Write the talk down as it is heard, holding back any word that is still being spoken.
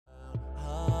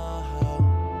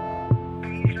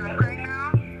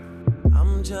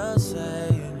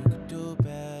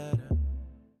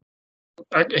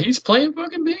He's playing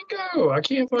fucking bingo. I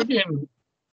can't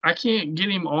get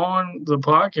him on the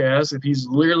podcast if he's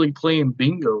literally playing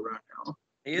bingo right now.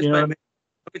 He is playing bingo.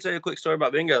 Let me tell you a quick story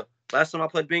about bingo. Last time I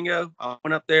played bingo, I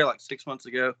went up there like 6 months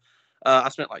ago. I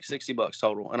spent like $60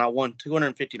 total, and I won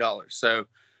 $250. So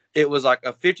it was like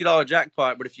a $50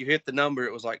 jackpot, but if you hit the number,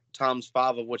 it was like times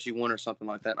 5 of what you won or something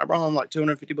like that. I brought home like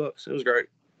 $250. It was great.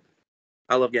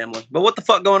 I love gambling. But what the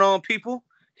fuck going on, people?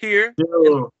 Here.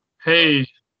 Hey,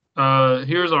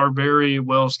 here's our very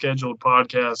well-scheduled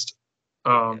podcast.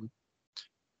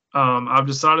 I've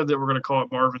decided that we're going to call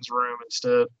it Marvin's Room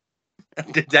instead.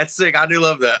 That's sick. I do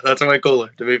love that. That's way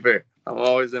cooler, to be fair. I'm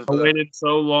always in for that. I waited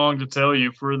so long to tell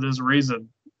you for this reason.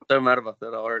 So mad about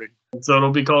that already. So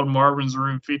it'll be called Marvin's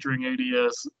Room featuring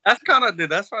ADS. That's probably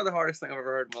the hardest thing I've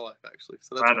ever heard in my life, actually.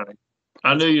 So that's I know.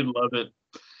 I knew you'd love it.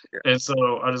 Yeah. And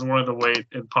so I just wanted to wait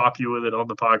and pop you with it on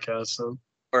the podcast. So.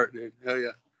 All right, dude. Hell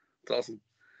yeah. It's awesome.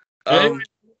 Anyway,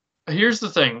 here's the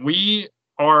thing. We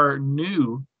are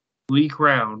newly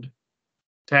crowned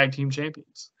tag team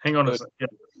champions. Hang on a second. Yeah.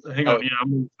 Hang on. Yeah,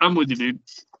 I'm with you, dude.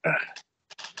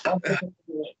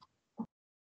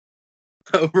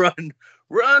 Run,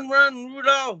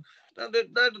 Rudolph.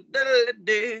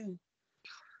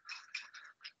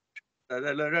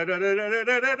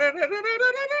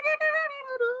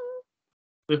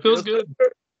 It feels good.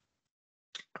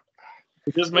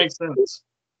 It just makes sense.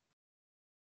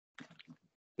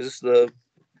 Is this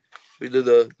we did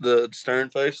the Stern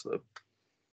face though?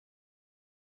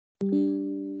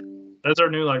 That's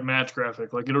our new match graphic.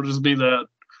 It'll just be that.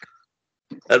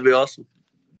 That'd be awesome.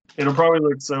 It'll probably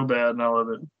look so bad, and I love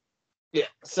it. Yeah.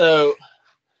 So,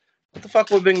 what the fuck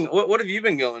what have you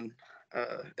been going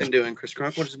and doing, Chris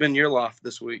Crunk? What has been your life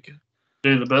this week?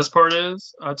 Dude, the best part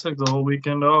is I took the whole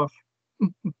weekend off.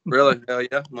 Really? Hell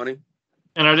yeah, money.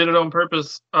 And I did it on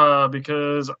purpose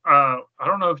because I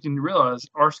don't know if you realize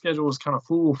our schedule was kind of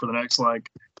full for the next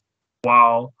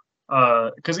while.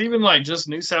 Because even just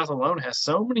New South alone has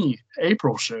so many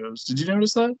April shows. Did you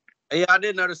notice that? Yeah, I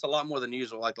did notice a lot more than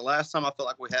usual. The last time I felt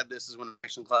like we had this is when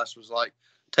Action Clash was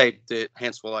taped at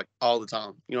Hansville all the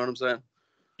time. You know what I'm saying?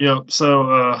 Yep.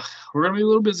 So we're gonna be a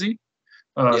little busy.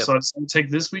 Yep. So I decided to take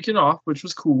this weekend off, which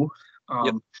was cool.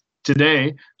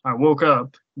 Today I woke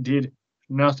up, did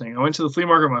nothing. I went to the flea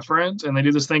market with my friends, and they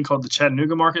do this thing called the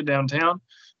Chattanooga Market downtown.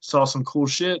 Saw some cool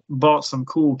shit. Bought some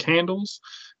cool candles.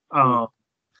 Love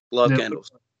candles.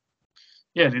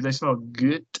 Yeah, dude, they smell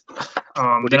good. Then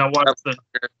I watched the.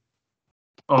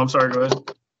 Oh, I'm sorry. Go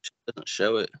ahead. Doesn't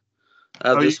show it.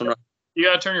 This one. You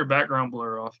gotta turn your background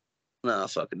blur off. No,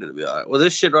 fucking it'll be all right. Well,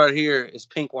 this shit right here is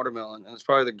pink watermelon, and it's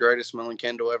probably the greatest smelling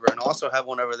candle ever. And I also have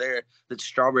one over there that's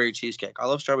strawberry cheesecake. I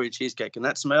love strawberry cheesecake, and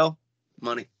that smell,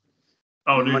 money.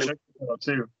 Oh, dude, check this out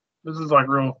too. This is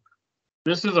real.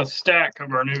 This is a stack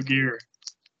of our new gear.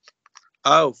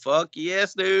 Oh, fuck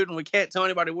yes, dude. And we can't tell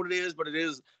anybody what it is, but it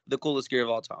is the coolest gear of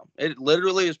all time. It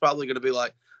literally is probably going to be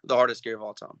the hardest gear of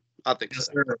all time. I think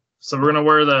so. Sure. So we're going to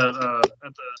wear that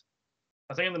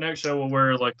I think in the next show we'll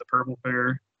wear the purple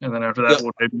pair. And then after that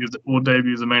we'll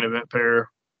debut the main event pair.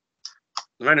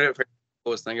 The main event pair is the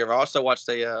coolest thing ever. I also watched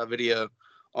a video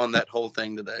on that whole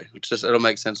thing today, which it'll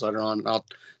make sense later on. I'll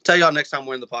tell y'all next time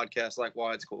we're in the podcast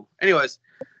why it's cool. Anyways,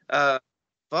 fuck,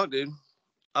 dude.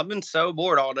 I've been so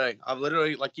bored all day. I've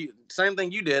literally, same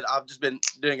thing you did. I've just been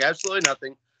doing absolutely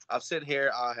nothing. I've sit here.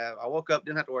 I woke up,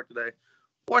 didn't have to work today.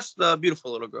 Watched the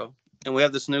beautiful little girl. And we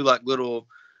have this new, little,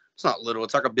 it's not little,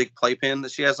 it's a big playpen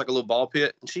that she has, a little ball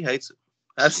pit. And she hates it.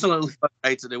 Absolutely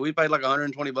hates it. Dude. We paid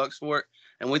 $120 for it.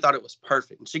 And we thought it was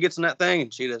perfect. And she gets in that thing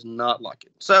and she does not like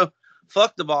it. So,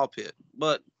 fuck the ball pit.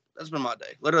 But that's been my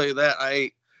day. Literally that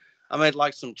I made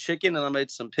some chicken and I made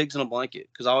some pigs in a blanket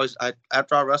because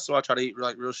after I wrestle I try to eat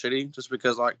real shitty just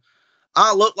because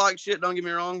I look like shit, don't get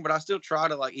me wrong, but I still try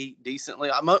to eat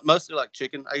decently. I mostly like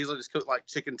chicken. I usually just cook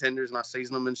chicken tenders and I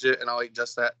season them and shit and I'll eat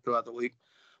just that throughout the week.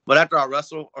 But after I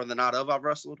wrestle or the night of I've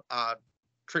wrestled, I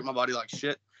treat my body like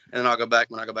shit and then I'll go back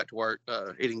when I go back to work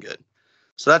eating good.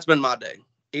 So that's been my day,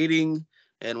 eating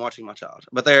and watching my child.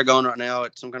 But they are going right now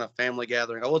at some kind of family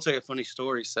gathering. I will tell you a funny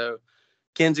story. So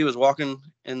Kenzie was walking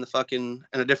in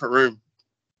a different room.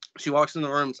 She walks in the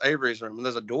room, it's Avery's room, and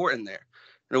there's a door in there.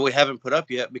 And we haven't put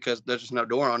up yet because there's just no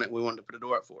door on it. We wanted to put a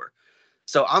door up for her.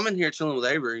 So I'm in here chilling with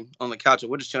Avery on the couch,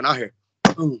 and we're just chilling out here.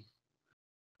 Boom.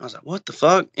 I was like, what the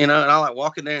fuck? And I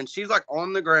walk in there, and she's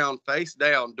on the ground, face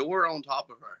down, door on top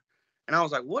of her. And I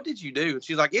was like, what did you do? And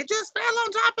she's like, it just fell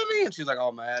on top of me. And she's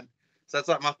all mad. So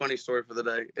that's my funny story for the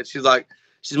day. And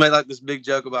she's made this big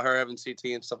joke about her having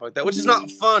CT and stuff like that, which is not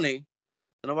funny.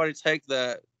 Nobody take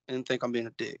that and think I'm being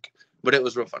a dick, but it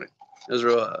was real funny. It was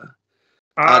real.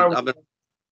 I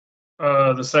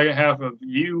the second half of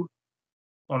You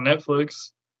on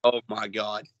Netflix. Oh my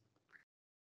God.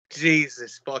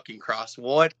 Jesus fucking Christ.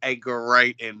 What a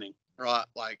great ending. Right?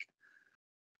 Like,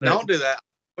 don't do that.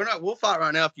 We'll fight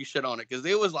right now if you shit on it. Because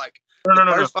it was like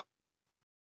No.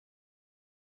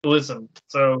 Listen,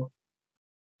 so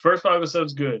first 5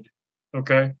 episodes good.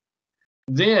 Okay.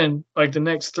 Then like the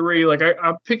next 3, like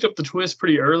I picked up the twist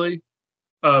pretty early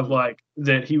of like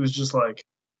that he was just like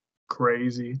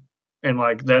crazy and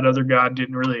like that other guy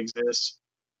didn't really exist.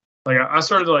 Like I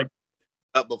started like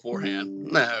up beforehand.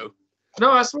 No,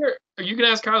 I swear you can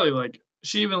ask Kylie. Like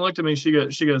she even looked at me. She goes,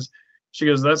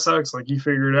 that sucks. Like you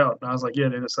figured it out. And I was like, yeah,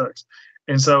 dude, it sucks.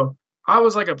 And so I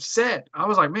was like upset. I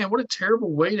was like, man, what a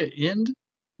terrible way to end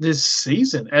this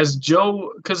season as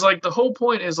Joe. Because like the whole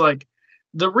point is like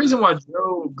the reason why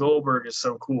Joe Goldberg is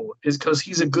so cool is because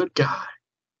he's a good guy.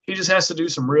 He just has to do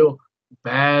some real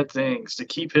bad things to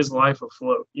keep his life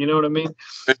afloat. You know what I mean?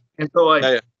 And so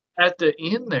like at the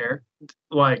end there,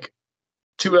 like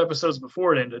 2 episodes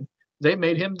before it ended, they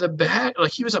made him the bad,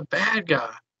 like he was a bad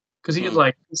guy because he had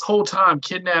like this whole time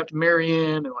kidnapped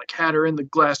Marianne and like had her in the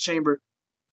glass chamber.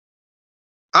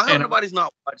 I hope nobody's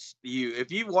not watched You. If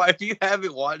you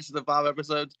haven't watched the 5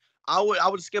 episodes, I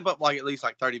would skip up like at least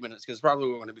like 30 minutes because probably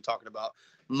we're going to be talking about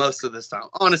most of this time.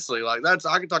 Honestly, like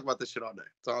I can talk about this shit all day.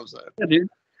 That's all I'm saying. Yeah, dude.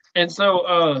 And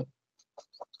so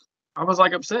I was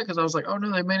like upset because I was like, oh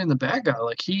no, they made him the bad guy.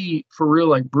 Like he for real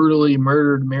like brutally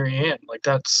murdered Marianne. Like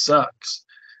that sucks.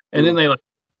 And then they like,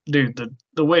 dude,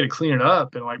 the way to clean it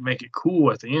up and like make it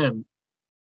cool at the end.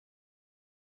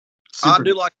 I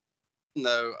do like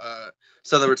though.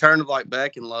 So the return of like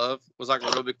Beck and Love was like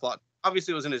a real big plot.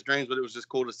 Obviously, it was in his dreams, but it was just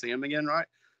cool to see him again, right?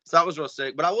 So that was real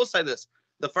sick. But I will say this: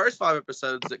 the first 5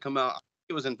 episodes that come out,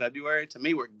 it was in February. To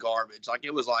me, were garbage. Like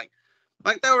it was like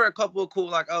there were a couple of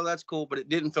cool, like, oh, that's cool, but it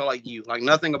didn't feel like You. Like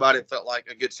nothing about it felt like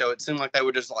a good show. It seemed like they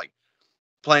were just like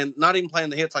playing, not even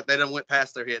playing the hits. Like they done went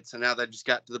past their hits, and now they just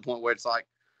got to the point where it's like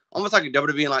almost like a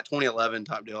WWE in like 2011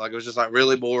 type deal. Like it was just like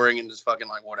really boring and just fucking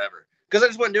like whatever because they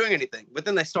just wasn't doing anything. But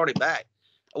then they started back.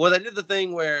 Well, they did the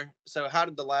thing where, so how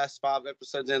did the last 5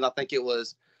 episodes end? I think it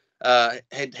was,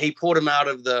 he pulled him out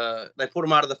of they pulled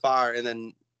him out of the fire, and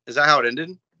then, is that how it ended?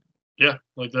 Yeah,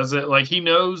 like that's it. Like he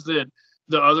knows that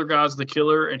the other guy's the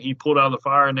killer, and he pulled out of the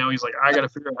fire, and now he's like, I got to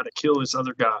figure out how to kill this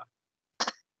other guy.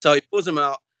 So he pulls him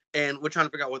out, and we're trying to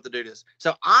figure out what the dude is.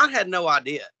 So I had no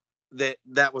idea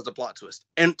that was the plot twist.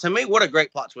 And to me, what a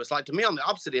great plot twist. Like to me, on the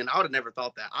opposite end, I would have never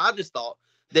thought that. I just thought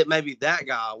that maybe that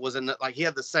guy was like he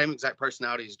had the same exact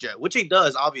personality as Joe, which he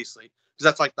does, obviously, because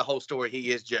that's like the whole story.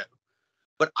 He is Joe.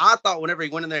 But I thought whenever he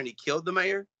went in there and he killed the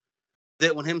mayor,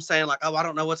 that when him saying like, oh, I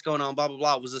don't know what's going on, blah, blah,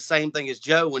 blah, was the same thing as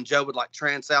Joe when Joe would like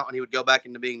trance out and he would go back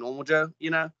into being normal Joe,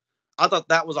 you know? I thought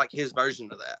that was like his version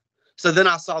of that. So then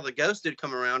I saw the ghost dude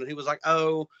come around and he was like,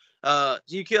 oh,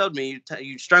 you killed me.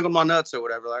 You strangled my nuts or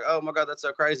whatever. Like, oh my God, that's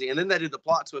so crazy. And then they did the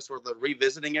plot twist where they're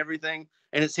revisiting everything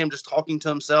and it's him just talking to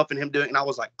himself and him doing, and I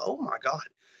was like, oh my God.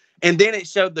 And then it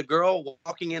showed the girl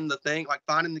walking in the thing, like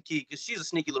finding the key, because she's a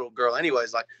sneaky little girl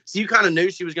anyways. Like, so you kind of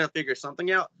knew she was going to figure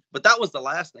something out. But that was the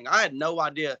last thing. I had no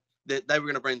idea that they were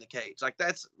going to bring the cage. Like,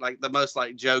 that's like the most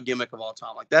like Joe gimmick of all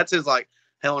time. Like, that's his like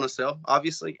Hell in a Cell,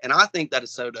 obviously. And I think that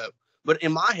is so dope. But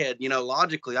in my head, you know,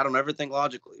 logically, I don't ever think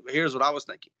logically. But here's what I was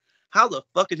thinking. How the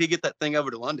fuck did he get that thing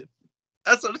over to London?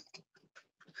 That's what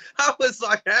I was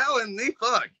like, how in the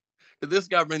fuck did this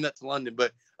guy bring that to London?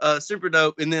 But super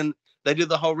dope. And then they do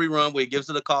the whole rerun where he gives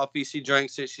her the coffee, she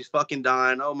drinks it, she's fucking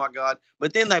dying. Oh my God.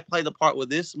 But then they play the part where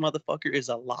this motherfucker is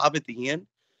alive at the end.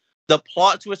 The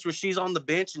plot twist where she's on the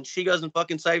bench and she goes and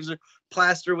fucking saves her,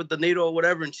 plaster with the needle or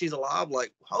whatever, and she's alive.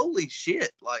 Like, holy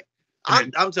shit. Like,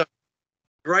 I'm telling you,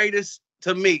 greatest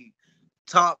to me,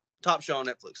 top show on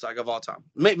Netflix, like of all time.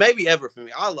 Maybe ever for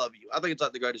me. I love You. I think it's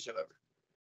like the greatest show ever.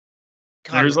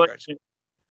 God,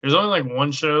 there's only like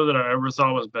one show that I ever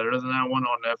thought was better than that one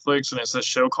on Netflix, and it's a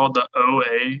show called the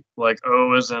OA, like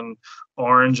O as in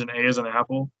orange and A as in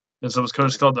apple. And so it's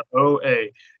called the OA.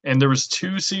 And there was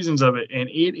 2 seasons of it, and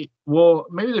well,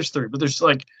 maybe there's 3, but there's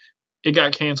like it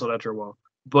got canceled after a while.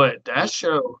 But that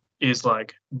show is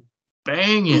like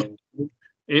banging.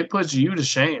 It puts you to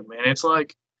shame, man. It's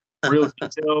like real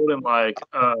detailed and like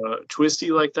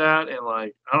twisty like that, and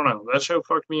like I don't know, that show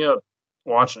fucked me up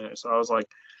watching it. So I was like,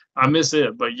 I miss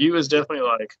it, but You is definitely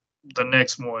like the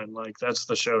next one. Like that's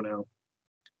the show now.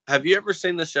 Have you ever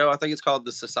seen the show? I think it's called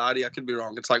The Society. I could be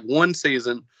wrong. It's like 1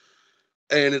 season,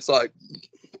 and it's like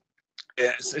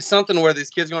it's something where these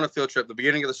kids go on a field trip. The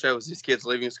beginning of the show is these kids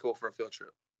leaving school for a field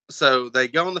trip. So they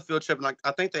go on the field trip, and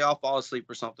I think they all fall asleep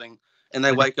or something, and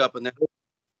they wake up and they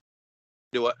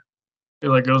do what? It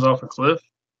like goes off a cliff.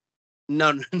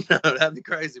 No, no, that'd be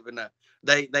crazy, but no.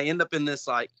 They end up in this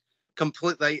like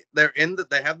they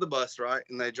have the bus, right?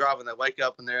 And they drive and they wake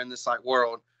up and they're in this like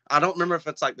world. I don't remember if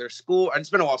it's like their school. It's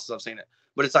been a while since I've seen it,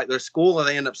 but it's like their school or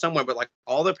they end up somewhere, but like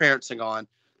all their parents are gone.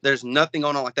 There's nothing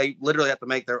going on. Like they literally have to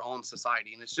make their own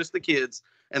society, and it's just the kids,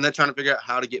 and they're trying to figure out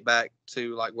how to get back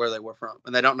to like where they were from,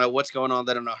 and they don't know what's going on.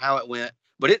 They don't know how it went,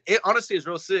 but it honestly is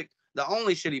real sick. The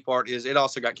only shitty part is it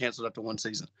also got canceled after one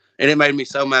season, and it made me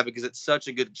so mad because it's such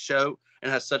a good show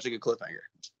and has such a good cliffhanger.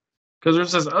 Because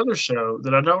there's this other show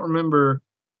that I don't remember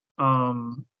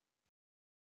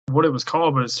what it was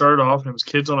called, but it started off and it was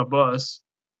kids on a bus,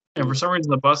 and for some reason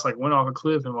the bus like went off a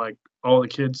cliff and like all the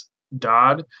kids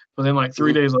died, but then like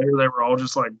 3 days later they were all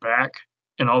just like back,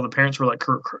 and all the parents were like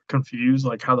confused,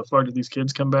 like how the fuck did these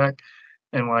kids come back?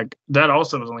 And like that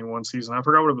also was only one season. I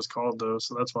forgot what it was called though,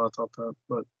 so that's why I thought that.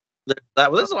 But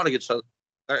there's a lot of good shows.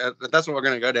 That's what we're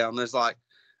gonna go down. There's like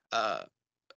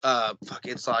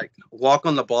it's like Walk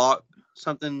on the Block,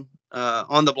 something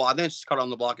on the block. I think it's just called On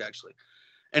the Block actually,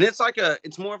 and it's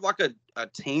more of like a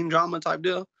teen drama type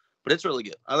deal, but it's really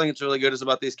good. I think it's really good. It's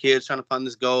about these kids trying to find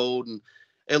this gold, and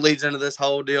it leads into this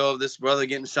whole deal of this brother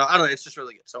getting shot. I don't know. It's just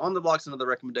really good. So On the Block's another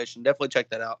recommendation. Definitely check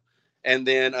that out. And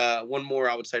then one more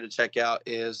I would say to check out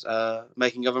is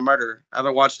Making of a Murderer. I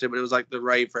haven't watched it, but it was like the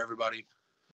rave for everybody.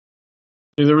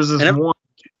 Dude, there was this one.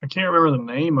 I can't remember the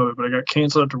name of it, but it got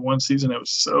canceled after one season. It was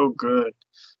so good.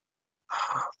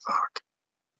 Oh, fuck.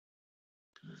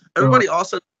 Everybody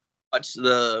also watched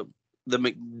the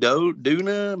McDonough.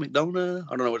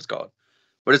 I don't know what it's called,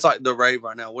 but it's like the rave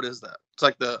right now. What is that? It's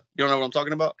like you don't know what I'm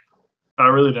talking about? I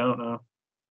really don't know.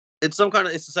 It's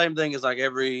the same thing as like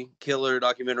every killer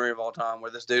documentary of all time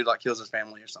where this dude like kills his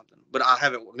family or something. But I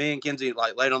haven't. Me and Kenzie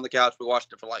like laid on the couch. We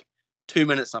watched it for like 2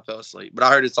 minutes and I fell asleep. But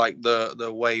I heard it's like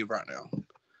the wave right now.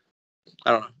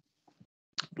 I don't know.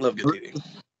 Love good TV.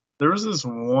 There was this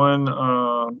one.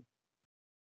 What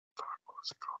was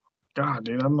it called? God,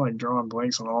 dude, I'm like drawing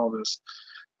blanks on all this.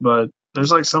 But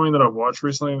there's like something that I've watched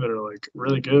recently that are like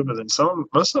really good, but then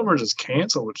most of them are just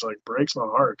canceled, which like breaks my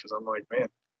heart because I'm like, man,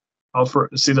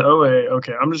 see the OA.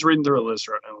 Okay, I'm just reading through a list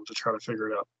right now to try to figure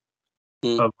it out.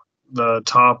 Of the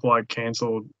top like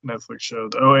canceled Netflix show.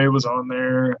 The OA was on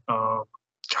there. God,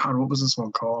 what was this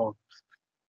one called?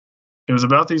 It was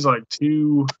about these like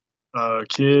two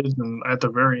kids, and at the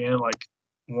very end, like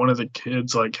one of the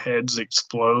kids like heads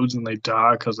explodes and they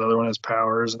die because the other one has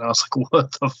powers. And I was like,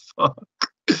 what the fuck?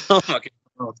 Oh my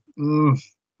God.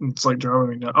 It's like driving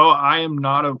me nuts. Oh, I Am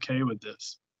Not Okay With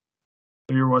This.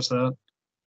 Have you ever watched that?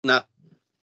 No.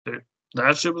 Dude,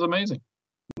 that shit was amazing.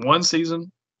 One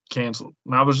season, canceled.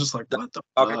 And I was just like, what the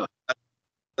fuck?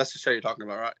 That's the show you're talking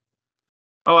about, right?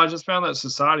 Oh, I just found that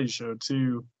Society show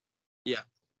too. Yeah.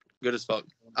 Good as fuck.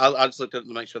 I just looked up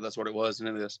to make sure that's what it was, and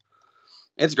it is.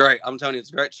 It's great. I'm telling you, it's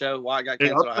a great show. Why it got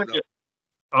canceled,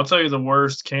 I'll tell you the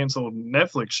worst canceled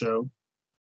Netflix show.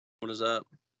 What is that?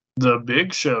 The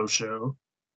Big Show show.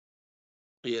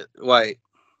 Yeah. Wait.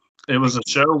 It was a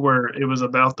show where it was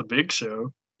about the Big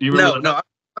Show. Do you remember? No. I'm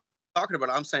talking about.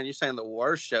 You're saying the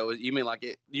worst show. You mean like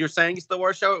it? You're saying it's the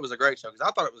worst show? It was a great show because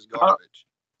I thought it was garbage.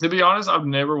 To be honest, I've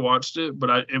never watched it,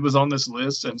 but it was on this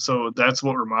list, and so that's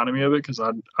what reminded me of it because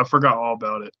I forgot all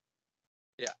about it.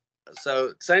 Yeah.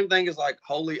 So same thing as like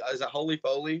Holy. Is that Holy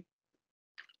Foley?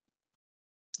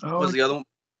 Oh, was the other one?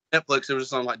 Netflix. It was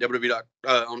just on like WWE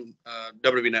on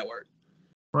WWE Network.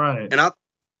 Right. And I thought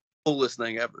it was the coolest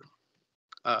thing ever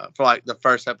for like the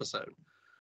first episode.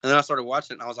 And then I started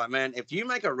watching it, and I was like, man, if you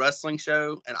make a wrestling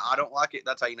show and I don't like it,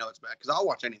 that's how you know it's bad. Because I'll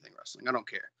watch anything wrestling. I don't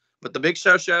care. But the Big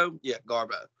Show, yeah,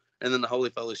 garbo. And then the Holy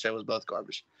Foley show was both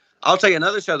garbage. I'll tell you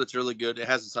another show that's really good. It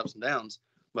has its ups and downs,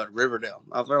 but Riverdale.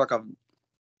 I feel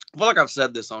like I've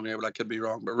said this on here, but I could be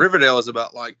wrong. But Riverdale is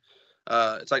about like,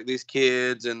 it's like these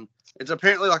kids, and it's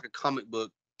apparently like a comic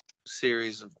book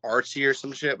series of Archie or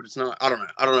some shit, but it's not. I don't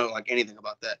know like anything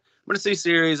about that. But it's these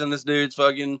series, and this dude's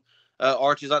fucking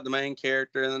Archie's like the main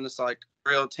character, and then it's like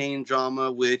real teen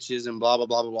drama, witches, and blah blah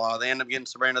blah blah blah. They end up getting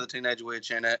Sabrina the Teenage Witch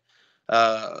in it.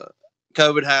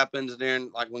 COVID happens, and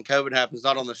then like when COVID happens,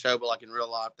 not on the show, but like in real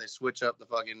life, they switch up the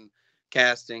fucking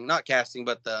not casting,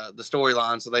 but the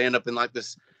storyline. So they end up in like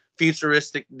this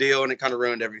futuristic deal, and it kind of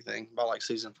ruined everything by like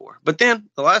season 4. But then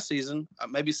the last season,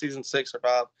 maybe season 6 or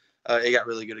 5, it got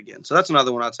really good again. So that's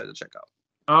another one I'd say to check out.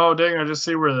 Oh dang! I just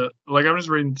see where I'm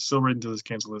just still reading through this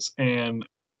cancel list, and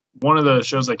one of the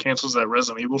shows that cancels that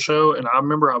Resident Evil show, and I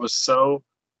remember I was so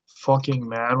fucking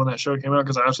mad when that show came out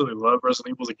because I absolutely love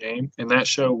Resident Evil the game, and that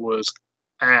show was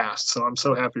ass. So I'm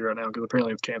so happy right now because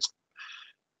apparently it's canceled.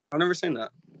 I've never seen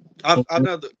that. I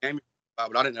know the game,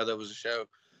 but I didn't know there was a show.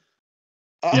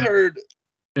 I heard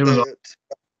it was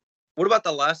What about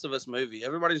the Last of Us movie?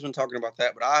 Everybody's been talking about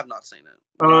that, but I have not seen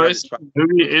it. I It's a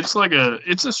movie.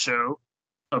 It's a show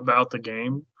about the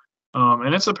game,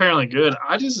 and it's apparently good.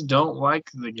 I just don't like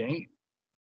the game.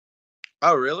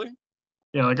 Oh, really?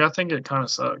 Yeah, like I think it kind of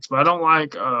sucks, but I don't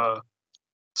like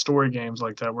story games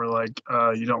like that where like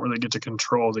you don't really get to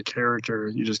control the character.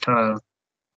 You just kind of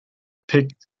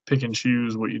pick and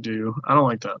choose what you do. I don't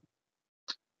like that.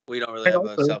 We don't really Hey, have a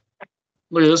also, self.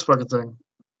 look at this fucking thing.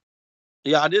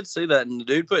 Yeah, I did see that, and the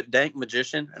dude put Dank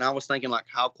Magician, and I was thinking like,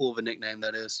 how cool of a nickname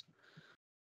that is.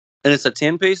 And it's a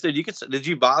 10-piece, dude. Did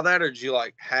you buy that, or did you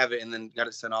like have it and then got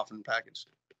it sent off in the package?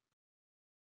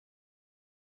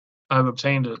 I've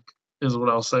obtained it, is what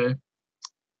I'll say.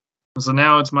 So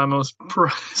now it's my most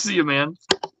see you, man.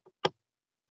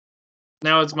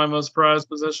 Now it's my most prized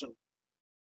possession.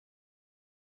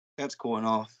 That's going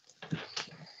off.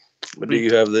 But do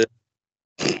you have this?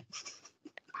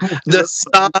 The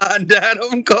signed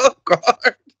Adam Cook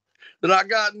card that I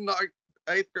got in like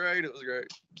 8th grade. It was great.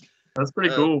 That's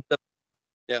pretty cool.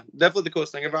 Yeah, definitely the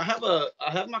coolest thing ever. I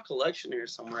have my collection here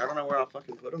somewhere. I don't know where I'll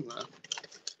fucking put them though.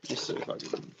 Let's see if I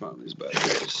can find these bad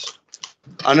boys.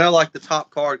 I know like the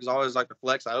top card because I always like the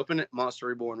flex. I open it, Monster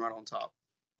Reborn right on top.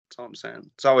 That's all I'm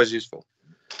saying. It's always useful.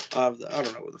 I don't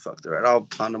know where the fuck they're at. I'll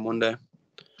find them one day.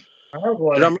 I have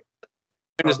like.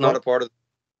 It's not a part of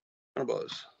the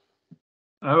buzz.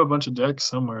 I have a bunch of decks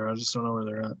somewhere. I just don't know where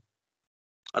they're at.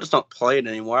 I just don't play it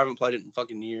anymore. I haven't played it in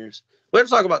fucking years. We have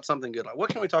to talk about something good. Like, what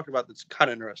can we talk about that's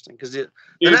kind of interesting? Because the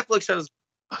Netflix shows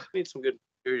need some good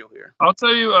material here. I'll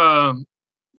tell you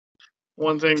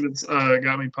one thing that's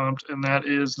got me pumped, and that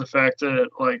is the fact that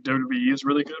like WWE is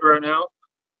really good right now.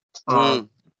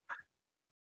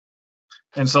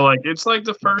 And so like it's like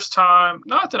the first time.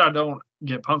 Not that I don't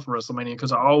get pumped for WrestleMania,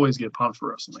 because I always get pumped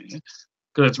for WrestleMania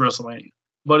because it's WrestleMania.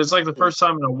 But it's like the first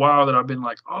time in a while that I've been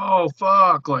like, oh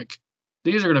fuck, like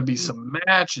these are gonna be some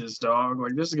matches, dog.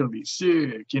 Like this is gonna be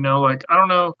sick, you know. Like I don't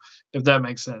know if that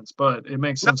makes sense, but it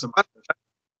makes sense.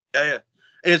 Yeah,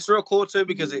 and it's real cool too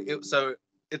because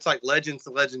it's like legends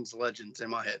in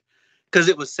my head because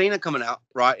it was Cena coming out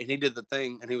right, and he did the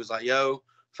thing, and he was like, "Yo,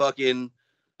 fucking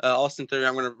Austin Theory,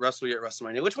 I'm gonna wrestle you at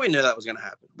WrestleMania," which we knew that was gonna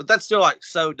happen, but that's still like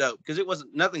so dope because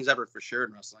nothing's ever for sure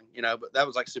in wrestling, you know. But that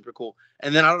was like super cool.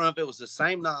 And then I don't know if it was the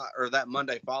same night or that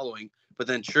Monday following. But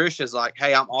then Trish is like,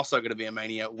 "Hey, I'm also going to be a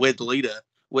Mania with Lita."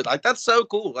 With like, that's so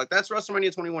cool. Like, that's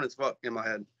WrestleMania 21 as fuck in my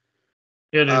head.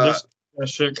 Yeah, dude, there's that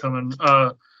shit coming.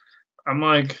 I'm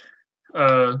like,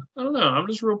 I don't know. I'm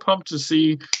just real pumped to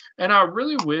see, and I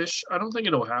really wish. I don't think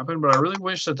it'll happen, but I really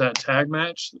wish that tag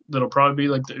match that'll probably be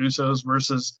like the Usos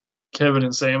versus Kevin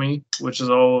and Sammy, which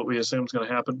is all what we assume is going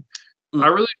to happen. I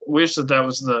really wish that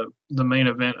was the main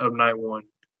event of night one.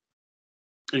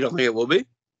 You don't think it will be?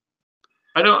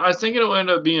 I think it'll end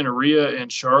up being Rhea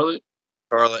and Charlotte.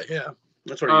 Charlotte, yeah.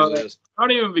 That's what it usually is. Not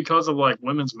even because of like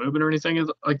women's movement or anything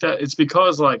like that. It's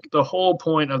because like the whole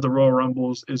point of the Royal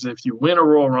Rumbles is if you win a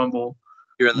Royal Rumble,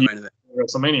 you're in the main event.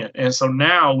 WrestleMania. And so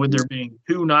now with there being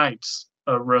 2 nights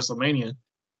of WrestleMania,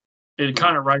 it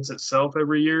kind of writes itself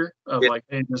every year of like,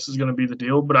 hey, this is going to be the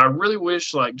deal. But I really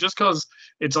wish like just because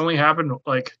it's only happened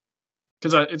like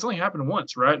because it's only happened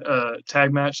once, right?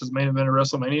 Tag match as main event of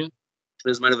WrestleMania. It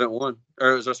was main event 1,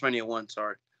 or it was WrestleMania 1.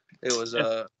 Sorry, it was.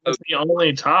 That's the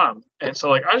only time, and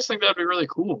so like I just think that'd be really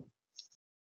cool.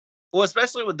 Well,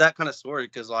 especially with that kind of story,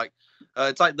 because like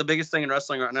it's like the biggest thing in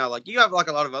wrestling right now. Like you have like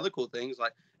a lot of other cool things,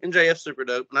 like MJF super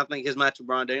dope, and I think his match with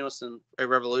Bryan Danielson at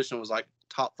Revolution was like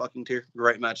top fucking tier,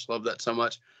 great match, love that so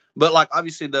much. But like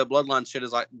obviously the Bloodline shit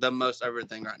is like the most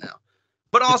everything right now.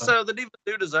 But also the divas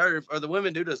do deserve, or the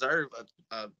women do deserve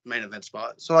a main event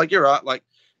spot. So like you're right, like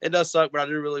it does suck, but I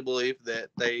do really believe that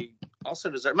they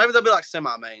also deserve. Maybe they'll be like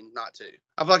semi-main, not 2.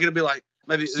 I feel like it'll be like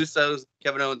maybe Usos,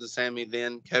 Kevin Owens, and Sammy,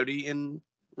 then Cody and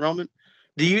Roman.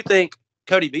 Do you think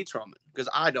Cody beats Roman? Because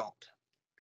I don't.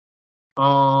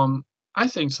 I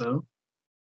think so.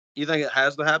 You think it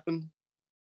has to happen?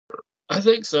 I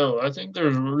think so. I think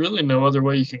there's really no other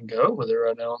way you can go with it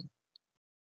right now.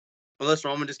 Unless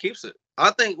Roman just keeps it.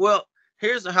 I think, well,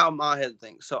 here's how my head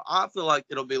thinks. So I feel like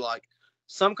it'll be like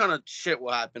some kind of shit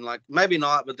will happen. Like maybe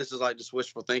not, but this is like just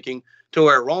wishful thinking to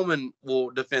where Roman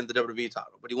will defend the WWE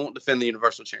title, but he won't defend the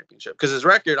Universal Championship because his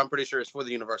record, I'm pretty sure, is for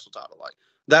the Universal title. Like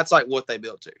that's like what they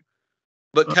built to.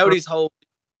 But Cody's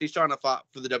he's trying to fight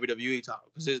for the WWE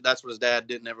title because that's what his dad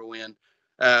didn't ever win.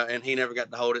 And he never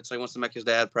got to hold it, so he wants to make his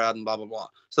dad proud and blah, blah, blah.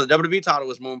 So the WWE title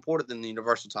was more important than the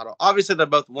Universal title. Obviously, they're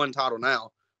both one title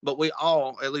now, but we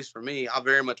all, at least for me, I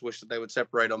very much wish that they would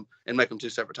separate them and make them 2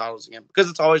 separate titles again because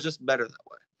it's always just better that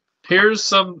way.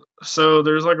 So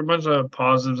there's like a bunch of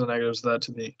positives and negatives to that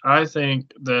to me. I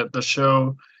think that the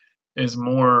show is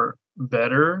more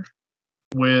better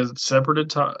with separated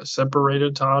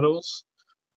titles.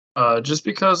 Just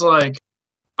because like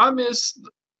I miss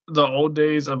the old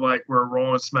days of like where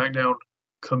Raw and SmackDown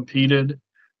competed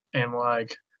and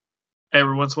like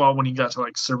every once in a while when you got to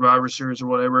like Survivor Series or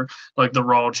whatever, like the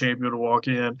Raw champion would walk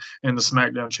in and the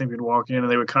SmackDown champion would walk in and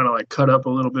they would kind of like cut up a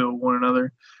little bit with one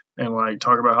another and like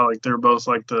talk about how like they're both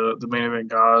like the main event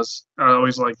guys. I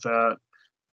always like that.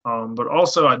 But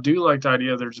also I do like the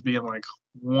idea of there just being like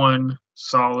one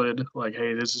solid, like,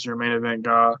 hey, this is your main event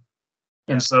guy.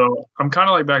 And so I'm kind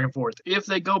of like back and forth. If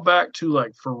they go back to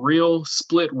like for real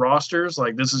split rosters,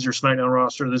 like this is your SmackDown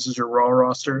roster, this is your Raw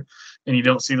roster, and you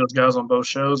don't see those guys on both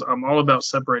shows, I'm all about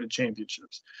separated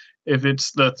championships. If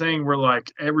it's the thing where like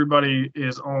everybody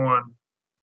is on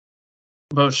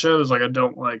both shows, like I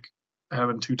don't like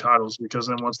having two titles because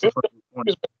then what's the fucking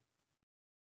point?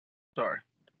 Sorry.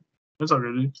 It's all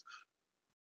good, dude.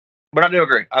 But I do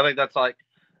agree. I think that's like,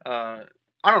 I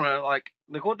don't know, like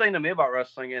the cool thing to me about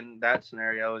wrestling in that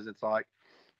scenario is it's like,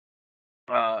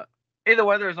 either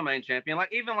way there's a main champion.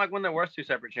 Like even like when there were two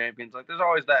separate champions, like there's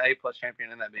always that A plus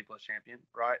champion and that B plus champion,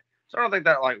 right? So I don't think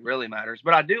that like really matters.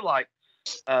 But I do like,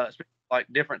 like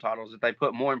different titles that they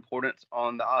put more importance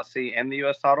on the IC and the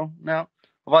US title now.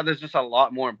 But there's just a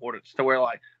lot more importance to where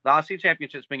like the IC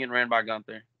championship's being ran by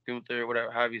Gunther,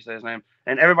 whatever, however you say his name,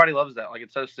 and everybody loves that. Like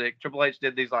it's so sick. Triple H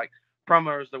did these like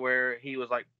promos to where he was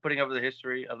like putting over the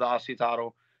history of the IC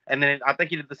title, and then I think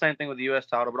he did the same thing with the US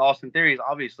title. But Austin Theory's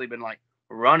obviously been like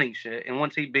running shit, and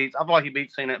once he beats, I feel like he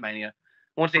beats Cena at Mania.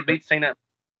 Once he beats Cena at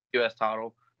US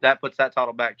title, that puts that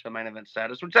title back to a main event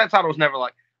status, which that title was never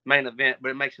like main event, but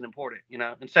it makes it important, you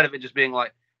know, instead of it just being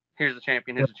like, here's the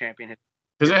champion, here's the champion.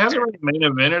 Because it hasn't really main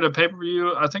evented a pay per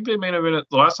view. I think they main evented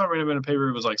the last time main evented pay per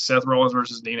view was like Seth Rollins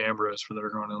versus Dean Ambrose for the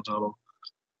Intercontinental title.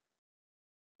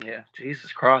 Yeah,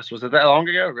 Jesus Christ, was it that long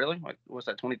ago? Really? Like, was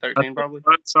that 2013 probably?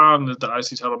 That's time that the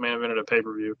IC title main evented a pay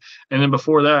per view, and then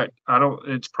before that,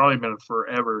 it's probably been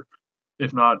forever,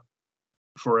 if not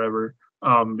forever,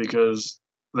 because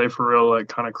they for real like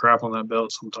kind of crap on that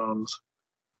belt sometimes.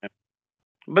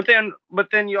 But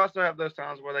then you also have those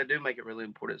times where they do make it really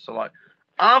important. So like,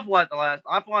 I feel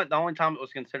like the only time it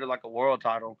was considered like a world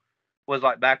title was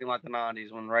like back in like the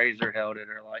 90s when Razor held it,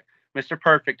 or like Mr.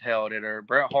 Perfect held it, or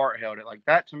Bret Hart held it. Like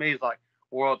that to me is like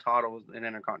world titles and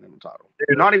Intercontinental title.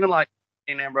 Yeah. Not even like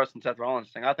Dean Ambrose and Seth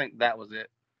Rollins thing. I think that was it.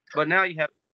 But now you have,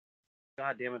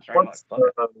 God damn it,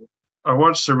 I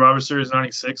watched Survivor Series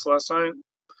 '96 last night,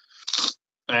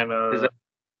 and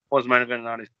was main event in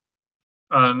 '96.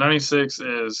 '96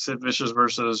 is Sid Vicious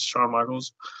versus Shawn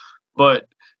Michaels, but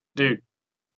dude,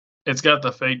 it's got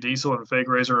the fake Diesel and fake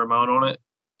Razor Ramon on it,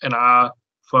 and I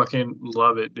fucking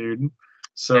love it, dude.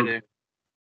 So,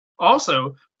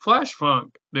 also, Flash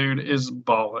Funk, dude, is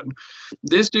balling.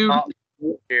 This dude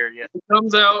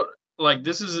comes out like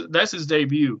that's his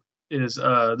debut. Is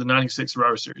the '96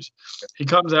 Survivor Series. He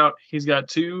comes out. He's got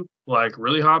two like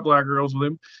really hot black girls with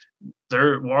him.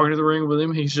 They're walking to the ring with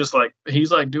him. He's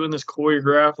doing this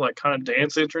choreographed like kind of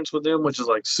dance entrance with them, which is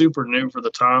like super new for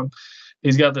the time.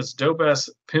 He's got this dope ass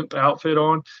pimp outfit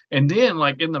on, and then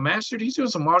like in the match, dude, he's doing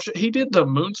some wild shit. He did the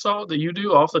moonsault that you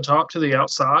do off the top to the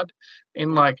outside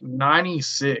in like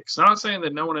 '96. Not saying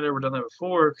that no one had ever done that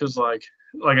before, because like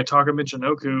a Taka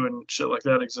Michinoku and shit like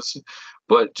that existed,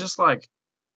 but just like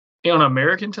on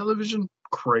American television,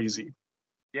 crazy.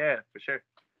 Yeah, for sure.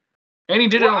 And he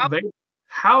did it on Vader.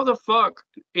 How the fuck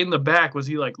in the back was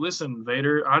he like, listen,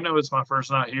 Vader, I know it's my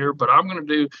first night here, but I'm going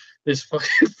to do this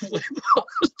fucking flip on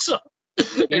the top.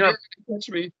 You know, catch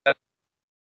me. And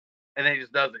then he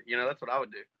just does it. You know, that's what I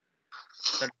would do.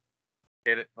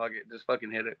 Hit it. Fuck it. Just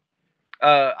fucking hit it.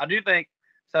 I do think,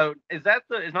 so is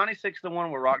 '96 the one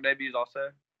where Rock debuts also?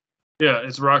 Yeah,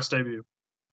 it's Rock's debut.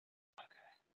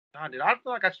 God, dude, I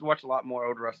feel like I should watch a lot more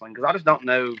old wrestling because I just don't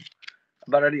know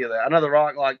about any of that. I know The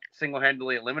Rock like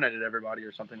single-handedly eliminated everybody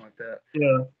or something like that.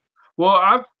 Yeah.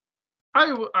 Well,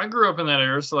 I grew up in that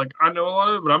era, so like I know a lot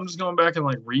of it, but I'm just going back and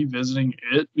like revisiting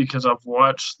it because I've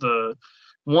watched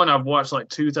like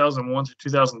 2001 to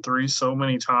 2003 so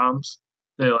many times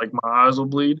that like my eyes will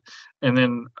bleed, and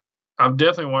then I've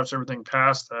definitely watched everything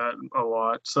past that a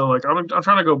lot. So like I'm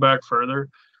trying to go back further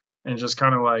and just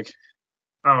kind of like,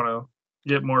 I don't know,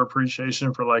 get more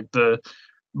appreciation for like the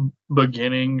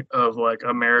beginning of like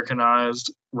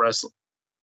Americanized wrestling.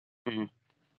 Mm-hmm.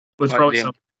 Which probably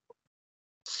something.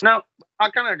 No, I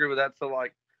kind of agree with that. So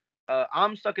like,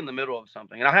 I'm stuck in the middle of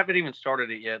something, and I haven't even started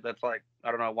it yet. That's like,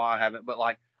 I don't know why I haven't, but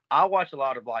like, I watch a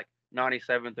lot of like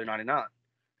 '97 through '99,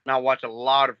 and I watch a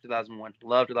lot of 2001.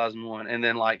 Love 2001, and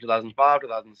then like 2005,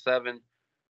 2007,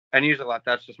 and usually like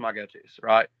that's just my go-tos,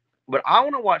 right? But I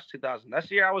want to watch 2000. That's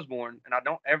the year I was born, and I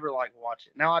don't ever like watch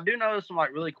it. Now I do know some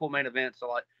like really cool main events. So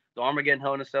like the Armageddon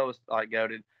Hell in a Cell was like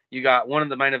goated. You got one of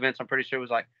the main events. I'm pretty sure was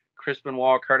like Chris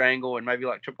Benoit, Kurt Angle, and maybe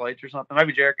like Triple H or something.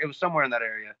 Maybe Jericho. It was somewhere in that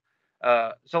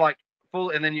area. So like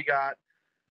full, and then you got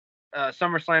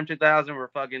SummerSlam 2000 where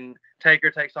fucking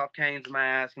Taker takes off Kane's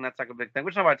mask, and that's like a big thing,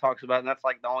 which nobody talks about, and that's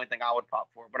like the only thing I would pop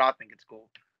for. But I think it's cool.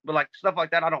 But like stuff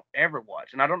like that, I don't ever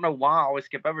watch, and I don't know why I always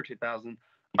skip over 2000,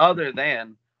 other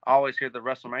than I always hear the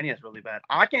WrestleMania is really bad.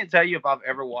 I can't tell you if I've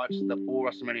ever watched the full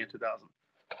WrestleMania 2000.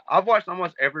 I've watched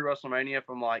almost every WrestleMania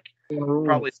from like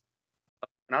probably,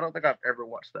 and I don't think I've ever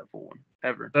watched that full one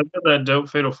ever. That's that dope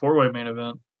Fatal 4-Way main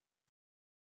event.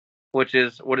 Which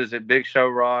is, what is it? Big Show,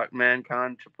 Rock,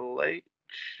 Mankind, Triple H.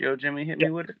 Yo, Jimmy, hit me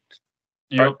with it.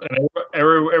 Yep, and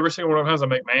every single one of them has a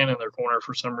McMahon in their corner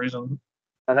for some reason.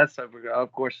 Oh, that's super good.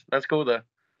 Of course, that's cool though.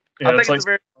 Yeah, I think it's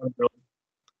like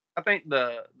I think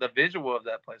the visual of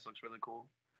that place looks really cool.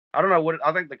 I don't know what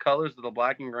I think the colors of the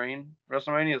black and green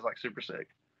WrestleMania is like super sick,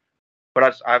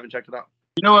 but I haven't checked it out.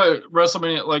 You know what,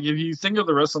 WrestleMania, like if you think of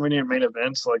the WrestleMania main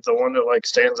events, like the one that like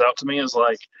stands out to me is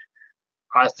like,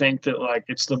 I think that like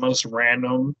it's the most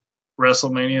random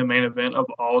WrestleMania main event of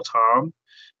all time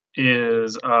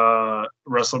is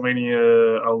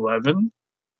WrestleMania 11.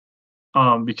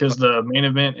 Because the main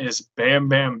event is Bam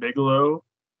Bam Bigelow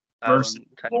versus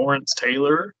Lawrence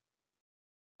Taylor.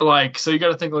 Like, so you got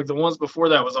to think like the ones before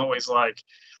that was always like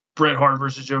Bret Hart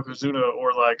versus Yokozuna,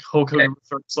 or like Hulk Hogan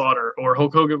versus Slaughter, or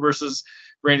Hulk Hogan versus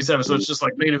Randy Savage. So it's just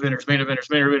like main eventers.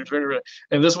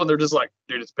 And this one, they're just like,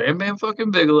 dude, it's Bam Bam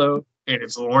fucking Bigelow and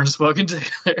it's Lawrence fucking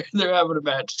Taylor. They're having a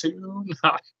match tonight.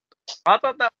 I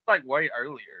thought that was like way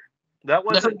earlier. That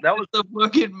was the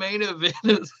fucking main event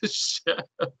of the show.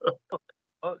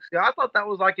 Yeah, I thought that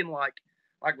was like in like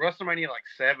WrestleMania like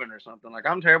 7 or something. Like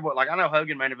I'm terrible. Like I know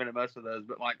Hogan main evented most of those,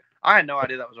 but like I had no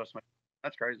idea that was WrestleMania.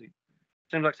 That's crazy.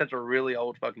 Seems like such a really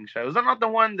old fucking show. Is that not the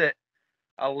one that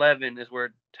 11 is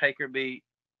where Taker beat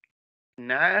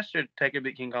Nash or Taker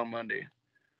beat King Kong Bundy?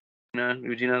 No,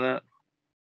 would you know that?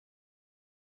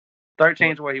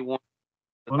 13 is where he won.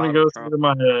 Let me go through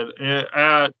my head.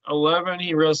 At 11,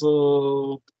 he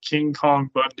wrestled King Kong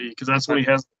Bundy because that's what he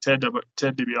has Ted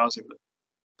DiBiase with.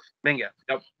 Bingo.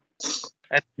 Yep.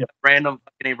 That's random.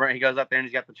 He goes up there and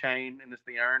he's got the chain and it's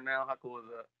the urn now. How cool is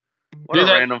that? What a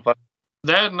random fucking.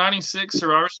 That 96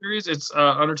 Survivor Series, it's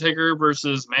Undertaker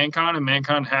versus Mankind, and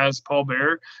Mankind has Paul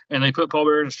Bearer, and they put Paul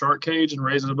Bearer in a shark cage and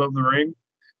raise it above the ring.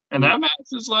 And that match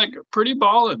is like pretty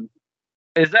ballin'.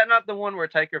 Is that not the one where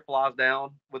Taker flies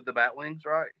down with the bat wings,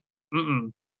 right?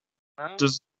 Mm-mm.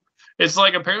 Just, it's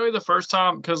like apparently the first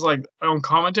time, because like on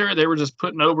commentary, they were just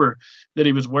putting over that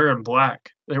he was wearing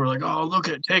black. They were like, oh, look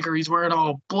at Taker, he's wearing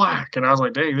all black. And I was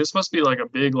like, dang, this must be like a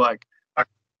big like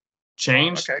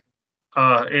change. Okay.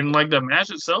 And like the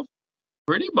match itself,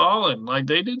 pretty ballin'. Like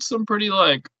they did some pretty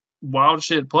like wild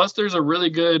shit. Plus, there's a really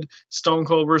good Stone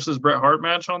Cold versus Bret Hart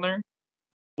match on there,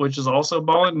 which is also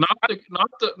ballin'.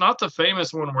 Not the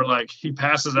famous one where like he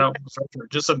passes out,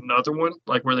 just another one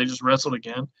like where they just wrestled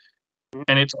again,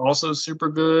 and it's also super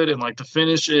good. And like the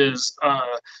finish is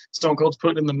Stone Cold's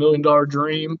putting in the $1 Million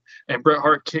Dream, and Bret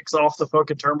Hart kicks off the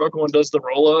fucking turnbuckle and does the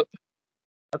roll up.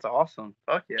 That's awesome.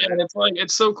 Fuck yeah. And it's like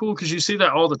it's so cool because you see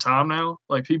that all the time now.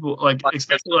 Like people like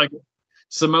especially like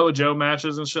Samoa Joe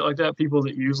matches and shit like that. People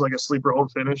that use like a sleeper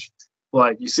hold finish,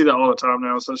 like you see that all the time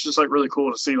now. So it's just like really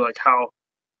cool to see like how.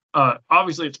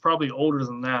 Obviously, it's probably older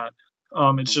than that.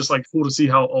 It's just like cool to see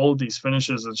how old these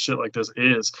finishes and shit like this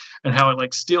is, and how it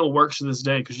like still works to this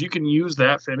day. Because you can use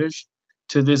that finish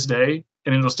to this day,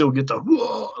 and it'll still get the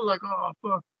whoa, like oh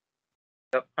fuck.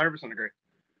 Yep, 100% agree.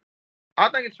 I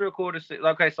think it's real cool to see.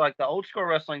 Okay, so like the old school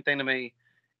wrestling thing to me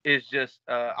is just,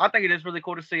 I think it is really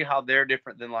cool to see how they're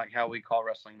different than like how we call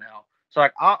wrestling now. So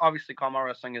like I obviously call my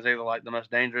wrestling as either like the most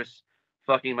dangerous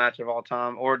fucking match of all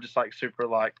time, or just like super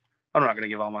like. I'm not gonna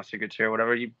give all my secrets here, or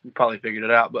whatever. You probably figured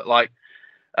it out, but like,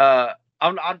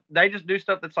 they just do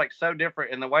stuff that's like so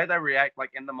different, and the way they react,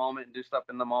 like in the moment, and do stuff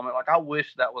in the moment. Like I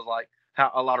wish that was like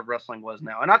how a lot of wrestling was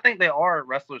now, and I think there are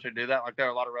wrestlers who do that. Like there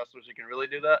are a lot of wrestlers who can really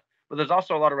do that, but there's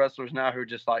also a lot of wrestlers now who are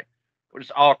just like we're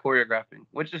just all choreographing,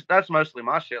 which is that's mostly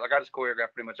my shit. Like I just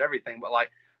choreograph pretty much everything, but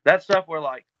like that stuff where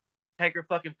like Taker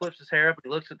fucking flips his hair up and he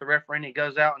looks at the referee and he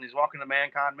goes out and he's walking to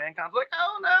Mankind. Mankind's like,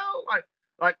 oh no,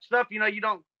 like stuff,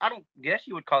 I don't guess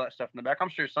you would call that stuff in the back. I'm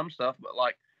sure some stuff, but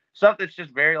like stuff that's just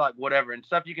very like whatever, and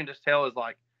stuff you can just tell is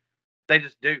like they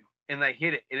just do and they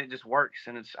hit it and it just works,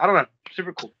 and it's I don't know,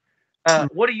 super cool.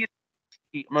 What do you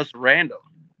think most random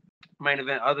main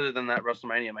event other than that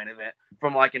WrestleMania main event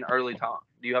from like an early time?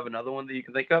 Do you have another one that you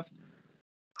can think of?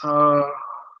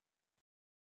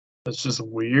 That's just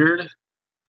weird.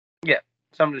 Yeah,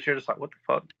 something that you're just like, what the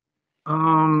fuck?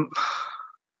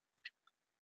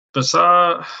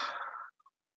 Besides,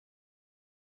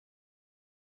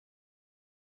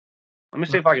 Let me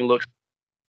see if I can look.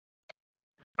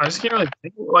 I just can't really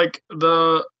think. Like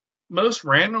the most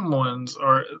random ones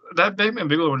are that Bam Bam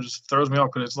Bigelow one just throws me off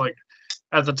because it's like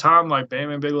at the time like Bam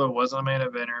Bam Bigelow wasn't a main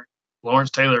eventer. Lawrence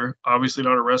Taylor, obviously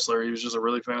not a wrestler, he was just a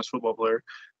really famous football player,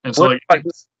 and so like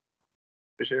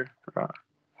For sure. Right.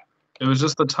 it was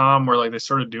just the time where like they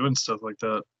started doing stuff like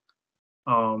that.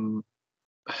 Um,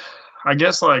 I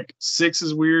guess like 6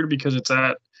 is weird because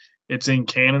it's in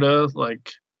Canada.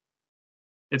 Like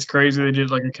it's crazy they did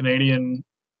like a Canadian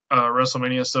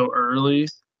WrestleMania so early.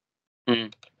 I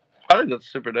think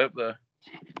that's super dope though.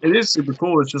 It is super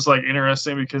cool. It's just like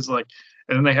interesting because like,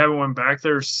 and then they haven't went back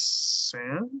there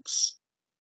since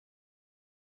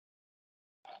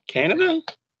Canada.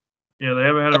 Yeah, they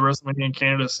haven't had a WrestleMania in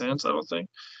Canada since, I don't think.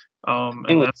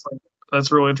 And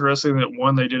that's real interesting that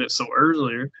one they did it so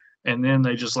earlier, and then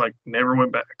they just like never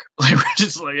went back. They were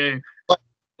just like, hey,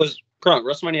 Was Crunk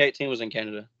WrestleMania 18 was in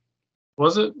Canada?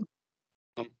 Was it?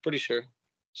 I'm pretty sure.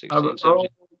 16,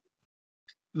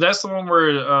 that's the one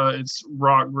where it's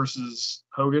Rock versus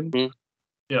Hogan. Mm-hmm.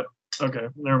 Yep. Okay,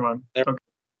 never mind. Okay,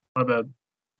 my bad.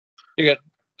 You're good.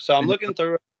 So I'm looking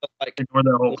through like ignore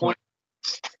that whole point.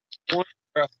 One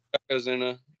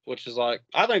Yokozuna, which is like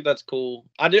I think that's cool.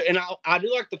 I do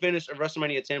like the finish of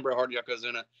WrestleMania 10 Bret Hart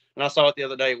Yokozuna, and I saw it the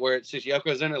other day where it's just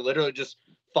Yokozuna literally just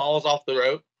falls off the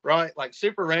rope, right? Like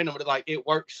super random, but it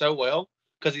works so well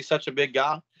because he's such a big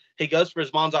guy. He goes for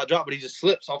his Monzai drop, but he just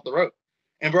slips off the rope,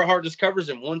 and Bret Hart just covers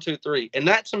him 1, 2, 3, and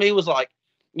that to me was like,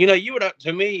 you would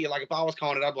to me like if I was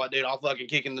calling it, I'd be like, dude, I'll fucking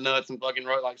kick in the nuts and fucking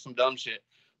wrote like some dumb shit.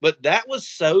 But that was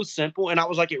so simple, and I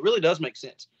was like, it really does make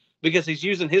sense. Because he's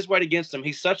using his weight against him.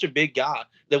 He's such a big guy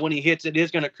that when he hits it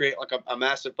is going to create like a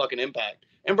massive fucking impact.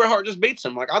 And Bret Hart just beats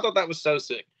him. Like I thought that was so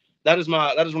sick. That is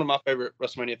one of my favorite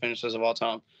WrestleMania finishes of all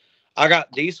time. I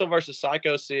got Diesel versus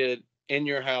Psycho Sid in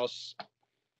your house.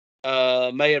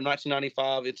 May of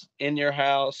 1995. It's in your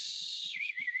house.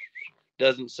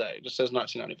 Doesn't say. It just says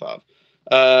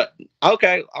 1995.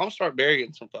 Okay, I'll start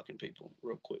burying some fucking people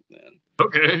real quick then.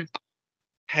 Okay.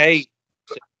 Hey.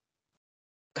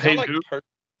 Hey, like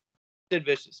Sid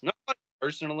Vicious, not like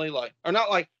personally, like or not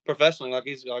like professionally, like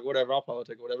he's like whatever, I'll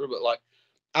politic or whatever, but like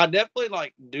I definitely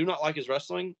like do not like his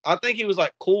wrestling. I think he was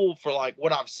like cool for like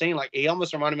what I've seen. Like he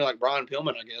almost reminded me like Brian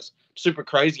Pillman, I guess, super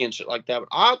crazy and shit like that. But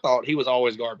I thought he was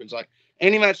always garbage. Like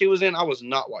any match he was in, I was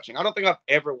not watching. I don't think I've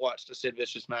ever watched a Sid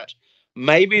Vicious match.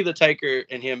 Maybe the Taker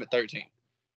and him at 13,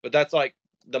 but that's like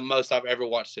the most I've ever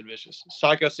watched Sid Vicious.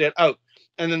 Psycho Sid. Oh,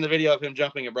 and then the video of him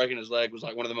jumping and breaking his leg was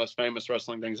like one of the most famous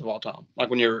wrestling things of all time. Like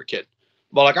when you were a kid.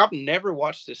 But like I've never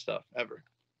watched this stuff ever.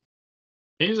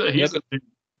 He's a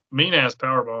mean ass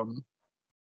powerbomb.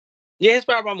 Yeah, his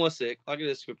powerbomb was sick. Like it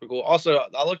is super cool. Also,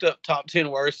 I looked up top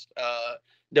 10 worst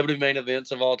WWE main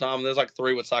events of all time. There's like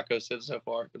 3 with Psycho Sid so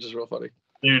far, which is real funny.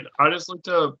 Dude, I just looked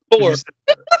up 4.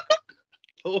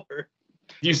 4.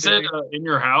 You said in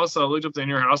your house. I looked up the in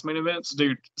your house main events,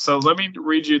 dude. So let me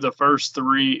read you the first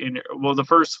 3 the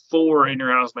first 4 in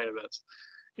your house main events.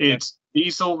 It's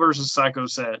Diesel versus Psycho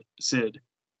Sid.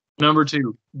 Number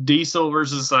 2, Diesel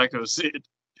versus Psycho Sid.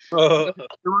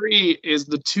 3 is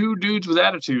the 2 dudes with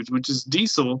attitudes, which is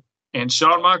Diesel and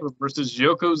Shawn Michaels versus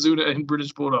Yokozuna and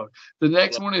British Bulldog. The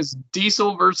next one is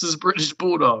Diesel versus British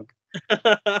Bulldog.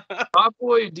 My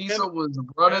boy Diesel was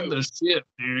running the shit,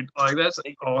 dude. Like that's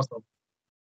awesome.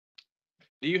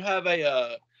 Do you have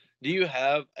a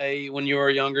when you were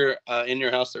younger in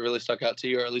your house that really stuck out to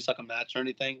you, or at least like a match or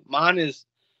anything? Mine is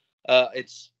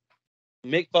it's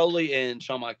Mick Foley and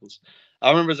Shawn Michaels. I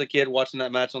remember as a kid watching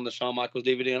that match on the Shawn Michaels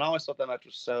DVD, and I always thought that match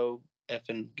was so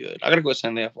effing good. I gotta go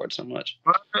saying the F word so much.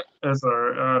 That's all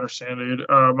right. I understand, dude.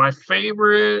 My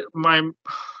favorite,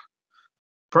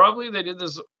 probably they did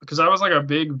this because I was like a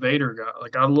big Vader guy.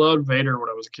 Like I loved Vader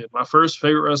when I was a kid. My first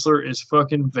favorite wrestler is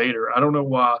fucking Vader. I don't know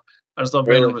why. I just thought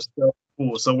Vader was so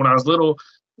cool. So when I was little,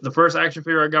 the first action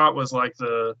figure I got was like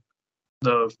the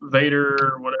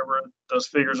Vader, whatever those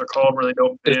figures are called, where they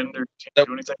don't bend or can't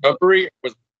do anything. Recovery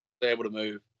was able to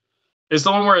move. It's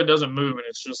the one where it doesn't move and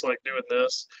it's just like doing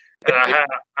this. And I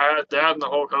had that and the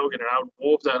Hulk Hogan, and I would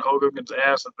whoop that Hulk Hogan's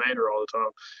ass with Vader all the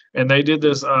time. And they did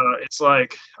this. It's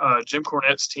like Jim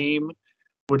Cornette's team,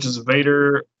 which is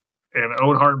Vader and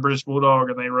Owen Hart and British Bulldog,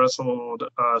 and they wrestled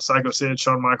Psycho Sid,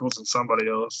 Shawn Michaels, and somebody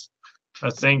else. I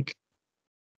think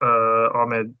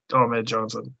Ahmed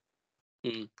Johnson.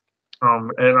 Mm-hmm.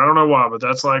 And I don't know why, but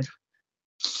that's like,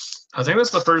 I think that's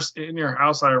the first in your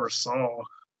house I ever saw.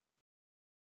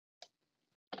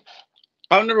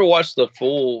 I've never watched the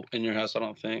full In Your House. I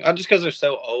don't think. Just because they're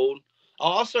so old. I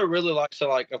also really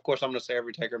like of course, I'm going to say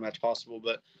every Taker match possible,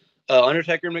 but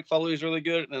Undertaker and Mick Foley is really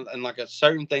good. And like a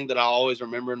certain thing that I always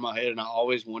remember in my head and I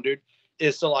always wondered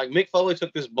is like Mick Foley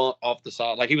took this bump off the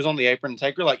side. Like he was on the apron and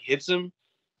Taker like hits him.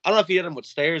 I don't know if he hit him with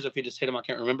stairs, if he just hit him. I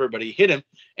can't remember, but he hit him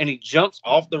and he jumps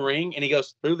off the ring and he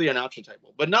goes through the announcer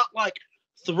table, but not like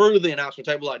through the announcer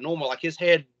table like normal. Like his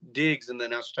head digs in the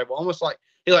announcer table, almost like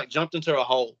he like jumped into a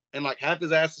hole and like half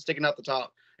his ass is sticking out the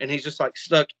top and he's just like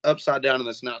stuck upside down in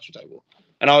this announcer table.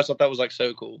 And I always thought that was like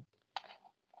so cool.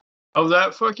 Oh,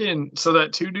 so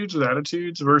that two dudes with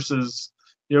attitudes versus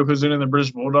Yokozuna and the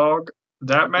British Bulldog.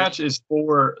 That match is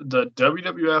for the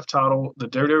WWF title, the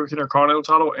WWF Intercontinental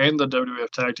title, and the WWF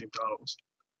Tag Team titles.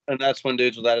 And that's when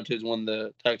dudes with attitudes won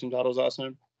the tag team titles, I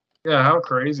assume. Yeah, how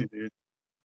crazy, dude!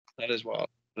 That is wild.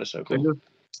 That's so cool. They just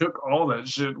took all that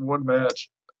shit in one match.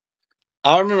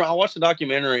 I remember I watched the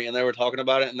documentary and they were talking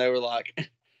about it and they were like,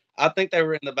 I think they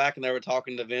were in the back and they were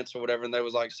talking to Vince or whatever and they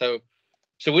was like, so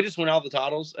we just win all the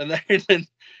titles and then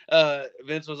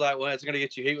Vince was like, well, it's gonna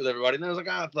get you heat with everybody and I was like,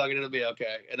 fuck it, it'll be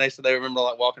okay. And they said they remember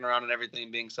like walking around and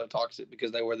everything being so toxic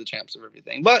because they were the champs of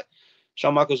everything. But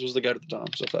Shawn Michaels was the GOAT at the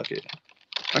time, so fuck it.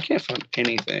 I can't find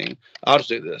anything. I'll just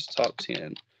do this top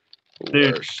 10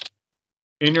 worst.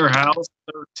 Dude, In Your House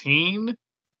 13.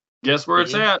 Guess where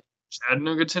it's at?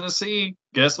 Chattanooga, Tennessee.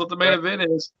 Guess what the main event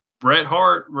is? Bret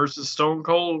Hart versus Stone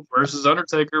Cold versus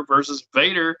Undertaker versus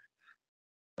Vader.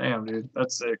 Damn, dude,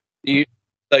 that's sick.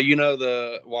 So you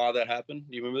know why that happened?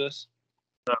 Do you remember this?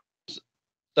 No.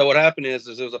 So what happened is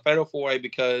it was a fatal 4-way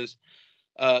because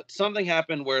something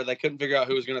happened where they couldn't figure out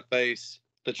who was going to face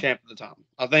the champ at the time.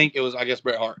 I think it was,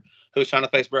 Bret Hart, who was trying to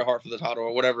face Bret Hart for the title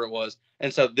or whatever it was.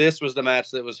 And so this was the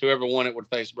match that was whoever won it would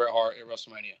face Bret Hart at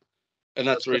WrestleMania. And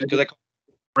that's the reason because they called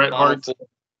Bret Hart.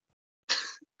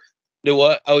 Do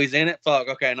what? Oh, he's in it? Fuck.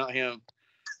 Okay, not him.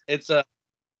 It's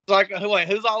like, wait,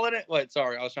 who's all in it? Wait,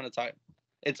 sorry, I was trying to type.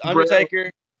 It's Undertaker.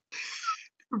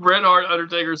 Bret Hart,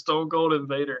 Undertaker, Stone Cold, and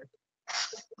Vader.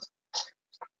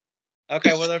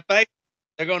 Okay, well, they're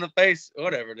going to face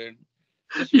whatever, dude.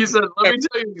 He said, let me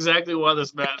tell you exactly why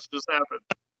this match just happened.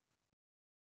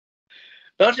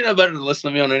 Don't you know better than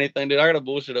listen to me on anything, dude? I got a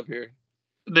bullshit up here.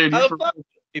 Dude,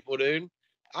 people, dude.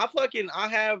 Oh,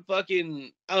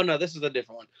 no, this is a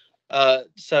different one.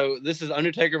 So this is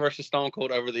Undertaker versus Stone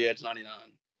Cold over the Edge 99.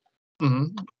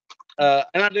 Mm-hmm.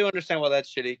 And I do understand why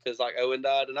that's shitty because like Owen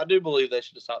died, and I do believe they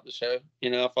should have stopped the show. You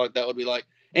know, I feel like that would be like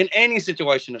in any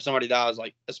situation if somebody dies,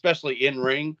 like especially in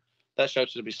ring, that show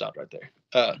should be stopped right there.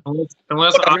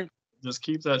 Unless I just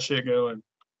keep that shit going.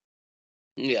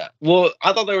 Yeah. Well,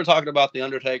 I thought they were talking about the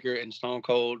Undertaker and Stone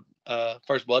Cold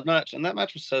first blood match, and that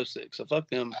match was so sick. So fuck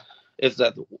them if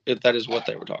that is what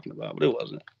they were talking about, but it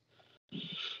wasn't.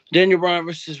 Daniel Bryan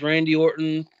versus Randy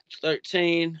Orton,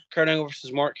 13. Kurt Angle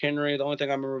versus Mark Henry. The only thing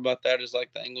I remember about that is like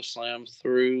the angle slam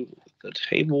through the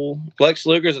table. Lex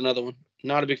Luger is another one.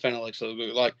 Not a big fan of Lex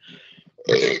Luger. Like,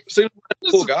 seems like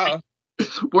a cool guy.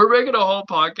 We're making a whole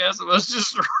podcast of us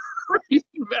just reading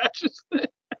matches.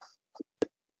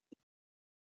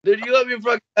 Dude, you let me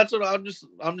fuck. That's what I'm just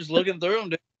looking through them,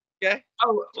 dude. Okay.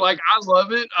 I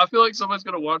love it. I feel like someone's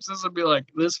gonna watch this and be like,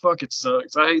 "This fucking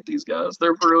sucks. I hate these guys.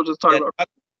 They're for real just talking about."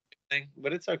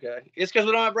 But it's okay. It's because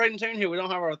we don't have Braden Toon here. We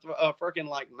don't have our freaking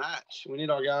like match. We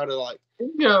need our guy to like.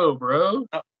 Bingo, bro.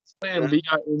 Playing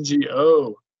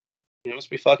BINGO. It must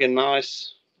be fucking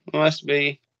nice. It must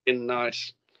be fucking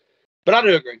nice. But I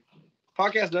do agree.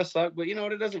 Podcast does suck, but you know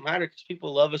what? It doesn't matter because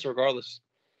people love us regardless.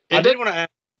 I did want to ask.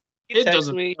 It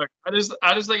doesn't. I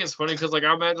just think it's funny because like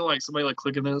I imagine like somebody like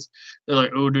clicking this, they're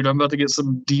like, "Oh, dude, I'm about to get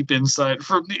some deep insight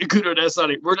from the Akudo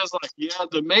Desani." We're just like, "Yeah,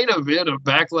 the main event of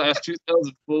Backlash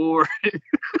 2004," and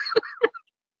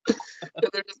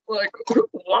they're just like,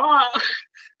 "Why?"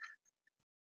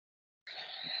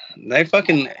 They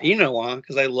fucking, you know why?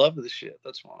 Because they love this shit.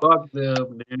 That's why. Fuck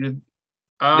them, dude.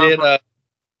 Did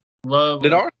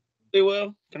ours do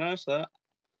well? Can I ask that?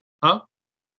 Huh?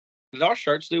 Did our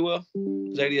shirts do well?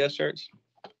 Those ADS shirts?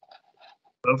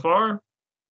 So far,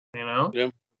 you know,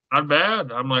 not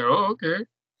bad. I'm like, oh, okay.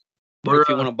 If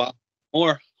you want to buy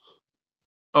more.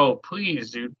 Oh,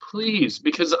 please, dude, please.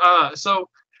 Because, so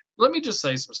let me just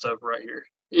say some stuff right here.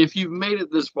 If you've made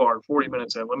it this far, 40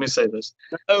 minutes in, let me say this.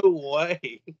 No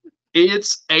way.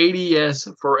 It's ADS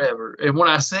forever. And when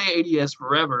I say ADS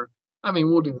forever, I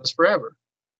mean, we'll do this forever.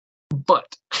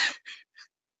 But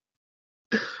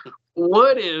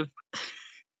what if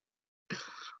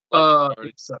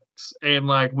it sucks and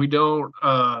like we don't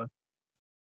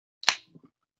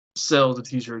sell the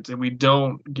t-shirts and we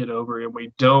don't get over it and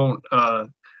we don't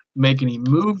make any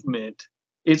movement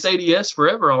It's ADS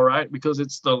forever, all right, because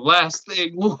it's the last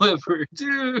thing we'll ever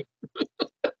do.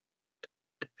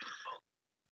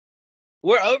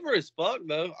 We're over as fuck,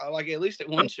 though. I like at least at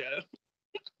one show.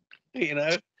 You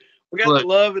know, we got Look, the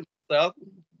love and stuff.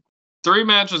 3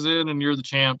 matches in, and you're the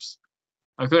champs.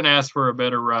 I couldn't ask for a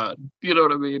better ride. You know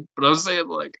what I mean? But I was saying,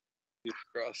 like,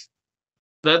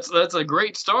 that's a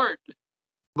great start.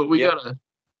 But we gotta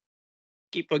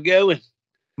keep it going.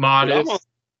 Modest.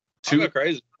 Dude, I'm go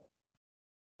crazy.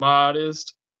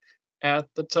 Modest at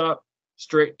the top,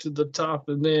 straight to the top,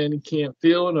 and then you can't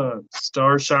feel none.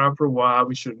 Stars shine for a while.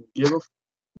 We shouldn't give a.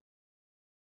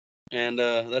 And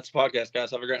that's the podcast,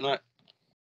 guys. Have a great night.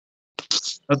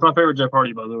 That's my favorite Jeff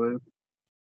Hardy, by the way.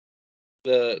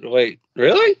 Wait,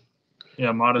 really?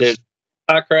 Yeah, Modest.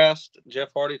 Highcrest, Jeff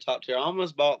Hardy, top tier. I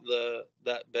almost bought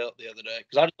that belt the other day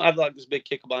because I have like this big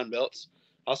Kickabine belts.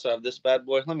 I also have this bad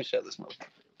boy. Let me show this motherfucker.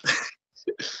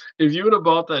 If you would have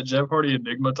bought that Jeff Hardy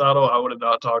Enigma title, I would have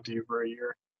not talked to you for a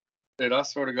year. Dude, I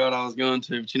swear to God, I was going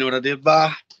to. But you know what I did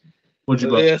buy? What'd you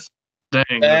buy? This.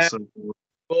 Dang, that's so cool.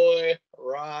 Boy,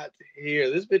 right here.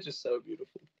 This bitch is so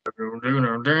beautiful.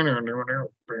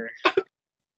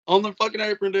 On the fucking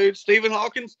apron, dude. Stephen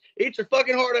Hawkins, eat your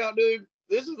fucking heart out, dude.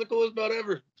 This is the coolest belt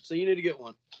ever. So you need to get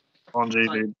one. On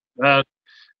JV. That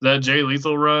Jay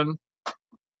Lethal run,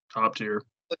 top tier.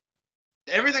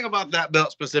 Everything about that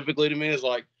belt specifically to me is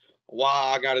like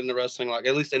why I got into wrestling, like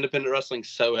at least independent wrestling,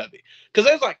 so heavy. Because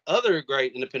there's like other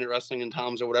great independent wrestling in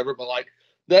times or whatever, but like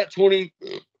that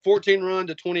 2014 run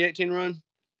to 2018 run,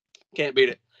 can't beat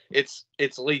it. It's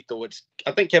lethal.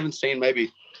 I think Kevin Steen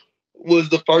maybe was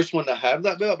the first one to have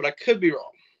that belt, but I could be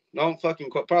wrong. Don't fucking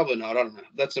quote. Probably not. I don't know.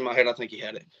 That's in my head. I think he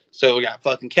had it. So we got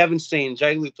fucking Kevin Steen,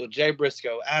 Jay Lethal, Jay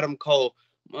Briscoe, Adam Cole,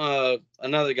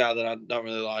 another guy that I don't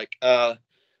really like.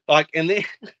 And then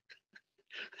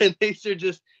and these are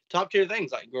just top tier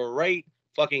things, like great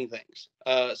fucking things.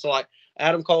 So like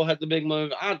Adam Cole had the big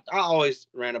move. I always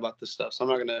rant about this stuff, so I'm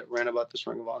not gonna rant about this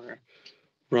Ring of Honor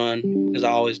run as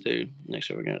I always do. Next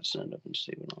year we're gonna stand up and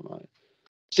see it all night.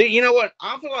 See, you know what?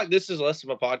 I feel like this is less of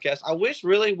a podcast. I wish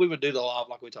really we would do the live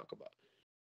like we talk about.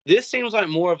 This seems like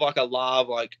more of like a live,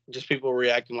 like just people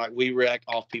reacting like we react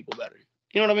off people better.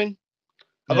 You know what I mean?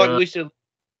 I feel like we should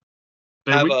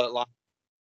have a live.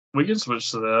 We can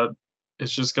switch to that.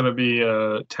 It's just going to be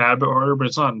a tad bit harder, but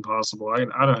it's not impossible. I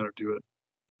know how to do it.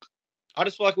 I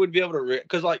just feel like we'd be able to,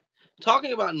 because like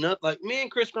talking about like me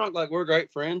and Chris Crunk, like we're great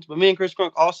friends, but me and Chris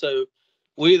Crunk also,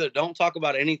 we either don't talk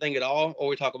about anything at all or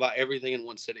we talk about everything in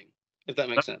one sitting, if that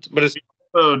makes sense. But it's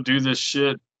do this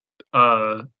shit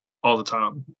all the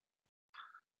time.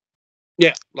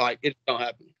 Yeah, like it don't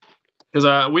happen.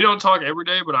 Because we don't talk every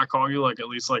day, but I call you like at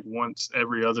least like once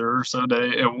every other or so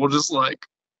day, and we'll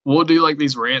do like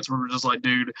these rants where we're just like,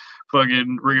 dude,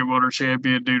 fucking Ring of Honor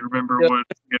champion, dude, remember when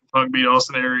Punk beat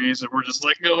Austin Aries, and we're just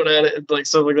like going at it and like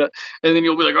stuff like that. And then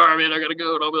you'll be like, all right, man, I gotta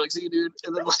go, and I'll be like, see you, dude.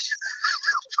 And then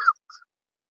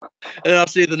and I'll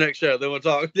see you the next show. Then we'll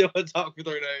talk. Then we'll talk for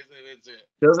 3 days, and that's it.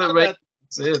 Doesn't make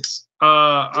sense. So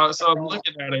I'm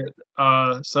looking at it.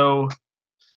 So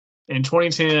in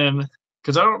 2010,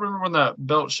 because I don't remember when that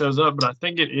belt shows up, but I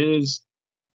think it is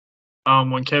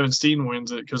when Kevin Steen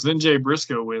wins it, because then Jay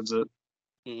Briscoe wins it,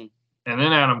 and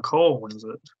then Adam Cole wins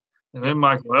it, and then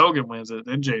Michael Elgin wins it,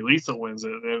 then Jay Lethal wins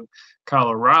it, then Kyle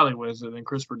O'Reilly wins it, then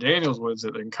Christopher Daniels wins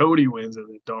it, then Cody wins it,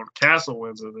 then Don Castle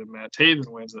wins it, then Matt Taven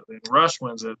wins it, then Rush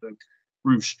wins it, then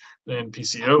Roosh, then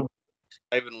PCO.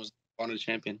 Taven was on a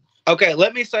champion. Okay,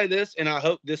 let me say this, and I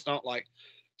hope this don't like.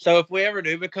 So if we ever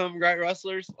do become great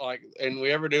wrestlers, like, and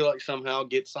we ever do like somehow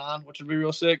get signed, which would be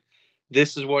real sick,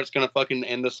 this is where it's gonna fucking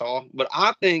end us all. But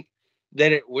I think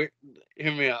that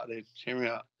hear me out, dude. Hear me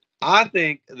out. I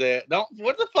think that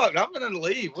what the fuck? I'm gonna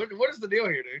leave. What is the deal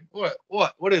here, dude? What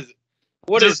is it?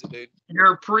 What is it, dude?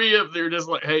 You're up there, just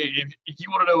like, hey, if you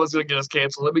want to know what's gonna get us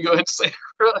canceled, let me go ahead and say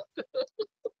it.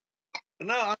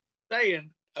 No, I'm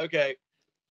saying, okay.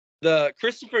 The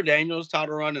Christopher Daniels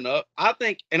title running up, I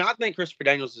think Christopher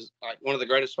Daniels is like one of the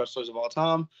greatest wrestlers of all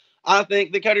time. I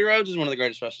think that Cody Rhodes is one of the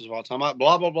greatest wrestlers of all time. Blah,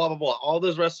 blah, blah, blah, blah. All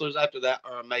those wrestlers after that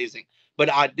are amazing.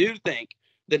 But I do think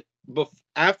that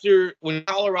after when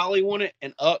Kyle O'Reilly won it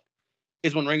and up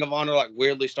is when Ring of Honor like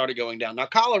weirdly started going down. Now,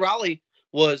 Kyle O'Reilly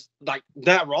was like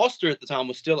that roster at the time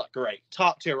was still like great,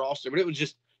 top tier roster, but it was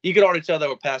just you could already tell they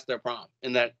were past their prime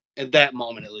in that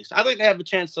moment at least. I think they have a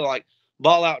chance to like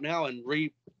ball out now and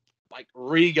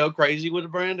go crazy with the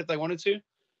brand if they wanted to.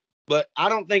 But I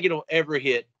don't think it'll ever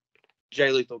hit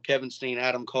Jay Lethal, Kevin Steen,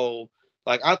 Adam Cole.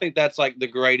 Like, I think that's like the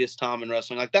greatest time in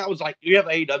wrestling. Like, that was like, you have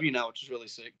AEW now, which is really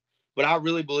sick. But I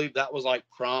really believe that was like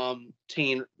prime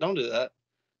teen. Don't do that.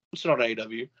 It's not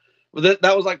AEW.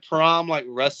 that was like prime like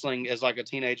wrestling as like a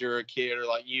teenager or a kid or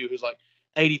like you who's like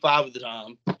 85 at the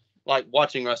time, like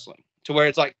watching wrestling to where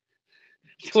it's like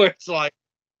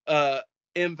uh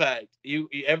Impact.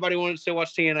 Everybody wanted to still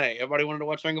watch TNA. Everybody wanted to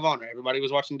watch Ring of Honor. Everybody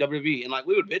was watching WWE, and like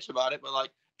we would bitch about it, but like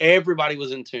everybody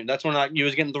was in tune. That's when like you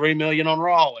was getting 3 million on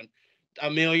Raw and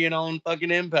a million on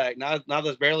fucking Impact. Now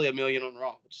there's barely a million on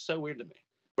Raw, which is so weird to me.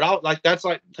 But that's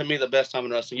like to me the best time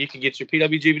in wrestling. You could get your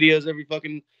PWG videos every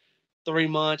fucking 3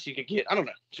 months. You could get I don't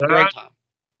know. It's a great time.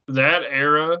 That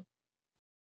era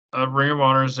of Ring of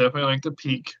Honor is definitely like the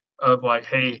peak of like,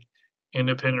 hey,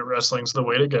 independent wrestling's the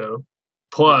way to go.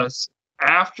 Plus,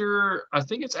 after I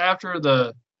think it's after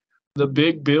the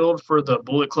big build for the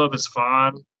Bullet Club is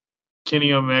fine,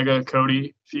 Kenny Omega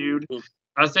Cody feud.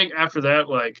 I think after that,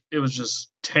 like it was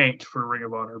just tanked for Ring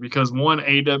of Honor because one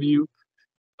AW,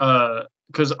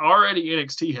 because already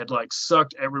NXT had like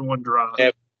sucked everyone dry.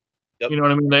 Yep. You know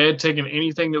what I mean? They had taken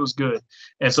anything that was good,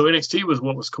 and so NXT was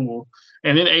what was cool.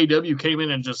 And then AW came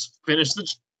in and just finished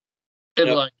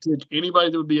like took anybody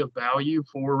that would be of value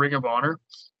for Ring of Honor.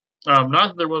 Not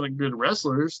that there wasn't good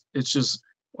wrestlers, it's just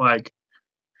like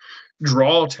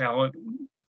draw talent,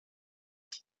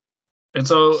 and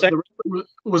so the wrestling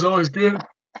was always good.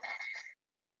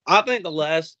 I think the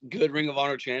last good Ring of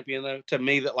Honor champion, though, to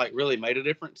me that like really made a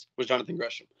difference was Jonathan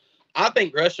Gresham. I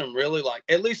think Gresham really like,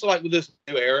 at least like with this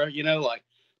new era, you know, like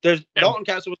there's Dalton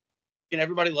Castle, and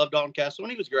everybody loved Dalton Castle,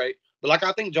 and he was great. But like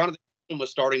I think Jonathan Gresham was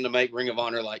starting to make Ring of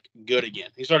Honor like good again.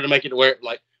 He started to make it to where it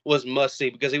like was must see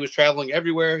because he was traveling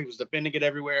everywhere, he was defending it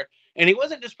everywhere, and he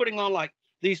wasn't just putting on like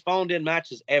these phoned in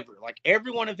matches ever. Like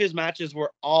every one of his matches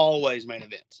were always main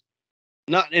events.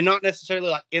 Not necessarily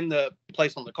like in the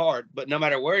place on the card, but no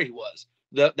matter where he was,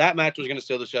 that match was going to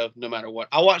steal the show no matter what.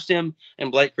 I watched him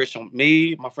and Blake Christian.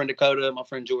 Me, my friend Dakota, my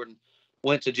friend Jordan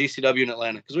went to GCW in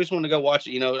Atlanta because we just wanted to go watch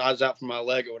it. You know, I was out for my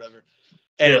leg or whatever.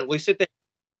 And we sit there,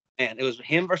 and it was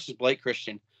him versus Blake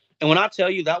Christian. And when I tell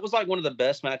you, that was like one of the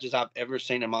best matches I've ever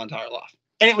seen in my entire life.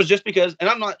 And it was just because, and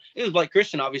it was Blake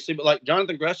Christian, obviously, but like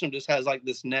Jonathan Gresham just has like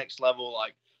this next level,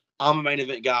 like, I'm a main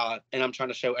event guy, and I'm trying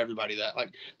to show everybody that.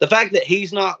 Like, the fact that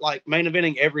he's not, like, main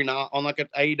eventing every night on, like, an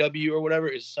AEW or whatever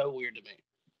is so weird to me.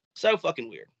 So fucking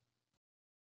weird.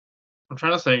 I'm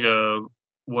trying to think of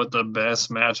what the best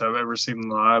match I've ever seen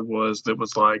live was that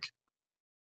was, like,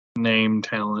 name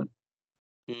talent.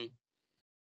 Mm-hmm.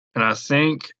 And I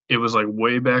think it was, like,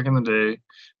 way back in the day,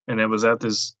 and it was at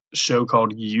this show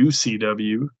called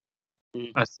UCW.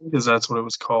 Mm-hmm. I think that's what it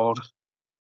was called.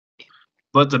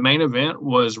 But the main event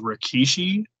was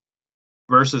Rikishi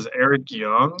versus Eric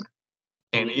Young,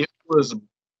 and it was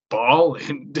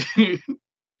balling, dude.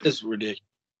 It's ridiculous.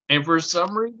 And for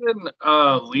some reason,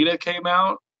 Lita came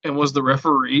out and was the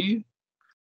referee.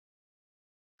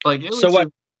 Like, it was so what,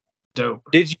 dope.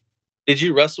 Did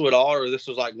you wrestle at all, or this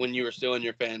was like when you were still in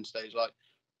your fan stage, like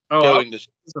I was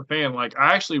a fan. Like,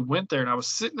 I actually went there and I was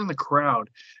sitting in the crowd,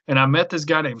 and I met this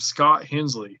guy named Scott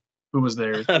Hensley who was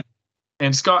there.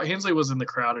 And Scott Hensley was in the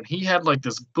crowd, and he had like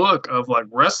this book of like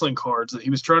wrestling cards that he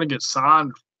was trying to get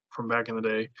signed from back in the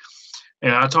day.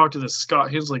 And I talked to this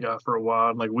Scott Hensley guy for a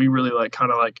while, and like we really like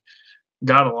kind of like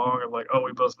got along and like, oh,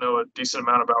 we both know a decent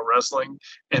amount about wrestling.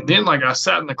 And then like I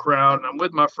sat in the crowd and I'm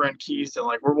with my friend Keith, and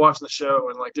like we're watching the show,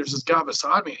 and like there's this guy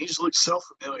beside me, and he just looks so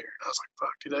familiar. And I was like,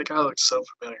 fuck, dude, that guy looks so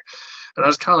familiar. And I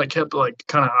just kind of like kept like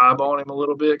kind of eyeballing him a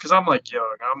little bit because I'm like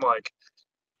young. I'm like,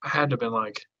 I had to have been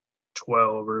like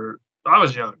 12 or I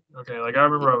was young. Okay. Like I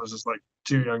remember I was just like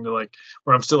too young to like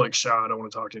where I'm still like shy. I don't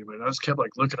want to talk to anybody. And I just kept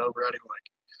like looking over at him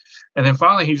like, and then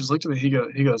finally he just looked at me. He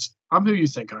goes, I'm who you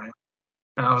think I am.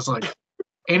 And I was like,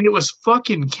 and it was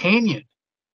fucking Canyon.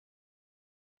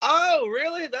 Oh,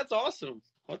 really? That's awesome.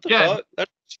 What the fuck?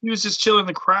 He was just chilling in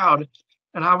the crowd.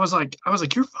 And I was like,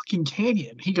 you're fucking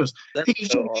Canyon. He goes,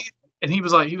 and he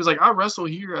was like, I wrestle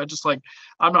here. I just like,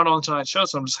 I'm not on tonight's show,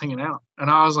 so I'm just hanging out. And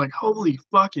I was like, holy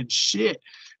fucking shit.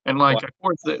 And like, of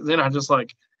course, then I just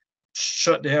like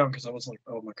shut down because I was like,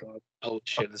 oh my god. Oh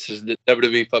shit, this is the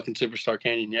WWE fucking superstar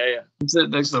Canyon. Yeah. It's it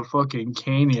next to fucking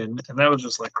Canyon. And that was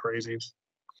just like crazy.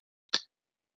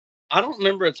 I don't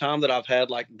remember a time that I've had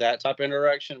like that type of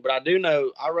interaction, but I do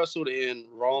know I wrestled in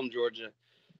Rome, Georgia,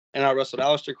 and I wrestled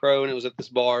Aleister Crow, and it was at this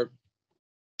bar.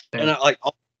 Yeah. And I like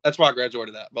that's why I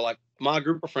graduated that. But like my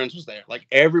group of friends was there. Like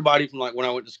everybody from like when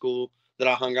I went to school that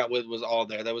I hung out with was all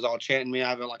there. They was all chanting me. I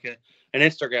have like an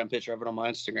Instagram picture of it on my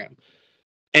Instagram.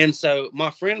 And so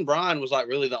my friend Brian was like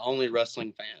really the only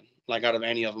wrestling fan, like out of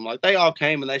any of them. Like they all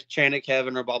came and they chanted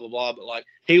Kevin or blah, blah, blah. But like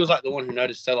he was like the one who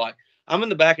noticed. So like I'm in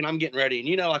the back and I'm getting ready. And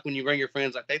you know, like when you bring your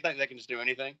friends, like they think they can just do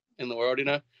anything in the world, you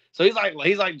know? So he's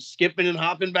like skipping and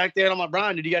hopping back there. And I'm like,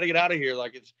 Brian, dude, you got to get out of here.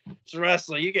 Like it's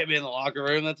wrestling. You get me in the locker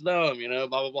room. That's dumb, blah,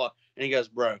 blah, blah. And he goes,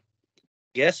 bro,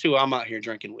 guess who I'm out here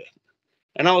drinking with?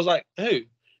 And I was like, who? And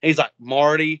he's like,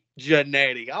 Marty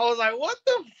Jannetty. I was like, what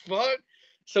the fuck?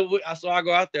 So I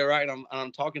go out there, right? And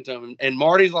I'm talking to him. And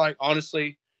Marty's like,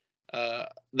 honestly,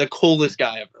 the coolest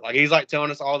guy ever. Like, he's like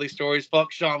telling us all these stories.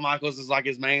 Fuck Shawn Michaels is like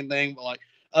his main thing. But like,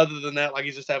 other than that, like,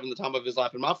 he's just having the time of his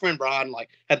life. And my friend Brian, like,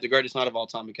 had the greatest night of all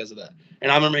time because of that.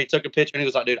 And I remember he took a picture and he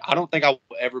was like, dude, I don't think I will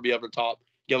ever be able to top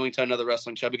going to another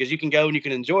wrestling show, because you can go and you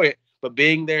can enjoy it. But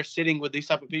being there, sitting with these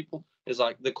type of people is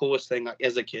like the coolest thing, like,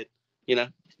 as a kid,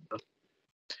 I'm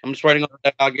just waiting on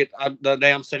the day the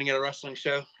day I'm sitting at a wrestling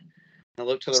show. I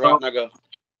look to the right and I go,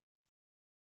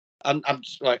 I'm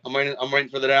just like, I'm waiting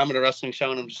for the day I'm at a wrestling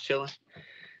show and I'm just chilling.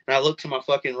 And I look to my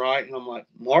fucking right and I'm like,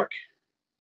 Mark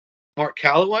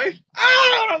Calloway?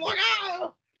 Oh, I'm like,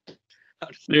 oh.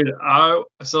 Dude,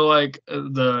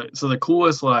 the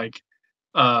coolest like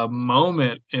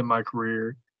moment in my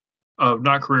career,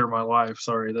 not career, my life.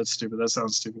 Sorry, that's stupid. That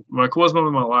sounds stupid. My coolest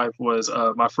moment in my life was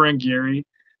my friend Gary,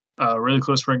 really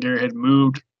close friend Gary, had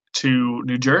moved to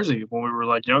New Jersey when we were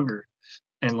like younger,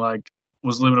 and like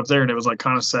was living up there, and it was like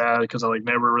kind of sad because I like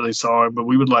never really saw him, but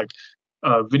we would like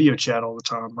video chat all the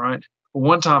time, right? But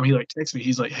one time he like texted me,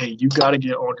 he's like, "Hey, you got to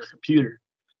get on your computer.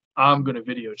 I'm gonna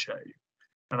video chat you."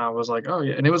 And I was like, "Oh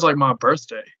yeah," and it was like my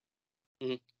birthday.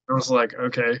 Mm-hmm. I was like,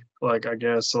 okay, like I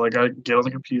guess. So like I get on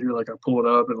the computer, like I pull it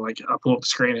up, and like I pull up the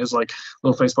screen, his like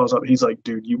little face pops up. He's like,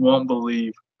 "Dude, you won't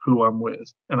believe who I'm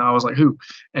with." And I was like, "Who?"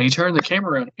 And he turned the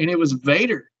camera around, and it was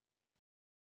Vader.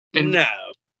 And no.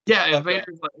 Yeah, and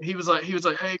Vader, he was like,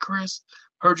 "Hey Chris,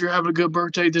 heard you're having a good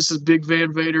birthday. This is Big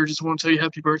Van Vader. Just want to tell you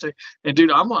happy birthday." And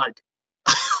dude, I'm like,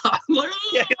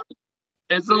 Yeah.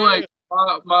 And so like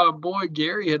my boy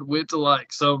Gary had went to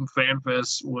like some fan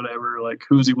fest, whatever, like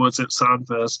Who's He What's It Sign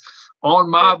Fest on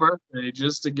my birthday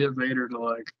just to get Vader to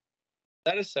like.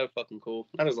 That is so fucking cool.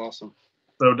 That is awesome.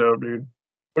 So dope, dude.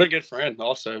 What a good friend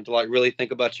also to like really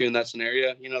think about you in that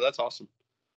scenario. That's awesome.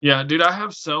 Yeah, dude, I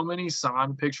have so many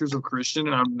signed pictures of Christian,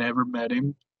 and I've never met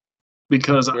him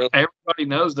because everybody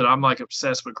knows that I'm like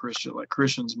obsessed with Christian. Like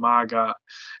Christian's my guy,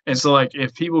 and so like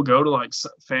if people go to like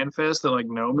fan fest that like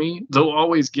know me, they'll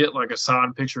always get like a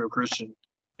signed picture of Christian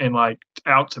and like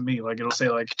out to me. Like it'll say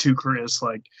like to Chris,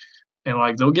 like, and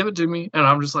like they'll give it to me, and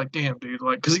I'm just like, damn, dude,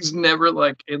 like because he's never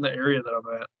like in the area that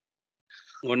I'm at.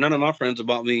 Well, none of my friends have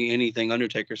bought me anything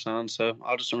Undertaker signed, so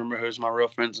I'll just remember who's my real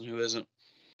friends and who isn't.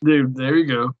 Dude, there you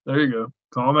go.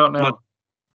 Call him out now.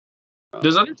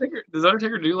 Does Undertaker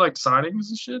do like signings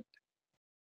and shit?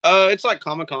 It's like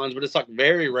Comic-Cons, but it's like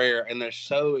very rare and they're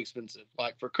so expensive.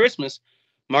 Like for Christmas,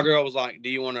 my girl was like,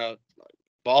 "Do you want to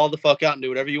ball the fuck out and do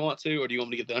whatever you want to, or do you want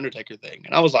me to get the Undertaker thing?"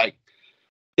 And I was like,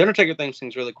 the Undertaker thing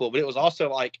seems really cool, but it was also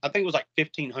like, I think it was like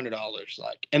 $1,500.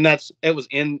 Like, and it was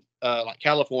in like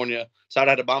California, so I'd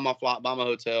have to buy my flight, buy my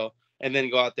hotel, and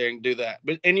then go out there and do that.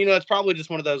 But it's probably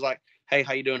just one of those like, "Hey,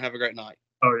 how you doing? Have a great night."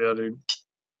 Oh yeah, dude.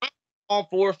 All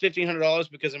for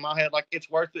 $1,500 because in my head, like, it's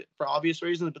worth it for obvious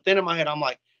reasons. But then in my head, I'm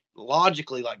like,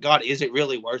 logically, like, God, is it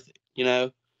really worth it?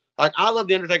 Like, I love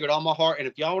the Undertaker with all my heart, and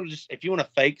if you want to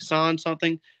fake sign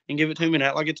something and give it to me and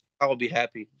act like it's, I will be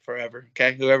happy forever.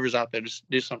 Okay, whoever's out there, just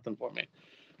do something for me.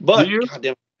 But do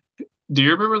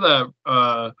you remember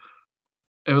that?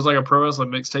 It was like a pro wrestling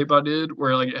mixtape I did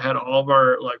where like it had all of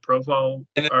our like profile.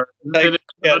 I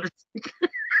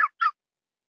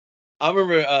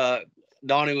remember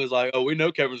Donnie was like, "Oh, we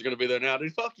know Kevin's gonna be there now,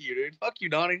 dude. Fuck you, dude. Fuck you,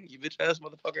 Donnie. You bitch ass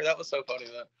motherfucker." That was so funny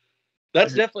though.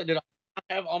 That's definitely. Did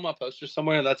I have all my posters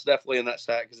somewhere? That's definitely in that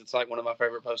stack because it's like one of my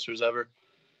favorite posters ever.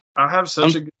 I have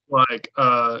such a good like.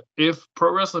 If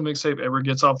pro wrestling mixtape ever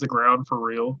gets off the ground for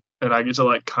real, and I get to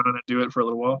like kind of do it for a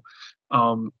little while,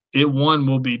 it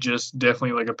will be just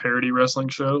definitely like a parody wrestling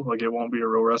show. Like it won't be a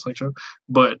real wrestling show.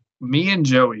 But me and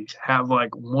Joey have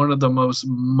like one of the most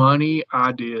money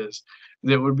ideas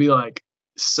that would be like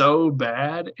so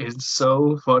bad and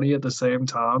so funny at the same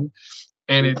time.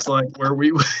 And it's like where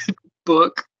we would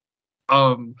book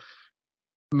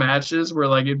matches where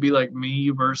like it'd be like me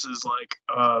versus like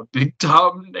Big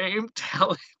Tom name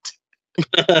talent.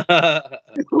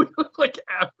 We look like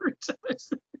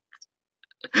advertising.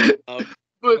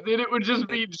 But then it would just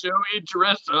be Joey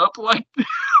dressed up like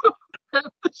at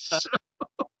the show.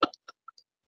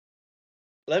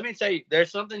 Let me tell you,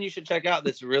 there's something you should check out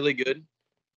that's really good.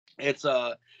 It's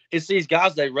these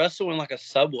guys, they wrestle in like a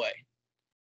subway.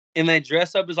 And they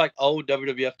dress up as like old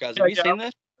WWF guys. Have you seen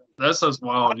this? That sounds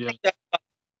wild, yeah. That's the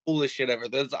coolest shit ever.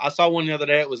 I saw one the other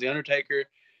day. It was The Undertaker.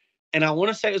 And I want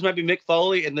to say it was maybe Mick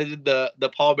Foley, and they did the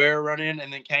Paul Bearer run in,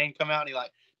 and then Kane come out, and he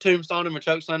like tombstone him or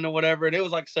chokeslam him or whatever, and it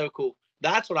was like so cool.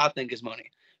 That's what I think is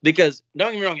money. Because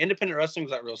don't get me wrong, independent wrestling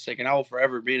is like real sick, and I will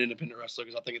forever be an independent wrestler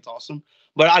because I think it's awesome.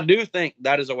 But I do think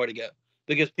that is a way to go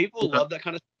because people love that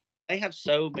kind of. They have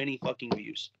so many fucking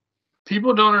views.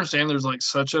 People don't understand there's like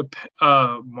such a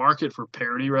market for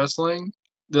parody wrestling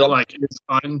that Yep. like it's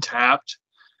untapped.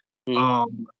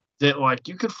 That like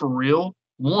you could for real.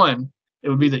 One, it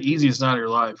would be the easiest night of your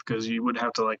life because you wouldn't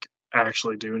have to like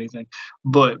actually do anything.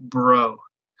 But bro,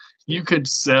 you could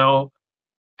sell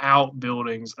out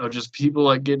buildings of just people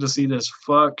like get to see this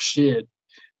fuck shit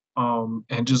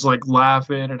and just like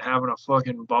laughing and having a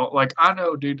fucking ball. Like I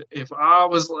know, dude, if I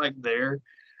was like there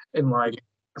and like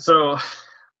so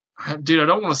dude, I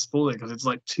don't want to spoil it because it's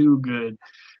like too good.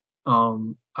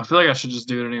 I feel like I should just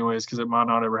do it anyways because it might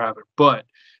not ever happen. But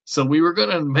so we were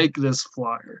gonna make this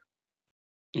flyer.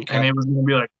 Okay. And it was gonna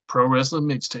be like pro wrestling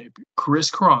mixtape,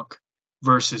 Chris Kronk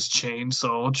versus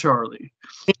Chainsaw Charlie.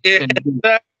 Yeah.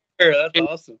 That's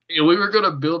awesome. And we were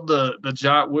gonna build the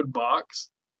giant wood box,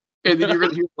 and then you're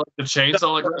gonna hear like the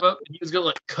chainsaw like rip up, and he was gonna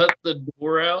like cut the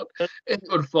door out, and it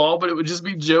would fall, but it would just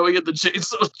be Joey and the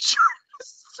chainsaw.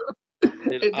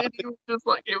 And then he was just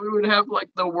like, and we would have like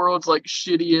the world's like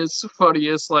shittiest,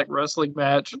 funniest like wrestling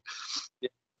match.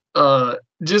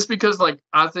 Just because like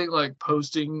I think like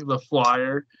posting the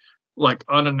flyer like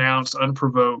unannounced,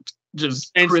 unprovoked.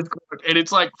 Just and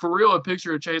it's like for real a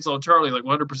picture of Chainsaw Charlie like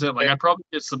 100%. Like I'd probably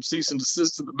get some cease and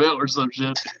desist in the mail or some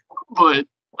shit, but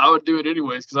I would do it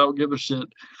anyways because I would give a shit.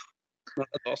 That's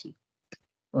awesome.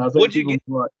 Would you get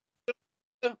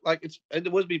like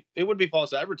it would be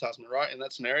false advertisement, right? In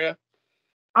that scenario,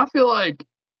 I feel like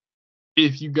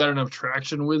if you got enough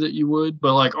traction with it, you would.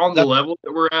 But like on the level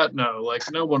that we're at, no, like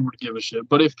no one would give a shit.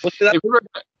 But if it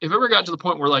ever got to the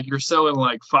point where like you're selling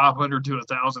like 500 to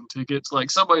 1,000 tickets, like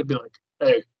somebody'd be like,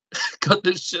 "Hey, cut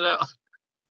this shit out."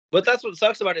 But that's what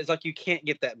sucks about it is like you can't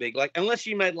get that big. Like unless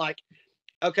you made like,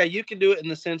 okay, you can do it in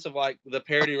the sense of like the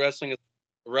parody wrestling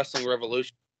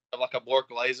revolution of like a Bork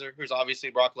Laser, who's obviously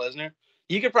Brock Lesnar.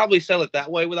 You could probably sell it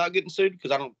that way without getting sued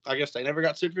because I guess they never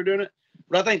got sued for doing it.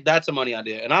 But I think that's a money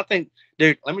idea. And I think,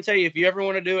 dude, let me tell you, if you ever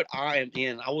want to do it, I am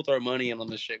in. I will throw money in on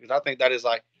this shit because I think that is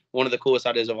like one of the coolest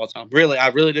ideas of all time. Really, I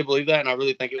really do believe that, and I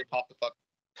really think it would pop the fuck.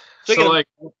 So like,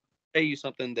 I'll tell you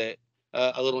something that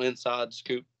a little inside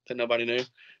scoop that nobody knew.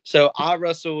 So I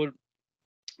wrestled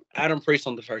Adam Priest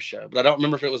on the first show, but I don't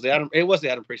remember if it was the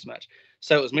Adam Priest match.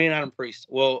 So it was me and Adam Priest.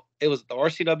 Well, it was at the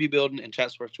RCW building in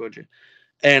Chatsworth, Georgia.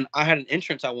 And I had an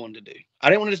entrance I wanted to do. I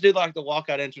didn't want to just do like the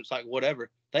walkout entrance, like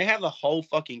whatever. They have a whole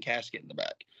fucking casket in the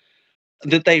back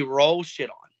that they roll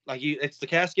shit on. Like it's the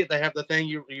casket. They have the thing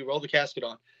you roll the casket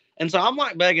on. And so I'm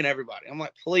like begging everybody. I'm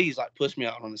like, please, like push me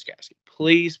out on this casket,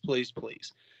 please, please,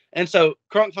 please. And so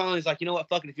Crunk finally is like, you know what,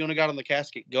 fuck it. If you want to go out on the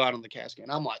casket, go out on the casket.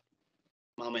 And I'm like,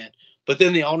 my man. But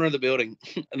then the owner of the building,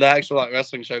 the actual like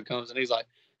wrestling show comes, and he's like,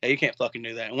 hey, you can't fucking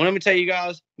do that. And let me tell you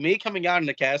guys, me coming out in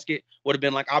the casket would have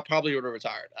been like, I probably would have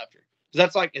retired after. Because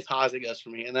that's like as high as it goes for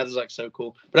me. And that is like so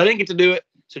cool. But I didn't get to do it.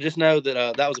 So just know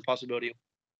that that was a possibility.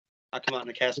 I come out in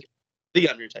a casket. The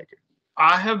Undertaker.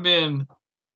 I have been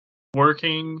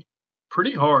working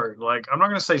pretty hard. Like, I'm not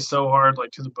going to say so hard,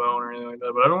 like to the bone or anything like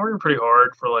that, but I've been working pretty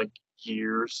hard for like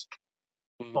years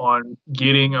on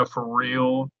getting a for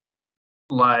real,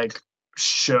 like,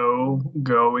 show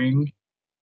going.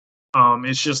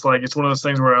 It's just like it's one of those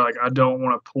things where I don't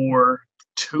want to pour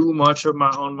too much of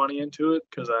my own money into it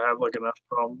because I have like enough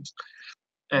problems.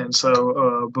 And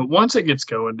so, but once it gets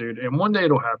going, dude, and one day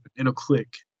it'll happen, it'll click,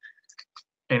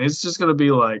 and it's just gonna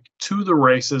be like to the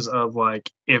races of like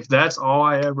if that's all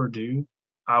I ever do,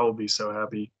 I will be so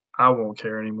happy. I won't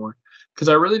care anymore because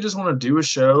I really just want to do a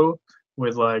show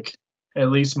with like at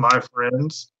least my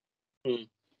friends.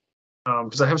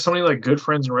 Because I have so many like good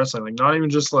friends in wrestling, like not even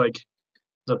just like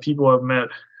the people I've met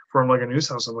from like a news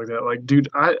house, stuff like that. Like, dude,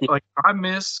 I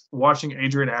miss watching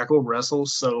Adrian Ackle wrestle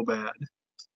so bad.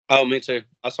 Oh, me too.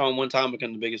 I saw him one time,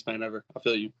 become the biggest fan ever. I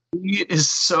feel you. He is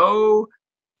so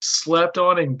slept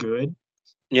on and good.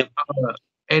 Yep.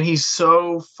 And he's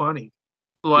so funny.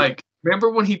 Like,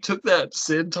 remember when he took that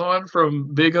senton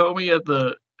from Big Homie at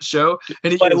the show?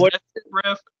 And he goes,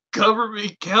 ref, cover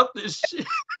me, count this shit.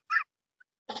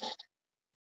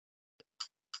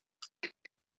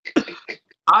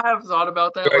 I have thought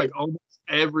about that like almost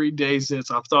every day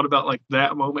since. I've thought about like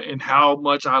that moment and how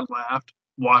much I laughed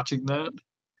watching that.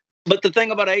 But the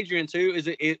thing about Adrian too is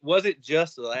it wasn't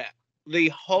just that. The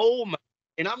whole,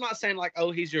 and I'm not saying like,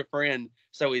 oh, he's your friend,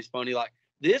 so he's funny. Like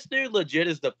this dude legit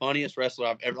is the funniest wrestler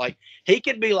I've ever. Like he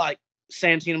could be like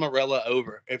Santino Marella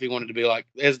over if he wanted to be like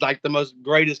is like the most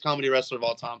greatest comedy wrestler of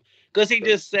all time because he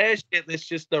just says shit that's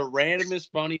just the randomest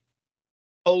funny.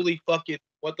 holy fucking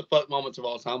what the fuck moments of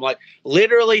all time. Like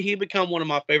literally, he become one of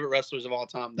my favorite wrestlers of all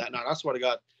time that night. I swear to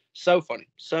God, so funny,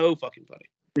 so fucking funny.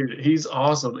 Dude, he's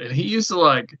awesome, and he used to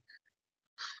like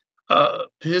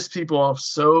piss people off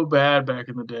so bad back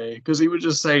in the day because he would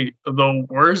just say the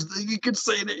worst thing he could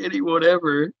say to anyone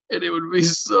ever, and it would be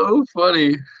so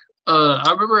funny.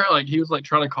 I remember like he was like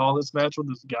trying to call this match with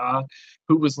this guy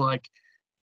who was like,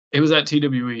 it was at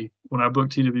TWE when I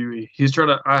booked TWE. He's trying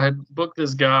to. I had booked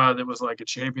this guy that was like a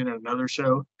champion at another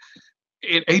show,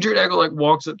 and Adrian Ackle like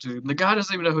walks up to him. The guy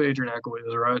doesn't even know who Adrian Ackle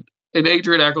is, right? And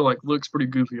Adrian Ackle like looks pretty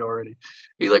goofy already.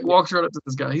 He like walks right up to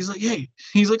this guy. He's like, "Hey,"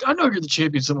 he's like, "I know you're the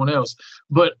champion, someone else,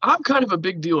 but I'm kind of a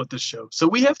big deal at this show, so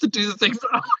we have to do the things that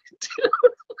I like to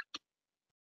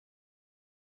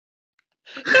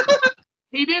do."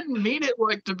 He didn't mean it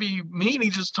like to be mean. He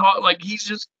just talked like he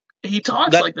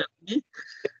talks like that.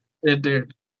 And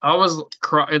dude, I was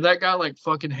crying. That guy like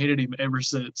fucking hated him ever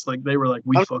since. Like they were like,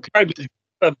 "We fucking."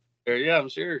 Yeah, I'm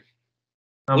sure.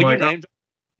 I'm Will like, you name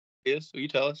is? Will you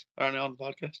tell us right now on the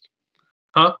podcast?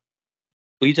 huh?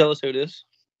 Will you tell us who it is?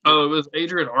 Oh, it was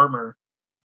Adrian Armour.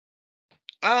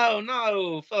 Oh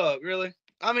no, fuck, really?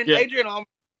 I mean, Yeah. Adrian Armour,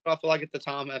 I feel like at the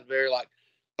time had very like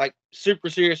super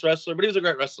serious wrestler, but he was a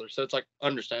great wrestler, so it's like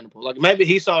understandable. Like maybe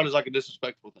he saw it as like a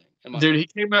disrespectful thing. Dude, he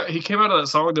came out of that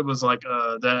song that was like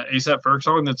that ASAP Ferg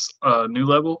song that's New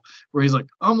Level, where he's like,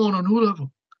 "I'm on a new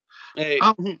level." Hey.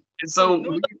 And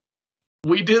so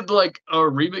we did like a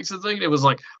remix of thing. It was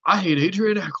like, "I hate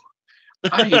Adrian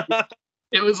Ackle."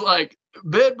 It was like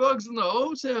bed bugs in the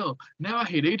hotel. Now I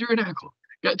hate Adrian Ackle.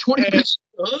 Got 20 bitches.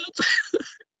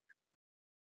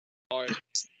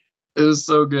 It was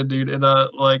so good, dude. And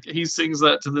like he sings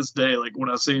that to this day. Like when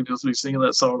I see him, he'll be singing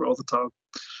that song all the time.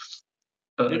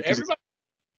 Dude, everybody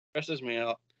stresses me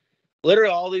out.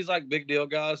 Literally, all these like big deal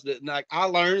guys that like I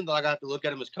learned that like, I have to look at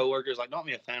them as coworkers. Like, not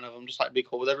be a fan of them, just like be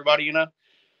cool with everybody, you know.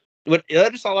 But they're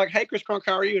just all like, "Hey, Chris Crunk,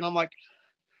 how are you?" And I'm like,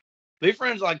 "Be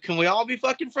friends." Like, can we all be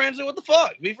fucking friends? And what the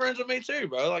fuck? Be friends with me too,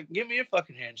 bro. Like, give me a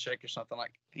fucking handshake or something.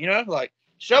 Like, you know, like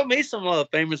show me some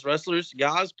famous wrestlers,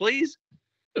 guys, please.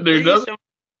 Dude,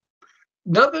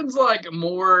 nothing's like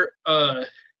more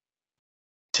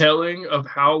telling of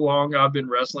how long I've been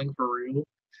wrestling for real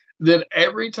than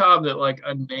every time that like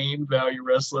a name value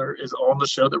wrestler is on the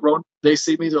show that we're on, they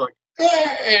see me, they're like,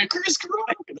 "Hey, Chris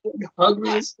Crunk," and they hug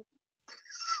me.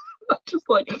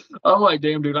 I'm like,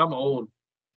 damn, dude, I'm old.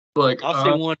 Like, I'll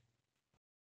see one.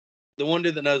 The one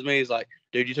dude that knows me is like,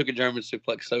 "Dude, you took a German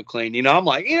suplex so clean." You know, I'm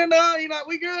like,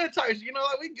 we good, Tyson. You know,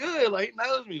 like we good. Like he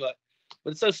knows me. Like,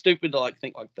 but it's so stupid to like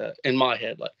think like that in my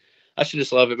head. Like, I should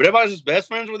just love it. But everybody's just best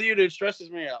friends with you, dude. It stresses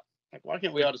me out. Like, why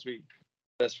can't we all just be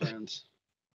best friends?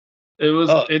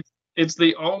 It's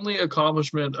the only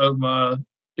accomplishment of my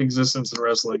existence in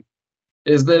wrestling.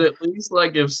 Is that at least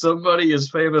like if somebody is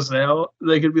famous now,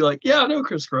 they could be like, "Yeah, I know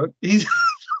Chris Crunk."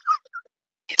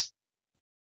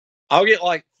 I'll get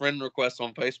like friend requests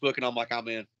on Facebook, and I'm like, I'm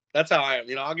in. That's how I am.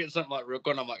 You know, I'll get something like real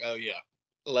quick, and I'm like, oh yeah,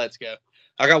 let's go.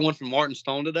 I got one from Martin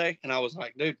Stone today, and I was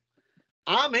like, dude,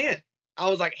 I'm in. I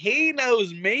was like, he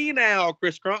knows me now,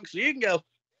 Chris Crunk, so you can go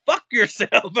fuck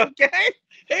yourself, okay?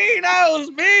 He knows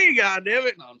me, god damn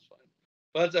it. No, I'm just fine.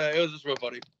 But it was just real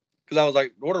funny because I was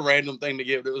like, what a random thing to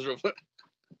give. It was real funny.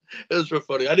 It was real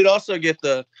funny. I did also get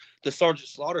the Sergeant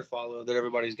Slaughter follow that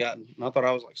everybody's gotten, and I thought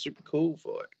I was like super cool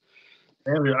for it.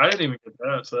 Damn, dude, I didn't even get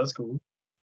that, so that's cool.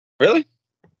 Really?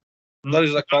 I thought he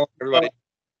was like following everybody.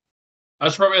 I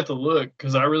should probably have to look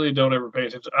because I really don't ever pay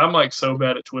attention. I'm like so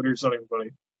bad at Twitter, it's not even funny.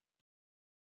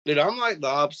 Dude, I'm like the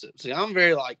opposite. See, I'm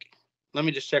very like, let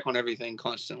me just check on everything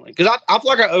constantly. Because I feel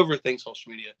like I overthink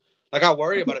social media. Like, I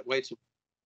worry about it way too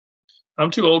much. I'm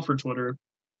too old for Twitter.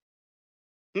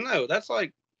 No, that's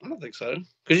like, I don't think so.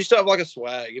 Because you still have like a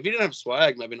swag. If you didn't have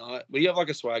swag, maybe not. But you have like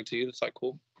a swag to you. It's like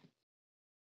cool.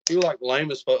 You were like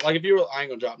lame as fuck. Like, if you were, I ain't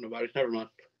gonna drop nobody. Never mind.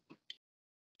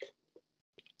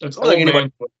 It's all like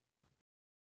anybody.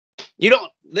 You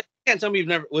don't. They can't tell me you've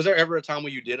never. Was there ever a time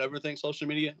where you did overthink social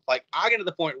media? Like, I get to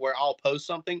the point where I'll post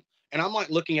something and I'm like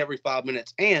looking every 5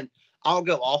 minutes, and I'll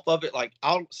go off of it. Like,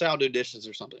 I'll say I'll do dishes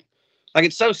or something. Like,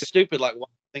 it's so stupid. Like, why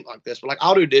think like this? But like,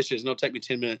 I'll do dishes and it'll take me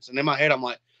 10 minutes, and in my head I'm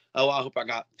like, oh, I hope I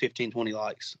got 15, 20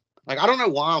 likes. Like, I don't know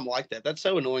why I'm like that. That's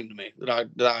so annoying to me that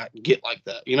I get like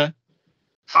that. You know?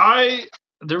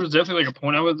 There was definitely like a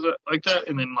point I was like that,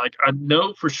 and then like I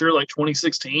know for sure like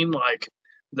 2016, like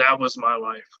that was my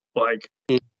life. Like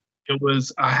it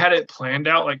was, I had it planned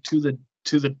out like to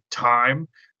the time.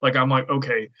 Like I'm like,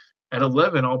 okay, at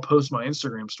 11 I'll post my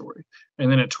Instagram story, and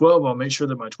then at 12 I'll make sure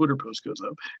that my Twitter post goes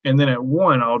up, and then at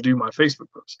 1 I'll do my Facebook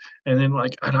post, and then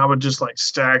like, and I would just like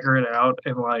stagger it out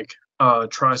and like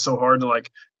try so hard to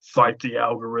like fight the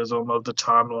algorithm of the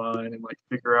timeline and like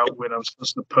figure out when I'm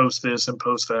supposed to post this and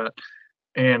post that.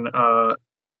 And I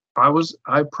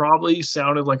probably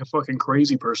sounded like a fucking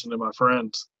crazy person to my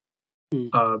friends.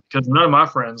 Because none of my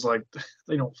friends, like,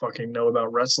 they don't fucking know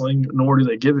about wrestling, nor do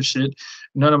they give a shit.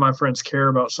 None of my friends care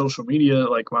about social media,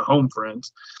 like my home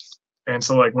friends. And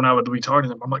so, like, when I would be talking to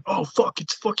them, I'm like, oh, fuck,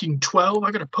 it's fucking 12.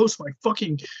 I got to post my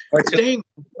fucking thing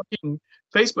on fucking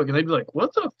Facebook. And they'd be like,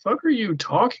 what the fuck are you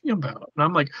talking about? And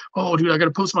I'm like, oh, dude, I got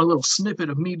to post my little snippet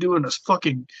of me doing this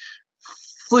fucking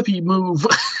flippy move.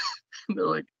 And they're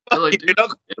like, dude,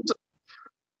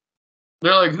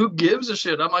 they're like, who gives a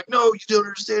shit? I'm like, no, you don't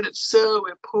understand. It's so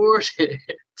important.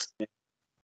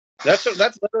 That's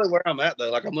literally where I'm at,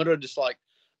 though. Like, I'm literally just like,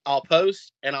 I'll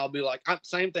post and I'll be like,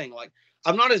 same thing. Like,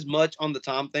 I'm not as much on the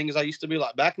time thing as I used to be.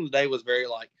 Like, back in the day was very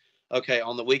like, okay,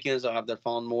 on the weekends I'll have their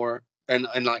phone more, and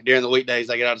like during the weekdays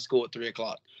I get out of school at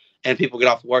 3:00, and people get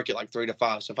off work at like 3 to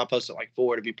 5. So if I post at like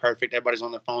 4, it'd be perfect. Everybody's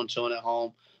on their phone, chilling at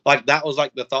home. Like, that was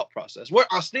like the thought process. Where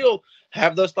I still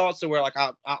have those thoughts to where like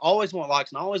I always want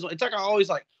likes, and I always want, it's like I always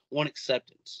like want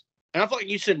acceptance, and I feel like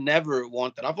you should never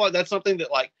want that. I feel like that's something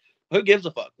that, like, who gives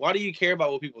a fuck? Why do you care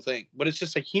about what people think? But it's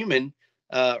just a human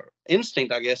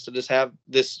instinct, I guess, to just have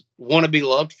this want to be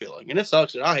loved feeling, and it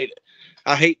sucks. And I hate it.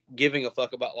 I hate giving a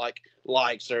fuck about like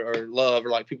likes or love or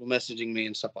like people messaging me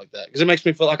and stuff like that, because it makes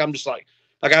me feel like I'm just like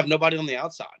I have nobody on the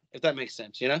outside, if that makes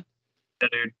sense, you know? Yeah,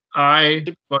 dude, I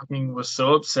fucking was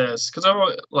so obsessed because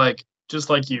I like, just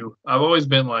like you, I've always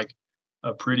been like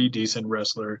a pretty decent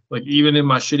wrestler. Like, even in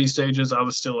my shitty stages, I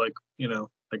was still like,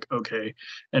 like, okay.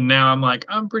 And now I'm like,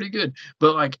 I'm pretty good.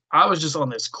 But like, I was just on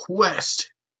this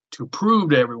quest to prove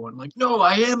to everyone, like, no,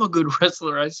 I am a good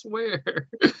wrestler, I swear.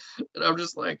 And I'm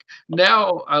just like,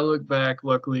 now I look back,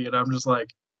 luckily, and I'm just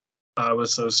like, I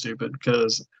was so stupid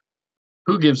because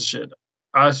who gives a shit?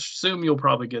 I assume you'll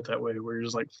probably get that way where you're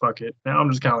just like, fuck it. Now I'm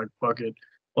just kind of like, fuck it.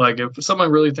 Like, if someone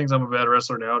really thinks I'm a bad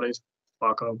wrestler nowadays,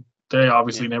 fuck them. They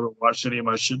obviously never watched any of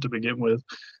my shit to begin with.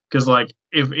 Because, like,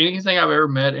 if anything, I've ever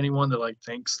met anyone that, like,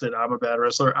 thinks that I'm a bad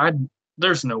wrestler,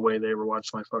 there's no way they ever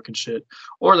watched my fucking shit.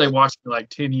 Or they watched me, like,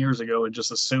 10 years ago and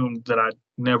just assumed that I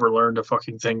never learned a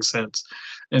fucking thing since.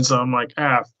 And so I'm like,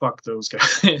 fuck those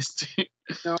guys.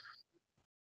 No.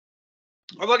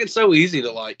 I feel like it's so easy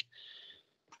to, like,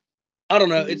 I don't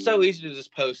know. It's so easy to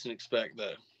just post and expect,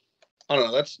 though. I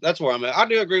don't know. That's where I'm at. I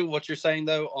do agree with what you're saying,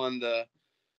 though, on the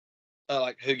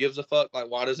like, who gives a fuck? Like,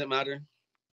 why does it matter?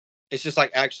 It's just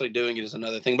like actually doing it is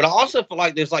another thing. But I also feel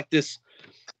like there's like this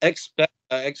what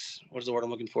is the word I'm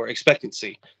looking for?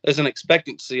 Expectancy. There's an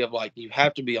expectancy of like you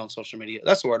have to be on social media.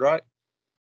 That's the word, right?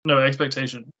 No,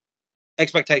 expectation.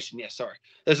 Expectation. Yes, sorry.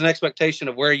 There's an expectation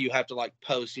of where you have to like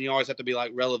post, and you always have to be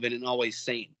like relevant and always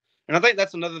seen. And I think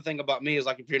that's another thing about me is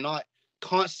like if you're not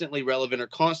constantly relevant or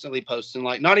constantly posting,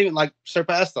 like not even like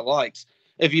surpass the likes.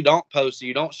 If you don't post,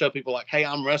 you don't show people like, hey,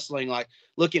 I'm wrestling, like,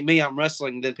 look at me, I'm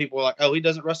wrestling. Then people are like, oh, he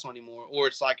doesn't wrestle anymore. Or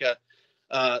it's like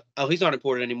oh, he's not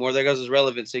important anymore. There goes his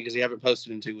relevancy because he haven't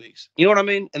posted in 2 weeks. You know what I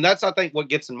mean? And that's, I think, what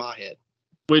gets in my head.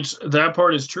 Which, that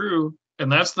part is true.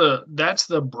 And that's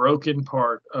the broken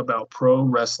part about pro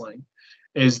wrestling,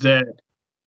 is that,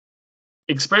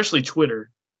 especially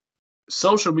Twitter,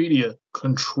 social media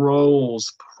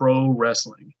controls pro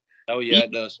wrestling. Oh, yeah,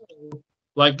 it does.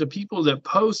 Like, the people that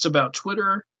post about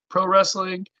Twitter pro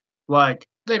wrestling, like,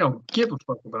 they don't give a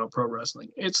fuck about pro wrestling.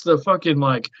 It's the fucking,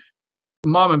 like,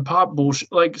 mom and pop bullshit.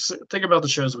 Like, think about the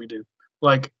shows we do.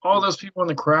 Like, all those people in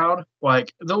the crowd,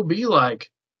 like, they'll be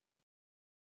like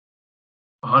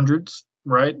hundreds,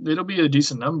 right? It'll be a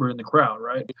decent number in the crowd,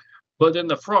 right? But then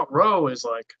the front row is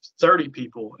like 30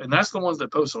 people, and that's the ones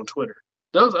that post on Twitter.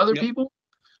 Those other people,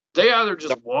 they either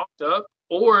just walked up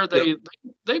or they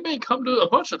may come to a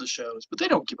bunch of the shows, but they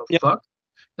don't give a fuck.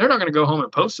 They're not going to go home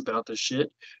and post about this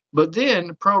shit. But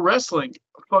then pro wrestling,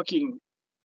 fucking,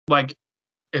 like,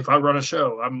 if I run a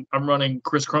show, I'm running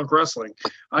Chris Crunk Wrestling.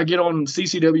 I get on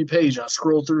CCW page, I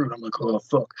scroll through, and I'm like, oh,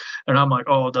 fuck. And I'm like,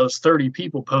 oh, those 30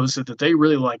 people posted that they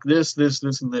really like this, this,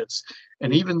 this, and this.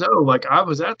 And even though, like, I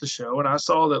was at the show and I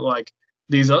saw that, like,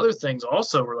 these other things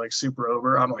also were, like, super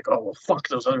over, I'm like, oh, well, fuck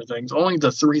those other things. Only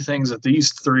the 3 things that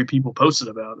these 3 people posted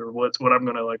about are what I'm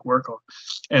going to, like, work on.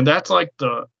 And that's, like,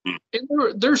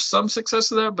 there's some success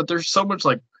to that, but there's so much,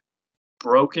 like,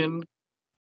 broken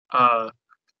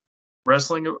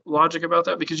wrestling logic about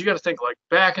that, because you got to think, like,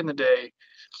 back in the day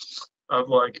of,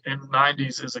 like, in the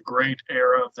 90s is a great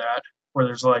era of that, where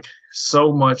there's like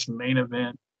so much main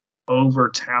event over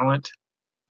talent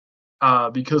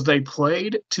because they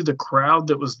played to the crowd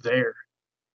that was there.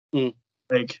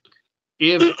 Like,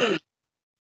 if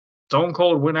Stone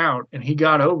Cold went out and he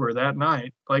got over that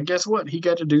night, like guess what? He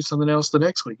got to do something else the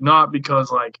next week. Not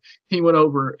because like he went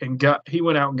out and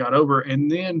got over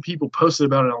and then people posted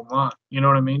about it online. You know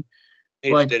what I mean?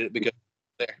 He Like just did it because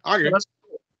there. I agree.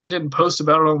 didn't post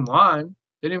about it online.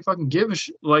 They didn't fucking give a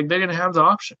shit. Like they didn't have the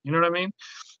option. You know what I mean?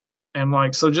 And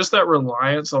like so just that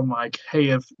reliance on like,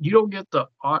 hey, if you don't get the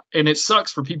and it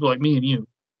sucks for people like me and you.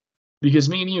 Because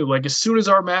me and you, like, as soon as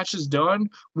our match is done,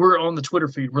 we're on the Twitter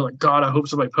feed. We're like, God, I hope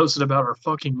somebody posted about our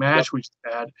fucking match we just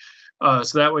had.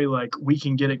 So that way, like, we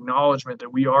can get acknowledgement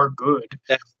that we are good.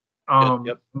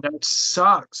 That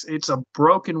sucks. It's a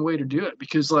broken way to do it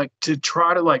because, like, to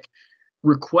try to, like,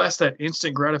 request that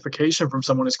instant gratification from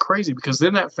someone is crazy because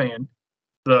then that fan,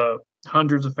 the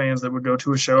hundreds of fans that would go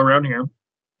to a show around here,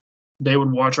 they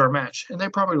would watch our match and they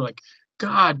probably like,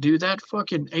 God, dude, that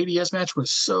fucking ADS match was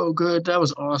so good. That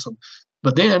was awesome.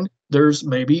 But then there's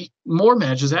maybe more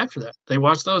matches after that. They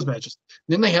watch those matches.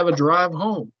 Then they have a drive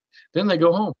home. Then they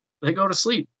go home. They go to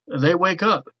sleep. They wake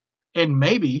up. And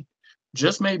maybe,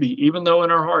 just maybe, even though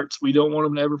in our hearts we don't want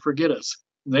them to ever forget us,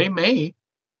 they may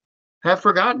have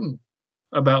forgotten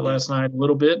about last night a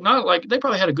little bit. Not like they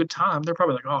probably had a good time. They're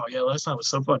probably like, oh, yeah, last night was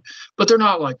so fun. But they're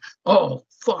not like, oh,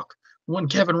 fuck. When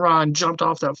Kevin Ryan jumped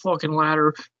off that fucking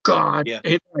ladder, God,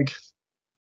 like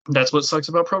that's what sucks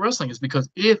about pro wrestling is because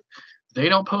if they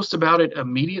don't post about it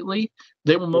immediately,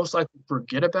 they will most likely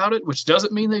forget about it, which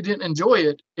doesn't mean they didn't enjoy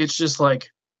it. It's just like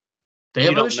they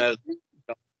have other shit.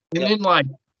 And then like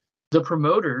the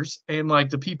promoters and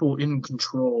like the people in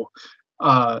control,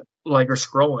 like are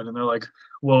scrolling and they're like,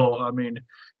 well, I mean,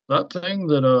 that thing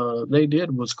that they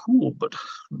did was cool, but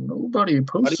nobody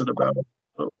posted about it.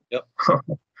 So,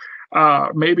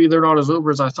 maybe they're not as over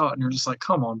as I thought. And you're just like,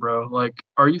 come on, bro. Like,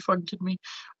 are you fucking kidding me?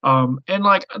 And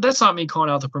like, that's not me calling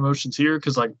out the promotions here.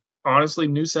 Cause like, honestly,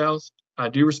 New South, I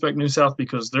do respect New South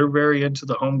because they're very into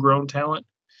the homegrown talent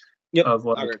of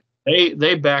like,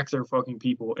 they back their fucking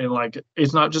people. And like,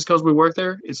 it's not just cause we work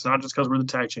there. It's not just cause we're the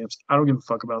tag champs. I don't give a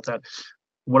fuck about that.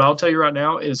 What I'll tell you right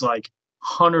now is like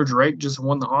Hunter Drake just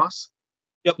won the Haas.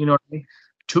 Yep. You know what I mean?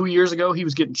 2 years ago, he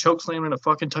was getting chokeslammed in a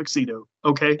fucking tuxedo.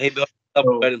 Okay.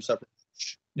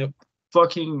 Yep.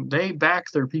 Fucking, they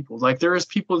back their people. Like there is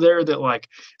people there that like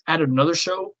at another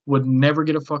show would never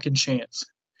get a fucking chance.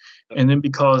 And then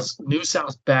because New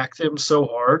South backed them so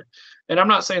hard, and I'm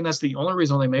not saying that's the only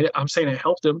reason they made it. I'm saying it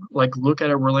helped them. Like look at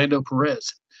it, Orlando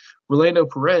Perez. Orlando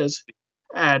Perez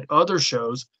at other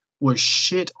shows was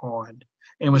shit on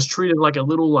and was treated like a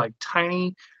little like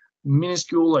tiny,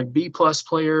 minuscule like B+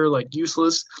 player, like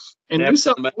useless. And New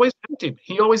South always picked him.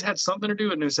 He always had something to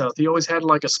do at New South. He always had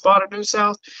like a spot at New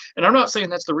South. And I'm not saying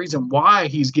that's the reason why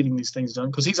he's getting these things done,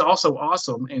 because he's also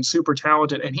awesome and super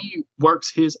talented and he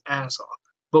works his ass off.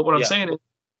 But what I'm saying is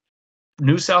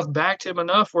New South backed him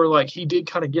enough where like he did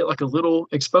kind of get like a little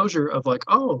exposure of like,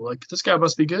 oh, like this guy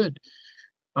must be good.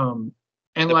 And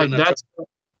like that's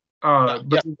but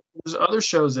there's other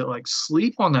shows that like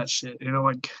sleep on that shit. You know,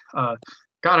 like God,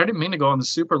 I didn't mean to go on the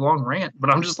super long rant,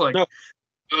 but I'm just like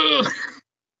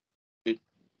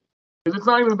it's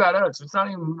not even about us. It's not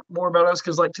even more about us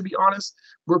because, like, to be honest,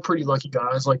 we're pretty lucky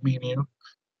guys like me and you.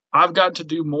 I've got to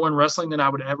do more in wrestling than I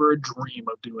would ever dream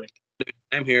of doing.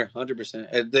 I'm here 100%.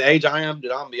 At the age I am,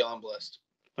 dude, I'm beyond blessed.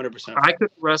 100%. I could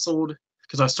have wrestled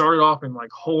because I started off in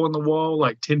like hole in the wall,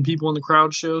 like 10 people in the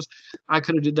crowd shows. I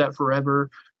could have did that forever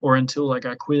or until like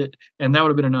I quit, and that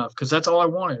would have been enough because that's all I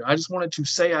wanted. I just wanted to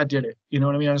say I did it. You know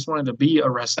what I mean? I just wanted to be a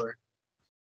wrestler.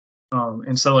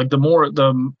 And so like the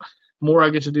more I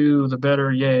get to do, the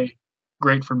better. Yay.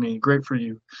 Great for me. Great for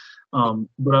you.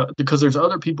 But because there's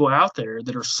other people out there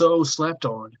that are so slept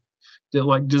on that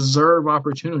like deserve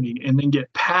opportunity and then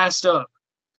get passed up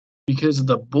because of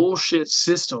the bullshit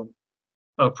system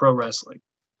of pro wrestling.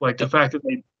 Like the fact that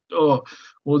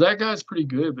that guy's pretty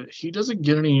good, but he doesn't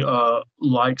get any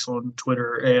likes on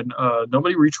Twitter and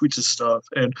nobody retweets his stuff.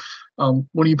 And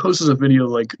when he posts a video,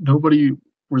 like nobody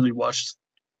really watches.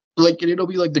 Like it'll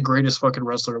be like the greatest fucking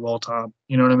wrestler of all time.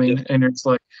 You know what I mean? Yeah. And it's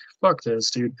like, fuck this,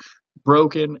 dude.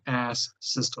 Broken ass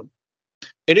system.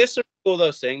 It is so cool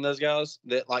though seeing those guys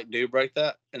that like do break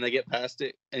that and they get past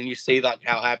it and you see like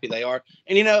how happy they are.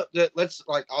 And you know, let's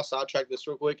like I'll sidetrack this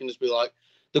real quick and just be like,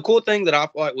 the cool thing that I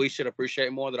feel like we should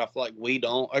appreciate more that I feel like we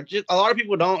don't, or just a lot of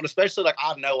people don't, especially like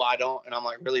I know I don't, and I'm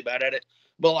like really bad at it.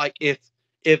 But like if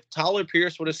Tyler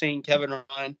Pierce would have seen Kevin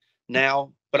Ryan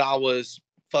now, but I was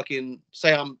fucking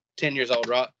say I'm 10 years old,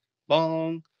 right?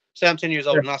 Boom. Say I'm 10 years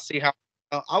old and I see how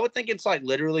I would think it's like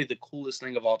literally the coolest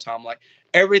thing of all time. Like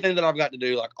everything that I've got to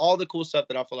do, like all the cool stuff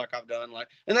that I feel like I've done, like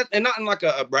and not in like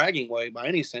a bragging way by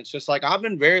any sense. Just like I've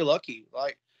been very lucky.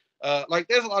 Like Like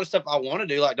there's a lot of stuff I want to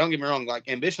do. Like, don't get me wrong, like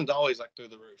ambition's always like through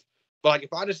the roof. But like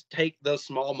if I just take those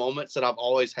small moments that I've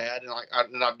always had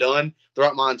and I've done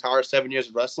throughout my entire 7 years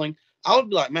of wrestling, I would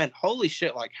be like, man, holy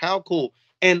shit, like how cool.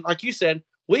 And like you said,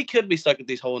 we could be stuck at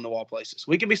these hole in the wall places.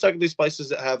 We could be stuck at these places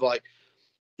that have like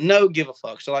no give a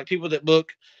fuck. So like people that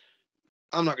book,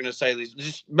 I'm not gonna say these,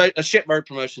 just a shitbird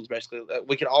promotions basically.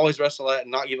 We could always wrestle at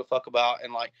and not give a fuck about,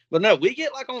 and like, but no, we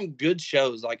get like on good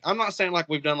shows. Like I'm not saying like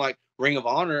we've done like Ring of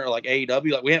Honor or like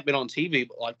AEW, like we haven't been on TV,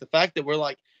 but like the fact that we're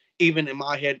like even in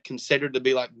my head considered to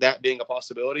be like that being a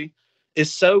possibility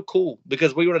is so cool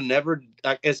because we would have never,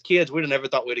 like as kids, we'd have never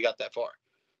thought we'd have got that far.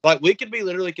 Like we could be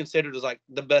literally considered as like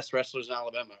the best wrestlers in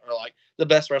Alabama or like the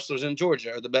best wrestlers in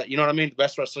Georgia or the best, you know what I mean? The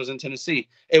best wrestlers in Tennessee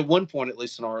at one point, at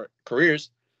least in our careers.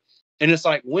 And it's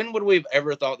like, when would we have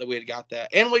ever thought that we had got that?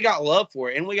 And we got love for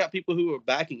it. And we got people who were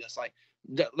backing us.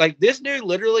 Like this dude,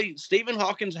 literally, Stephen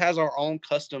Hawkins has our own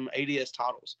custom ADS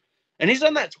titles. And he's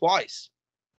done that twice.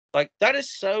 Like, that is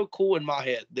so cool in my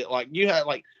head that, like, you had,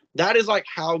 like, that is, like,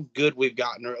 how good we've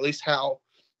gotten, or at least how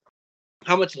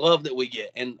much love that we get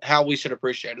and how we should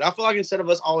appreciate it. I feel like instead of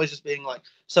us always just being, like,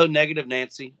 so negative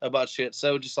Nancy about shit,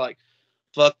 so just, like,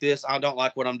 fuck this, I don't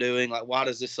like what I'm doing, like, why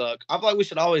does this suck? I feel like we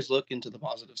should always look into the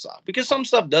positive side because some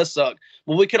stuff does suck,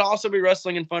 but we could also be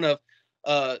wrestling in front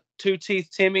of Two Teeth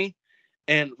Timmy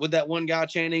and with that one guy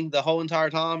chanting the whole entire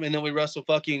time, and then we wrestle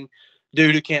fucking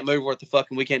dude who can't move worth the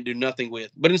fucking we can't do nothing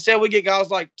with. But instead we get guys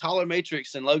like Tyler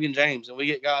Matrix and Logan James, and we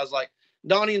get guys like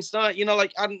Donnie and Stunt, you know,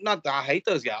 like not that I hate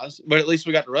those guys, but at least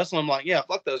we got to wrestle them. Like, yeah,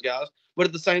 fuck those guys. But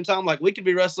at the same time, like we could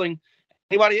be wrestling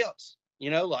anybody else, you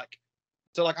know, like.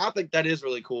 So, like, I think that is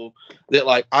really cool that,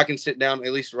 like, I can sit down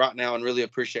at least right now and really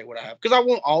appreciate what I have. Because I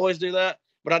won't always do that,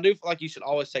 but I do feel like you should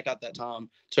always take out that time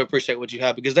to appreciate what you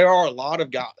have. Because there are a lot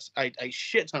of guys, a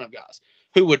shit ton of guys,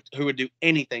 who would do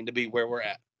anything to be where we're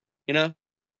at. You know?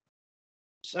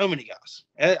 So many guys.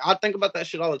 And I think about that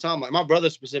shit all the time. Like, my brother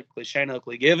specifically, Shane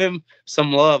Oakley, give him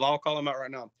some love. I'll call him out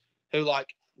right now. Who,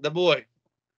 like, the boy,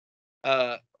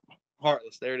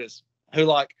 Heartless, there it is. Who,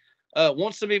 like,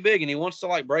 wants to be big and he wants to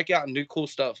like break out and do cool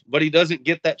stuff, but he doesn't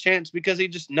get that chance because he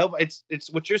just it's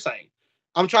what you're saying.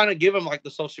 I'm trying to give him like the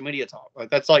social media talk. Like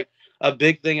that's like a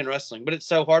big thing in wrestling, but it's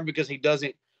so hard because he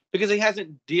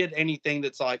hasn't did anything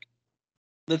that's like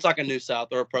a New South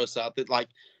or a Pro South that like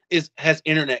has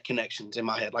internet connections in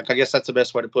my head. Like I guess that's the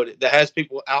best way to put it. That has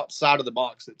people outside of the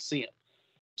box that see him.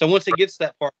 So once he gets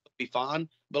that far, he'll be fine.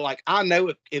 But like I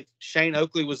know if Shane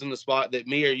Oakley was in the spot that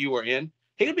me or you were in,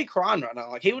 he would be crying right now.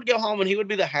 Like he would go home and he would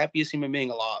be the happiest human being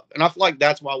alive. And I feel like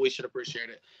that's why we should appreciate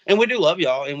it. And we do love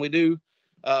y'all, and we do.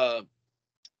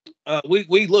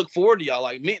 We look forward to y'all.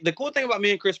 Like me, the cool thing about me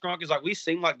and Chris Kronk is like we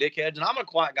seem like dickheads, and I'm a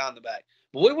quiet guy in the back.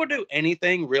 But we would do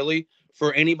anything really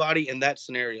for anybody in that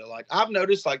scenario. Like I've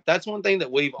noticed, like that's one thing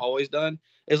that we've always done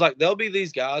is like there'll be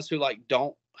these guys who like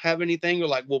don't have anything or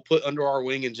like we'll put under our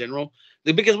wing in general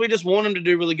because we just want them to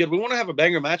do really good. We want to have a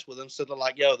banger match with them, so they're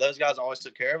like, yo, those guys always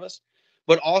took care of us.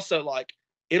 But also like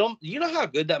you know how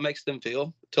good that makes them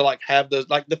feel to like have those,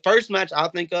 like the first match I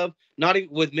think of, not even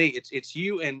with me, it's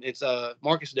you and it's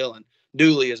Marcus Dillon,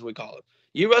 Dooley as we call it.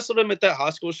 You wrestled him at that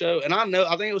high school show, and I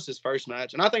think it was his first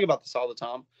match, and I think about this all the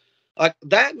time. Like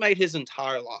that made his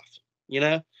entire life. You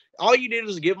know, all you did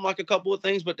was give him like a couple of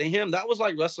things, but to him that was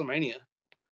like WrestleMania.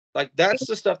 Like that's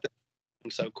the stuff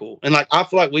that's so cool, and like I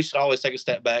feel like we should always take a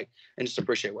step back and just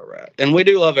appreciate where we're at, and we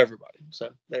do love everybody. So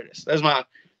there it is.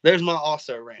 There's my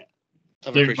also rant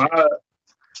of Dude, appreciation.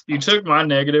 you took my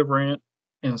negative rant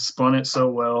and spun it so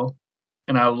well,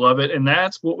 and I love it. And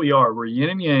that's what we are. We're yin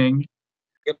and yang.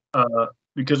 Yep.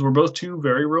 Because we're both two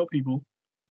very real people.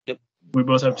 Yep. We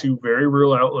both have two very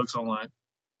real outlooks on life.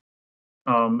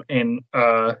 And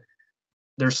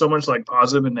there's so much like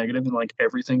positive and negative in like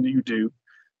everything that you do.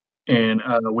 And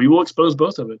we will expose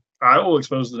both of it. I will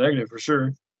expose the negative for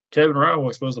sure. Kevin and Ryan will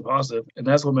expose the positive, and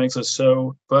that's what makes us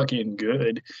so fucking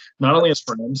good. Not only as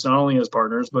friends, not only as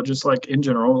partners, but just like in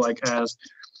general, like as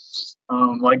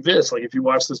like this. Like if you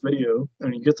watch this video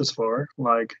and you get this far,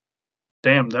 like,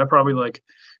 damn, that probably like,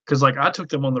 because like I took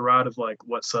them on the ride of like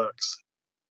what sucks.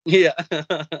 Yeah.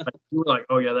 Like, you were like,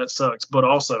 oh yeah, that sucks, but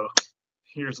also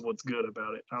here's what's good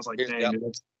about it. I was like, dang,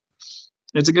 dude,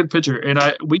 it's a good picture. And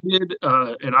we did,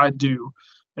 and I do,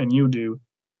 and you do.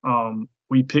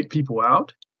 We pick people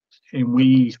out. And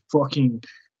we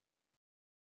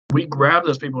grab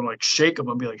those people and like shake them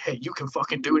and be like, hey, you can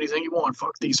fucking do anything you want.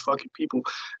 Fuck these fucking people.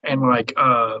 And like,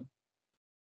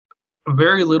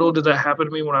 very little did that happen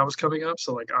to me when I was coming up.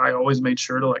 So like, I always made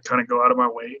sure to like kind of go out of my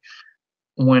way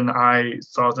when I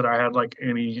thought that I had like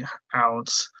any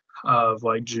ounce of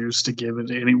like juice to give it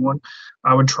to anyone.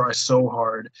 I would try so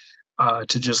hard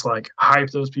to just like hype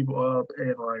those people up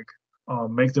and like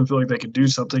make them feel like they could do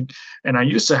something. And I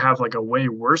used to have like a way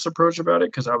worse approach about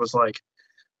it because I was like,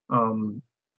 because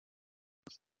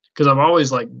I've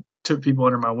always like took people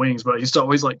under my wings, but I used to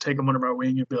always like take them under my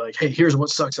wing and be like, hey, here's what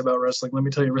sucks about wrestling. Let me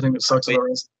tell you everything that sucks about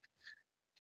wrestling.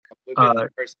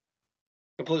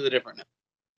 Completely different now.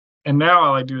 And now I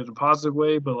like do it in a positive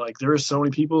way, but like there are so many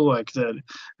people like that,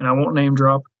 and I won't name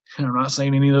drop, and I'm not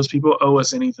saying any of those people owe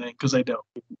us anything because they don't.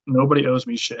 Nobody owes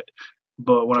me shit.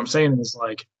 But what I'm saying is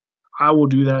like I will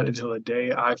do that until the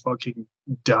day I fucking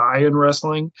die in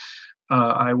wrestling.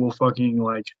 I will fucking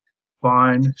like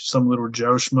find some little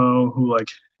Joe Schmo who like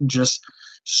just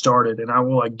started, and I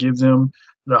will like give them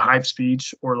the hype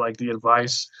speech or like the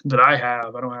advice that I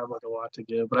have. I don't have like a lot to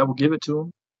give, but I will give it to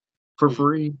them for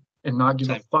free and not give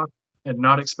a fuck and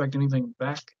not expect anything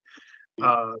back.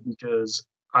 Because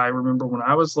I remember when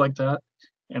I was like that,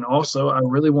 and also I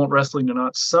really want wrestling to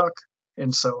not suck,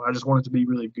 and so I just want it to be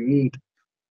really good.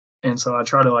 And so I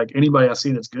try to like anybody I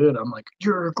see that's good, I'm like,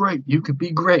 you're great, you could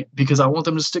be great, because I want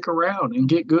them to stick around and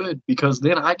get good, because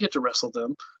then I get to wrestle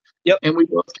them. Yep. And we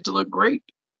both get to look great.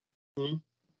 Mm-hmm.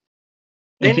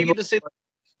 And you get to see,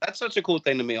 that's such a cool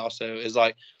thing to me also, is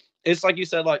like, it's like you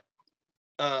said, like,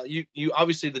 you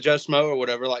obviously the Joe Smo or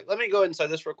whatever, like, let me go ahead and say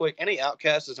this real quick. Any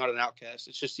outcast is not an outcast.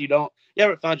 It's just you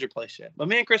haven't found your place yet. But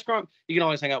me and Chris Crunk, you can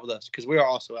always hang out with us because we are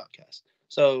also outcasts.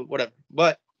 So whatever.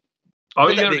 But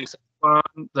all you gotta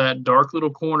find that dark little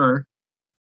corner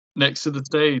next to the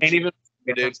stage. And even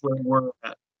that's where we're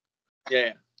at.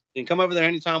 Yeah. You can come over there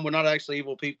anytime. We're not actually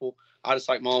evil people. I just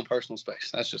like my own personal space.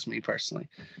 That's just me personally.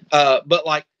 But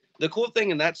like the cool thing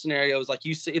in that scenario is like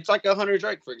you see, it's like a Hunter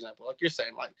Drake, for example. Like you're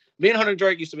saying, like me and Hunter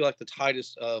Drake used to be like the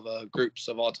tightest of groups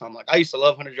of all time. Like I used to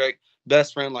love Hunter Drake,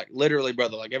 best friend, like literally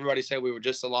brother. Like everybody said we were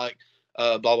just alike,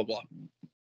 blah, blah, blah.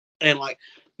 And like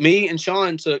me and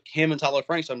Sean took him and Tyler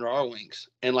Franks under our wings.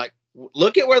 And like,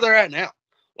 look at where they're at now.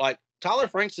 Like Tyler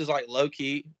Franks is like low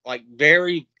key, like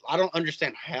very, I don't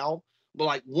understand how, but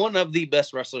like one of the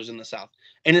best wrestlers in the South.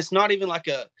 And it's not even like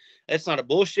it's not a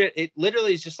bullshit. It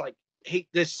literally is just like,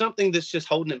 there's something that's just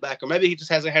holding him back, or maybe he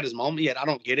just hasn't had his moment yet. I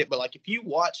don't get it. But like, if you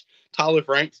watch Tyler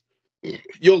Franks,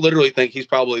 you'll literally think he's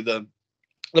probably the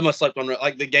most slept on,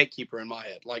 like the gatekeeper in my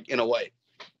head, like in a way.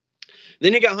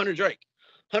 Then you got Hunter Drake.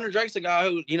 Hunter Drake's a guy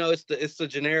who, it's the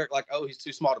generic, like, oh, he's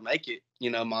too small to make it,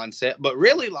 mindset. But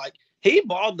really, like, he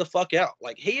balled the fuck out.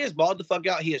 Like, he has balled the fuck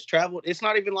out. He has traveled. It's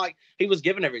not even like he was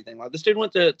given everything. Like, this dude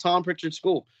went to Tom Pritchard's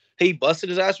school. He busted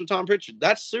his ass with Tom Pritchard.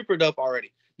 That's super dope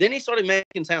already. Then he started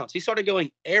making sounds. He started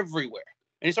going everywhere.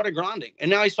 And he started grinding. And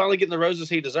now he's finally getting the roses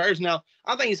he deserves. Now,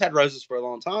 I think he's had roses for a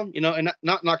long time, and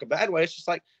not a bad way. It's just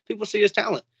like people see his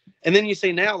talent. And then you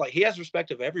see now, like, he has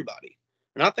respect of everybody.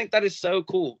 And I think that is so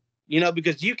cool.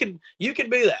 Because you can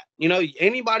be that,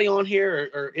 anybody on here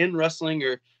or in wrestling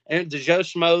and the Joe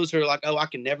Schmoes who are like, oh, I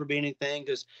can never be anything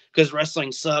because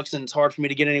wrestling sucks and it's hard for me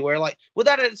to get anywhere. Like with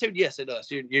that attitude, yes, it does.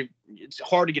 It's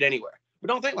hard to get anywhere, but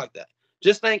don't think like that.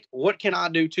 Just think, what can I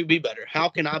do to be better? How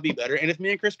can I be better? And if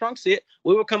me and Chris Crunk see it,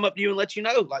 we will come up to you and let you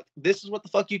know, like, this is what the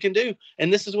fuck you can do.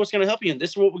 And this is what's going to help you. And this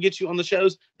is what will get you on the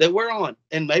shows that we're on.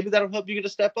 And maybe that'll help you get a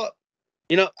step up.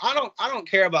 I don't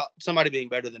care about somebody being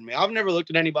better than me. I've never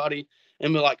looked at anybody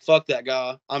and been like, fuck that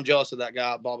guy. I'm jealous of that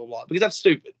guy, blah, blah, blah. Because that's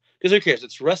stupid. Because who cares?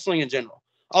 It's wrestling in general.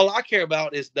 All I care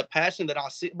about is the passion that I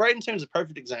see. Braden Toon is a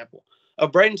perfect example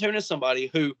of Braden Toon is somebody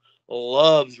who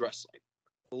loves wrestling.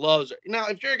 Loves it. Now,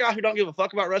 if you're a guy who don't give a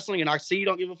fuck about wrestling and I see you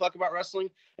don't give a fuck about wrestling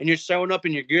and you're showing up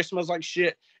and your gear smells like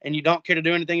shit and you don't care to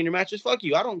do anything in your matches, fuck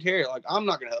you. I don't care. Like, I'm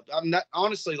not going to help. I'm not,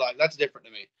 honestly, like, that's different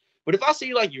to me. But if I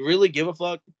see like you really give a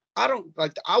fuck, I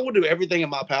will do everything in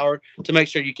my power to make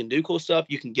sure you can do cool stuff.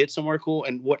 You can get somewhere cool.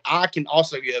 And what I can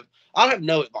also give, I have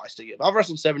no advice to give. I've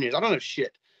wrestled 7 years. I don't know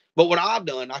shit. But what I've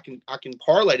done, I can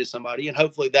parlay to somebody and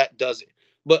hopefully that does it.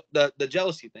 But the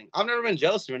jealousy thing, I've never been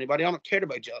jealous of anybody. I don't care to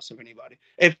be jealous of anybody.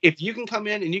 If you can come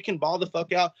in and you can ball the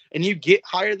fuck out and you get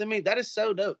higher than me, that is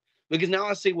so dope. Because now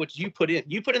I see what you put in.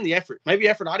 You put in the effort. Maybe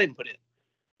effort I didn't put in.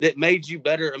 That made you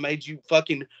better or made you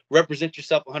fucking represent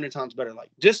yourself 100 times better.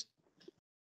 Like, just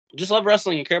love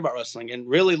wrestling and care about wrestling and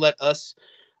really let us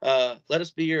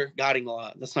be your guiding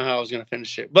light. That's not how I was going to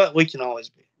finish it, but we can always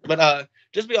be. But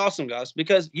just be awesome, guys,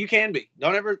 because you can be.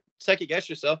 Don't ever second guess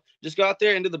yourself. Just go out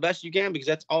there and do the best you can because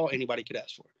that's all anybody could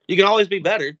ask for. You can always be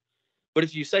better, but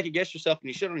if you second guess yourself and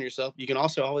you shit on yourself, you can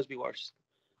also always be worse.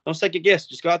 Don't second guess.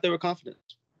 Just go out there with confidence.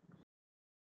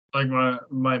 Like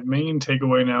my main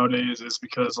takeaway nowadays is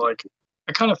because like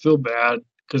I kind of feel bad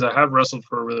because I have wrestled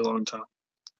for a really long time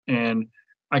and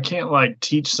I can't like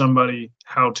teach somebody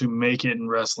how to make it in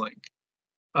wrestling.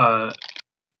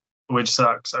 which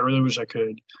sucks. I really wish I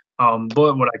could.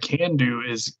 But what I can do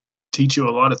is teach you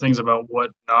a lot of things about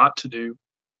what not to do,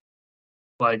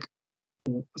 like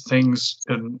things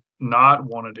to not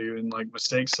want to do and like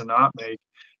mistakes to not make,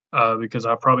 because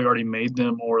I probably already made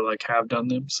them or like have done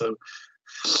them. So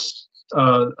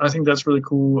I think that's really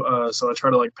cool. So I try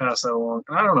to like pass that along.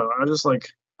 I don't know. I just like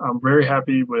I'm very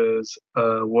happy with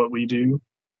what we do.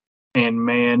 And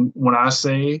man, when I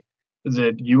say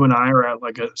that you and I are at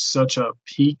like such a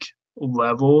peak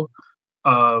level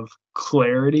of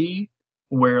clarity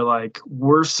where like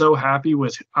I'm so happy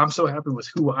with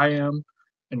who I am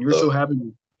and you're so happy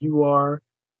with who you are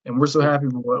and we're so happy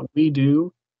with what we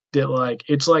do that like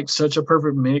it's like such a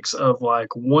perfect mix of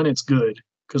like one, it's good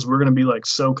because we're gonna be like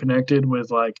so connected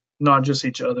with like not just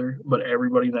each other but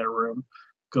everybody in that room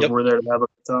because Yep. we're there to have a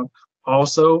good time.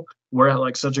 Also, we're at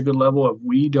like such a good level of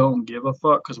we don't give a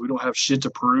fuck because we don't have shit to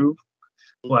prove.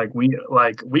 Like we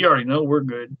already know we're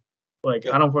good. Like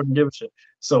Yep. I don't fucking give a shit.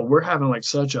 So we're having like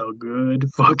such a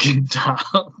good fucking time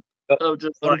of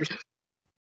just like 100%.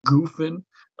 goofing,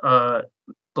 uh,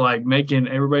 like making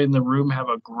everybody in the room have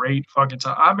a great fucking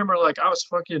time. I remember like I was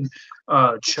fucking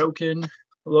choking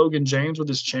Logan James with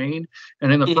his chain,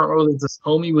 and in the front row there's this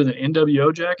homie with an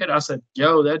NWO jacket. I said,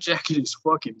 "Yo, that jacket is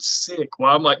fucking sick."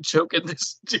 While I'm like choking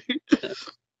this dude,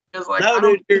 it's like No, I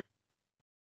don't. dude,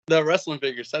 the wrestling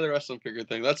figure, say the wrestling figure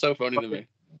thing. That's so funny to me.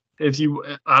 If you,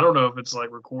 I don't know if it's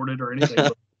like recorded or anything,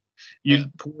 but you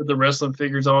poured the wrestling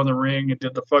figures on the ring and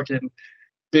did the fucking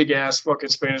big ass fucking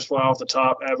Spanish fly off the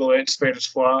top, avalanche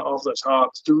Spanish fly off the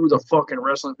top through the fucking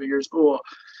wrestling figures. Oh,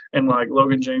 and like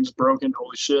Logan James broken.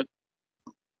 Holy shit.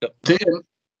 Yep. Then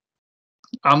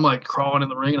I'm like crawling in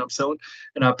the ring and I'm selling,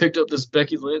 and I picked up this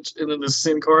Becky Lynch and then this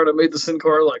sin card. I made the sin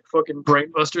card like fucking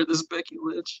brainbuster. This Becky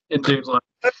Lynch, and dude, like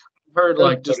I heard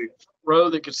like just row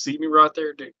that could see me right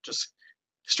there, dude, just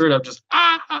straight up, just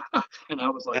and I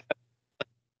was like,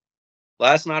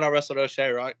 last night I wrestled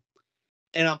O'Shea, right?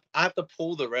 And I have to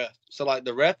pull the ref. So like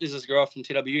the ref is this girl from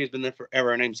TWE who's been there forever.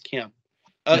 Her name's Kim.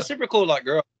 Super cool, like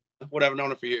girl, whatever,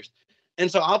 known her for years. And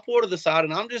so I'll pull her to the side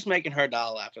and I'm just making her die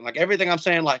laughing. Like everything I'm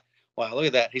saying, like, wow, look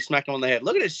at that. He smacked him on the head.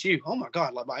 Look at his shoe. Oh my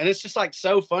God. Like, and it's just like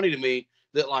so funny to me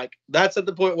that like that's at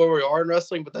the point where we are in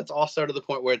wrestling, but that's also to the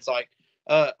point where it's like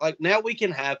now we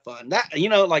can have fun. That, you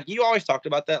know, like you always talked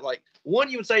about that. Like one,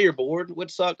 you would say you're bored,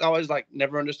 which sucked. I always like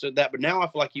never understood that. But now I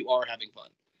feel like you are having fun.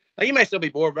 Now, you may still be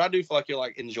bored, but I do feel like you're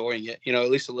like enjoying it, you know, at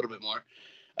least a little bit more.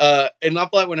 And I feel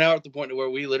like we're now at the point where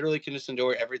we literally can just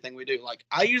enjoy everything we do. Like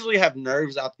I usually have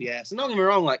nerves out the ass, and don't get me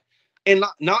wrong, like, and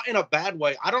not in a bad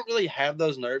way. I don't really have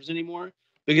those nerves anymore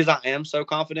because I am so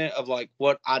confident of like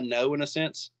what I know in a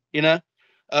sense, you know,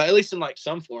 at least in like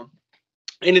some form.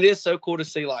 And it is so cool to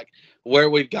see like where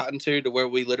we've gotten to where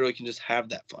we literally can just have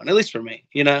that fun. At least for me,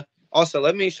 you know. Also,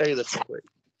 let me show you this real quick.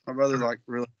 My brother's like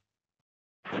really.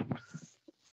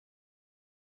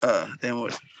 Then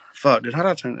what? Fuck, dude. How do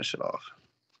I turn this shit off?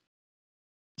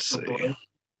 Let's see.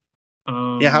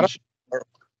 Yeah, how do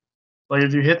like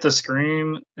if you hit the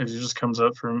screen, it just comes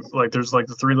up from like there's like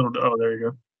the three little. Oh, there you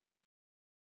go.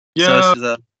 Yeah,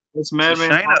 so it's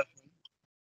Madman.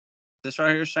 This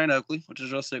right here is Shane Oakley, which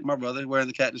is real sick. My brother wearing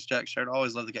the Cactus Jack shirt. I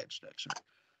always love the Cactus Jack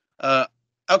shirt.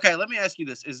 Okay, let me ask you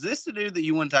this: is this the dude that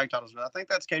you won tag titles with? I think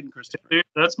that's Caden Christopher. Dude,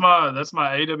 that's my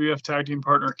AWF tag team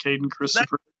partner, Caden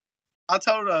Christopher. I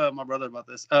told my brother about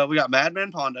this. We got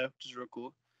Madman Pondo, which is real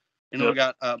cool. And then we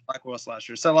got Blackwell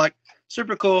Slasher. So, like,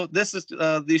 super cool. This is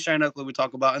the Shane Oakley we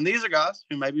talk about. And these are guys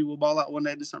who maybe will ball out one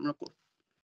day and do something real cool.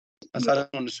 That's how I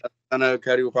want to show. I know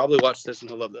Cody will probably watch this and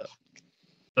he'll love that.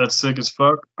 That's sick as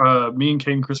fuck. Me and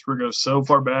Caden Christopher go so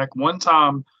far back. One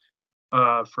time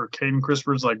for Caden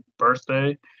Christopher's, like,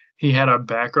 birthday, he had a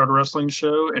backyard wrestling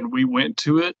show, and we went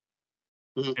to it.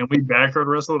 Mm-hmm. And we backyard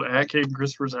wrestled at Caden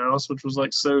Christopher's house, which was,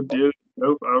 like, so dope.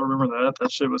 I remember that. That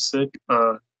shit was sick.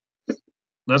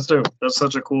 That's dope. That's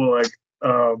such a cool like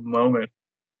moment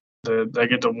that I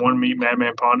get to meet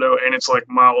Madman Pondo, and it's like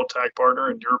my old tag partner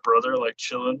and your brother like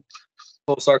chilling.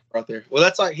 Full circle right there. Well,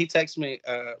 that's like he texted me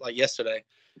like yesterday,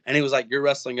 and he was like, "You're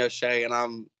wrestling O'Shea, and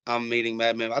I'm meeting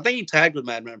Madman." I think he tagged with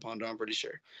Madman Pondo. I'm pretty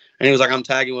sure, and he was like, "I'm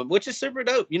tagging with," which is super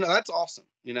dope. You know, that's awesome.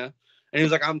 You know, and he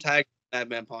was like, "I'm tagging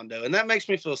Madman Pondo," and that makes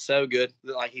me feel so good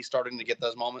that like he's starting to get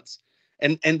those moments.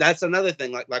 And that's another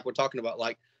thing like we're talking about,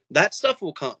 like that stuff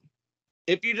will come.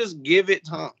 If you just give it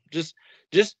time, just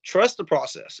trust the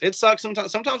process. It sucks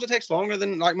sometimes. Sometimes it takes longer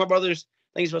than like my brother's.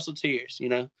 I think he's wrestled 2 years. You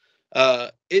know,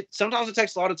 sometimes it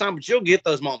takes a lot of time, but you'll get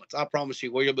those moments. I promise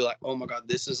you, where you'll be like, oh my God,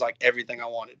 this is like everything I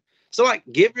wanted. So like,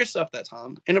 give yourself that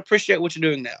time and appreciate what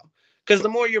you're doing now. Because the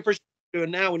more you appreciate what you're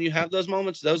doing now, when you have those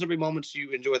moments, those will be moments you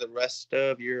enjoy the rest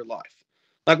of your life.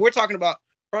 Like we're talking about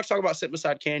We're not talking about sitting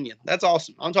beside Canyon. That's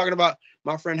awesome. I'm talking about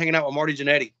my friend hanging out with Marty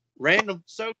Jannetty. Random,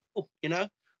 so cool, you know?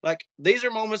 Like, these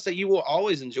are moments that you will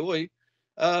always enjoy,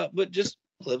 but just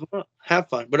live them up. Have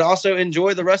fun. But also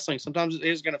enjoy the wrestling. Sometimes it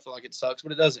is going to feel like it sucks,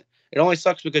 but it doesn't. It only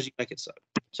sucks because you make it suck.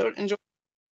 So enjoy.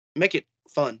 Make it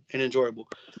fun and enjoyable.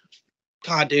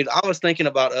 God, dude, I was thinking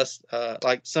about us,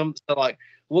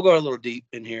 we'll go a little deep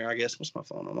in here, I guess. What's my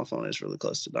phone on? My phone is really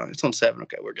close to dying. It's on 7.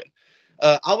 Okay, we're good.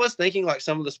 I was thinking, like,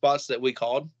 some of the spots that we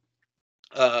called.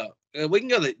 We can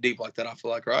go deep like that, I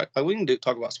feel like, right? Like, we can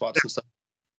talk about spots and stuff.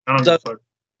 So,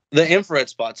 the infrared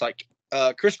spots, like,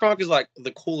 Chris Kronk is, like,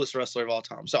 the coolest wrestler of all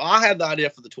time. So, I had the idea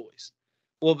for the toys.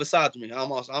 Well, besides me, I'm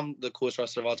the coolest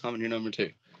wrestler of all time, and you're number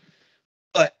 2.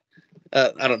 But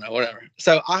I don't know, whatever.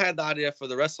 So I had the idea for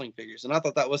the wrestling figures, and I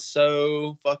thought that was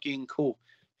so fucking cool.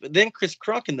 But then Chris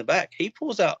Kronk in the back, he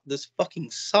pulls out this fucking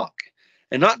sock.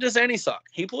 And not just any sock.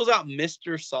 He pulls out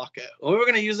Mr. Socko. And we were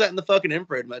going to use that in the fucking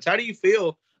infrared match. How do you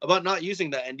feel about not using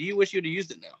that? And do you wish you'd have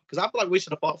used it now? Because I feel like we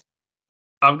should have fought.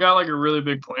 I've got like a really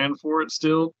big plan for it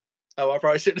still. Oh, I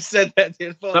probably should have said that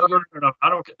then. No. I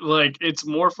don't like. It's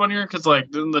more funnier because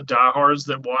like then the diehards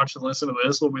that watch and listen to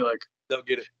this will be like, they'll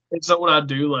get it. It's not what I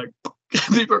do. Like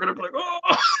people are gonna be like,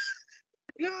 oh,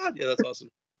 God, yeah, that's awesome.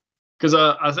 Because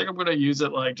I think I'm gonna use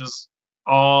it like just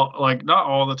all like not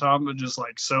all the time, but just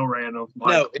like so random.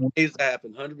 Like, no, it needs to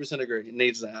happen. 100% agree. It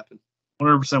needs to happen.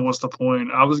 100%. What's the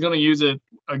point? I was gonna use it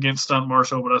against Stunt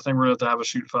Marshall, but I think we're gonna have a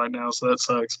shoot fight now, so that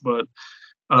sucks. But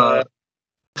I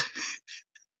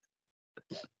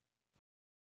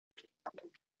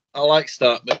like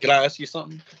Stunt, but can I ask you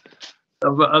something?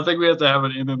 I think we have to have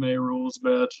an MMA rules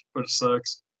match, but it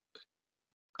sucks.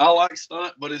 I like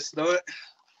Stunt, but it's not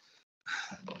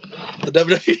the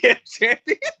WWE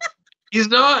champion. He's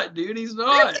not, dude. He's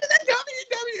not. The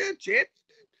WWE champion.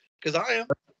 Because I am.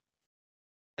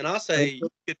 And I say,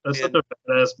 that's such a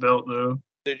badass belt, though.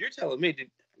 Dude, you're telling me,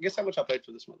 dude. Guess how much I paid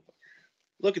for this motherfucker?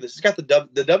 Look at this. It's got the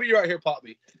W right here popped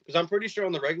me. Because I'm pretty sure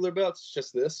on the regular belt, it's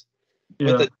just this.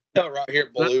 Yeah. But the belt right here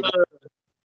blew.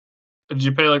 Did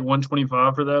you pay like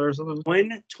 $125 for that or something?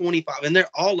 $125, and they're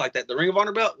all like that. The Ring of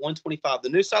Honor belt, $125. The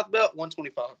New South belt,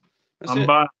 $125. I'm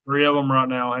buying 3 of them right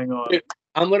now. Hang on. Dude,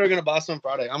 I'm literally gonna buy some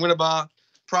Friday. I'm gonna buy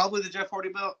probably the Jeff Hardy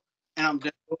belt, and I'm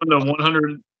just going to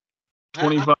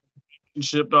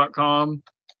 125ship.com.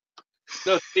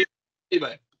 No,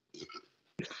 eBay.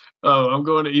 Oh, I'm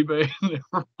going to eBay.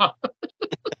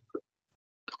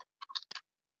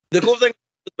 The cool thing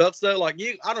about belts though, like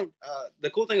the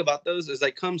cool thing about those is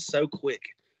they come so quick.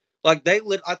 Like I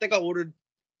think I ordered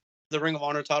the Ring of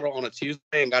Honor title on a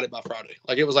Tuesday and got it by Friday.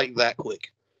 Like it was like that quick.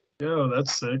 Yo,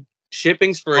 that's sick.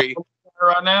 Shipping's free.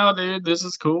 Right now, dude, this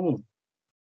is cool.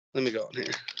 Let me go on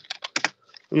here.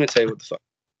 Let me tell you what the fuck.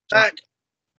 Back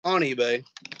on eBay.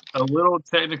 A little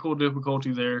technical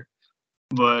difficulty there,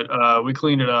 but we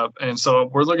cleaned it up. And so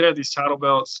we're looking at these title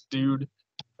belts, dude.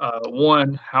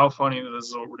 One, how funny this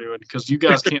is what we're doing, because you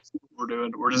guys can't see what we're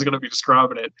doing. We're just going to be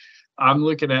describing it. I'm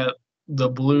looking at the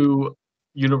blue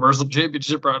Universal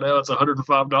Championship right now. It's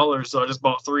 $105, so I just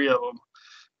bought 3 of them.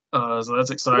 So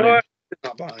that's exciting. What? I'm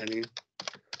not buying any.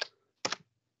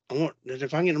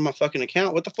 If I can get in my fucking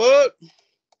account, what the fuck?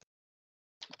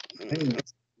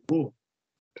 Cool.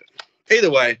 Either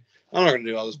way, I'm not going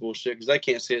to do all this bullshit because they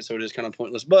can't see it, so it is kind of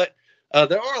pointless. But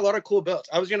there are a lot of cool belts.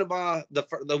 I was going to buy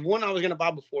the one I was going to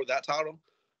buy before that title.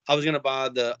 I was going to buy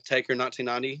the Taker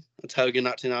 1990, the Hogan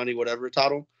 1990, whatever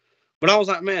title. But I was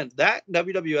like, man, that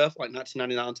WWF like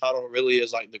 1999 title really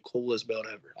is like the coolest belt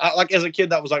ever. Like as a kid,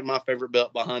 that was like my favorite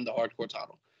belt behind the hardcore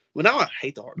title. But now I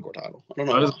hate the hardcore title. I don't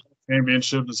know. I just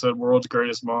championship that said "World's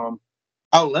Greatest Mom."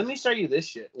 Oh, let me show you this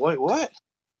shit. Wait, what?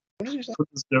 What did you say?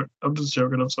 I'm just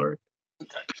joking. I'm sorry.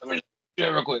 Okay, let me do it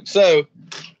real quick. So,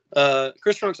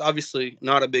 Chris Trunk's obviously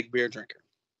not a big beer drinker.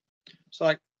 So,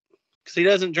 like, because he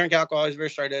doesn't drink alcohol, he's very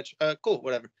straight edge. Cool,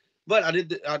 whatever. But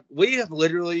we have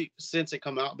literally, since it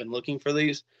come out, been looking for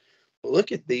these.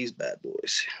 Look at these bad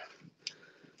boys.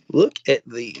 Look at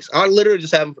these. I literally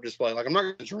just have them for display. Like, I'm not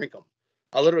going to drink them.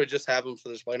 I literally just have them for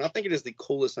display. And I think it is the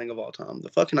coolest thing of all time. The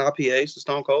fucking IPAs, the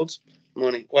Stone Colds.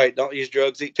 Money. Wait, don't use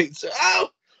drugs, eat pizza. Oh,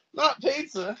 not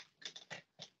pizza.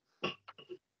 But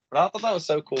I thought that was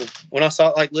so cool. When I saw,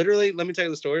 like, literally, let me tell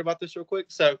you the story about this real quick.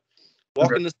 So,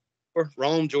 walk in the store,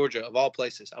 Rome, Georgia, of all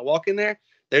places. I walk in there.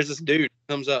 There's this dude who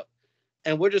comes up.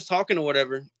 And we're just talking or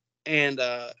whatever. And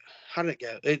how did it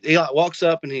go? He like walks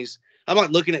up and I'm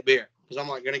like looking at beer. Because I'm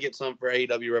like going to get some for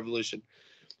AEW Revolution.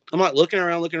 I'm like looking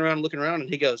around, and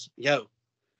he goes, "Yo,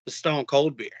 the Stone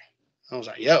Cold beer." I was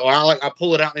like, "Yo," I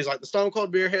pull it out, and he's like, "The Stone Cold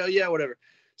beer, hell yeah, whatever."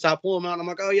 So I pull him out, and I'm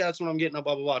like, "Oh yeah, that's what I'm getting."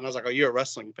 Blah blah blah. And I was like, "Oh, you're a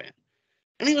wrestling fan?"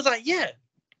 And he was like, "Yeah."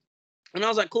 And I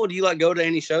was like, cool. Do you like go to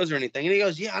any shows or anything? And he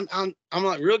goes, yeah, I'm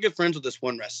like real good friends with this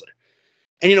one wrestler.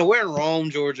 And, we're in Rome,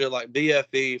 Georgia, like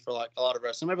BFE for like a lot of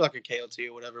wrestling, maybe like a KOT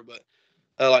or whatever, but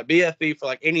like BFE for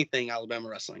like anything Alabama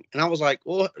wrestling. And I was like,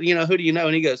 well, who do you know?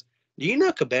 And he goes, do you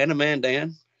know Cabana Man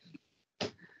Dan?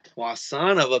 Well,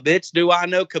 son of a bitch, do I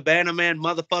know Cabana Man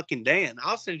motherfucking Dan?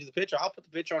 I'll send you the picture. I'll put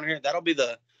the picture on here. That'll be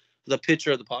the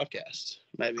picture of the podcast.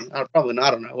 Maybe. Probably not.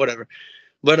 I don't know. Whatever.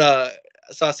 But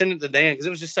so I sent it to Dan because it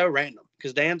was just so random.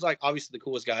 Because Dan's like obviously the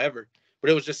coolest guy ever. But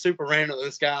it was just super random.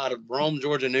 This guy out of Rome,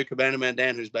 Georgia, knew Cabana Man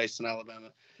Dan, who's based in Alabama.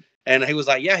 And he was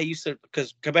like, yeah, he used to,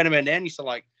 because Cabana Man Dan used to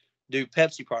like do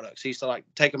Pepsi products. He used to like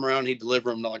take them around. He'd deliver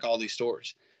them to like all these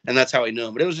stores. And that's how he knew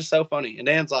him. But it was just so funny. And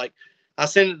Dan's like, I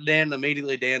sent it to Dan, and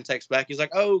immediately Dan texts back. He's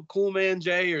like, oh, cool, man,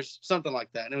 Jay, or something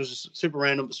like that. And it was just super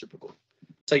random, but super cool.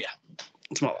 So, yeah,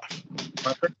 it's my life.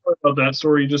 My favorite part of that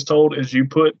story you just told is you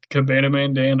put Cabana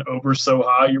Man Dan over so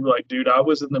high. You were like, dude, I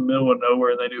was in the middle of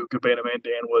nowhere, and they knew who Cabana Man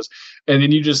Dan was. And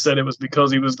then you just said it was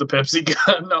because he was the Pepsi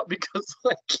guy, not because,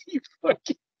 like,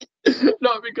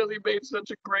 not because he made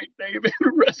such a great name in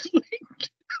wrestling.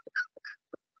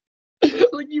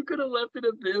 Like, you could have left it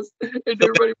at this, and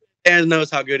everybody... Dan knows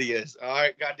how good he is. All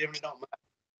right, goddamn it, don't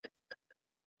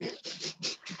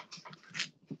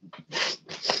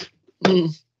matter.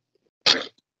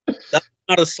 That's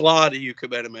not a slide to you,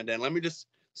 Cabana Man Dan. Let me just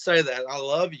say that. I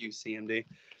love you, CMD.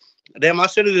 Damn, I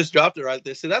should have just dropped it right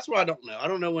there. See, that's what I don't know. I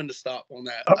don't know when to stop on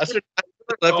that. I should have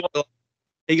left it.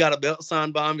 He got a belt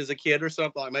signed by him as a kid or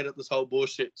something. I made up this whole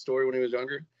bullshit story when he was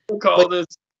younger. I'm gonna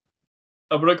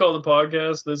call the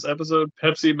podcast this episode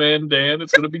Pepsi Man Dan.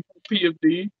 It's gonna be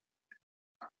PFD.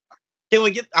 Can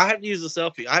we get? I have to use the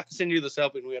selfie. I have to send you the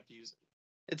selfie, and we have to use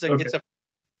it. It's a.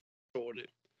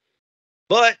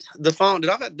 But the phone.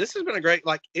 This has been a great.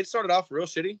 Like, it started off real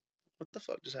shitty. What the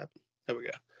fuck just happened? There we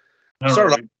go.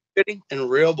 Started off shitty and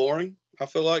real boring. I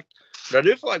feel like, but I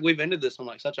do feel like we've ended this on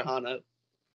like such a high note.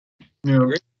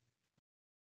 Yeah.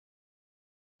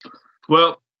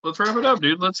 Well, let's wrap it up,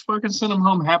 dude. Let's fucking send them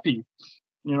home happy.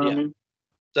 You know what I mean?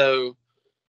 So,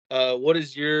 what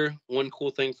is your one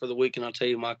cool thing for the week? And I'll tell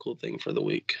you my cool thing for the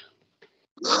week.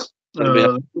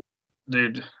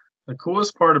 Dude, the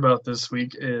coolest part about this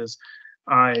week is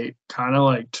I kind of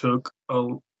like took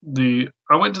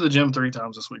I went to the gym 3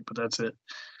 times this week, but that's it.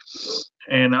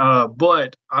 And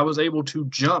but I was able to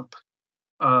jump.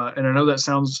 And I know that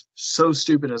sounds so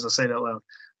stupid as I say it out loud,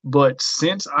 but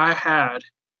since I had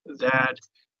that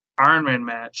Ironman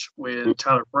match with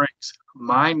Tyler Franks,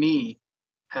 my knee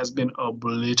has been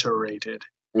obliterated.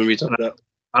 I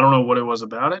don't know what it was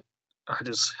about it. I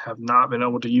just have not been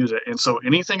able to use it. And so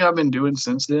anything I've been doing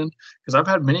since then, because I've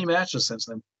had many matches since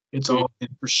then, it's all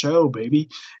for show, baby.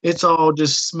 It's all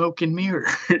just smoke and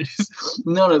mirrors.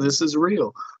 None of this is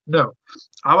real. No,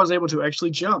 I was able to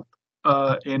actually jump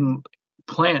and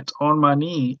plant on my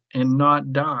knee and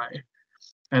not die.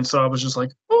 And so I was just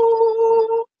like,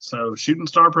 oh. So shooting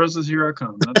star presses, here I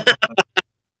come.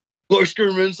 Oyster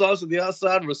and mint sauce on the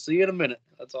outside. We'll see you in a minute.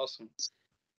 That's awesome.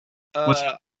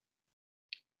 Fuck,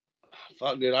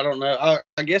 dude. I don't know.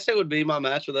 I guess it would be my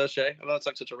match with O'Shea. I know it's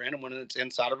like such a random one and it's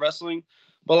inside of wrestling.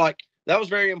 But like, that was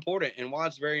very important. And why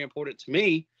it's very important to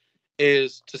me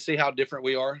is to see how different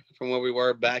we are from where we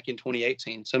were back in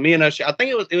 2018. So me and O'Shea, I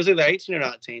think it was either 18 or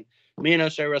 19. Me and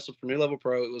O'Shea wrestled for New Level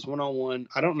Pro. It was 1-on-1.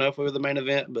 I don't know if we were the main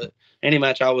event, but any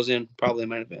match I was in, probably the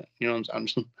main event. You know, I'm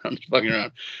just fucking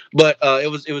around. But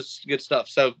it was good stuff.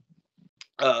 So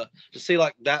to see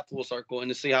like that full circle and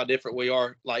to see how different we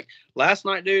are. Like last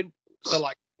night, dude. So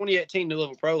like 2018 New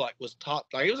Level Pro like was top.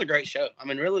 Like it was a great show. I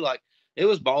mean, really like it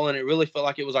was balling. It really felt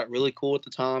like it was like really cool at the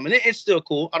time, and it's still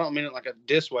cool. I don't mean it like a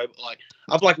diss way, but like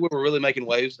I feel like we were really making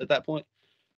waves at that point.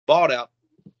 Balled out.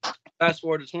 Fast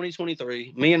forward to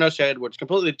 2023, me and O'Shea Edwards,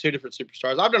 completely 2 different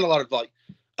superstars. I've done a lot of like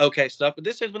okay stuff, but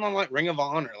this has been on like Ring of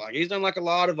Honor. Like he's done like a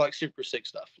lot of like Super Sick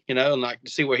stuff, you know, and like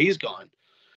to see where he's gone.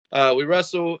 We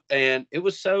wrestled, and it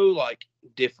was so like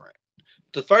different.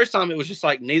 The first time it was just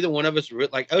like neither one of us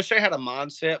like O'Shea had a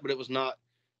mindset, but it was not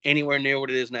anywhere near what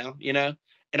it is now, you know.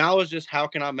 And I was just, how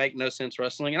can I make no sense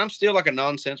wrestling? And I'm still like a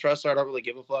nonsense wrestler. I don't really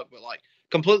give a fuck, but like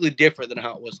completely different than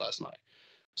how it was last night.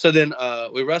 So then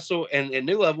we wrestled, and in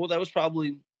New Level, that was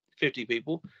probably 50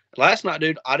 people. Last night,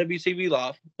 dude, IWTV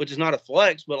Live, which is not a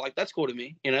flex, but like that's cool to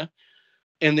me, you know.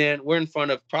 And then we're in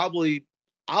front of probably,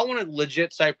 I want to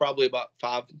legit say probably about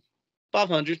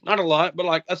 500, not a lot, but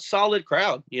like a solid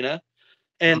crowd, you know.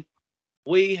 And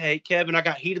we, hey, Kevin, I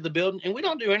got heat of the building, and we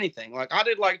don't do anything. Like I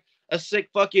did like a sick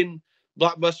fucking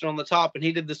blockbuster on the top, and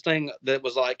he did this thing that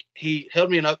was like, he held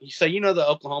me up. You say, you know, the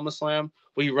Oklahoma Slam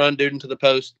where you run dude into the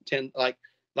post, like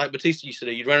Batista used to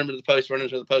do. You'd run him to the post, run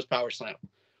into the post, power slam.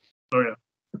 Oh yeah.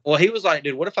 Well, he was like,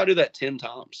 dude, what if I do that 10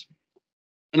 times?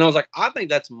 And I was like, I think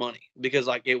that's money because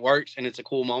like it works and it's a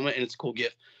cool moment and it's a cool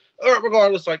gift.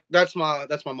 Regardless, like that's my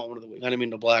moment of the week. I didn't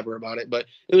mean to blabber about it, but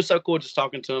it was so cool just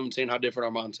talking to him and seeing how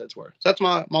different our mindsets were. So that's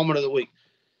my moment of the week.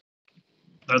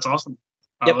 That's awesome.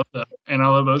 I Yep. love that, and I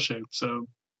love O'Shea. So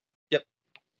Yep.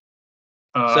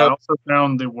 I also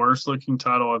found the worst looking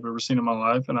title I've ever seen in my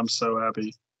life, and I'm so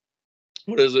happy.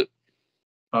 What is it?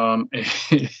 I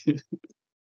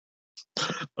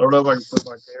don't know if I can put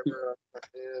my camera up.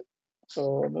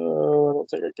 Oh no, I don't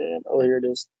think I can. Oh, here it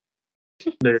is.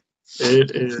 There,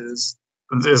 it is.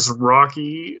 This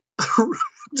Rocky,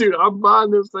 dude. I'm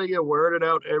buying this thing and wearing it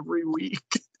out every week.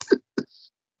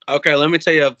 Okay, let me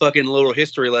tell you a fucking little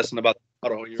history lesson about the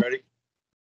title. Are you ready?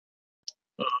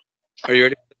 Are you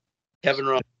ready? Kevin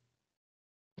Ryan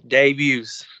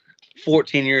debuts,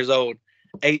 14 years old,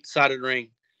 8-sided ring.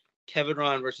 Kevin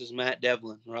Ryan versus Matt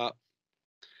Devlin, right?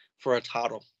 For a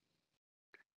title.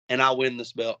 And I win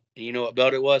this belt. And you know what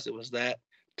belt it was? It was that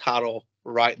title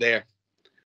right there.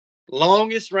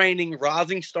 Longest reigning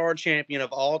Rising Star champion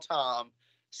of all time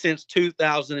since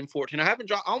 2014. I haven't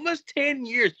dropped almost 10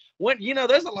 years. When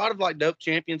there's a lot of like dope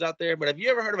champions out there, but have you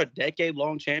ever heard of a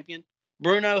decade-long champion?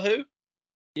 Bruno who?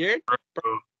 You heard?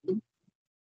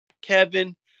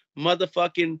 Kevin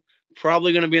motherfucking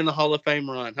probably going to be in the Hall of Fame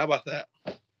run. How about that?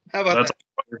 How about that?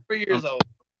 3 years old.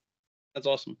 That's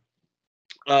awesome.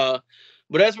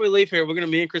 But as we leave here,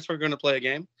 me and Chris are going to play a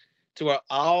game to where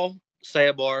I'll say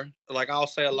a bar, like I'll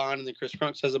say a line, and then Chris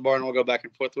Crunk says a bar, and we'll go back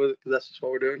and forth with it because that's just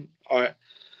what we're doing. All right.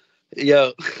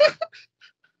 Yo.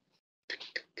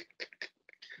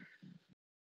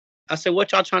 I said,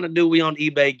 what y'all trying to do? We on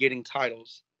eBay getting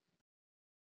titles.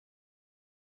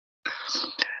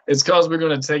 It's because we're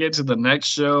going to take it to the next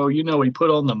show. We put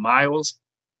on the miles.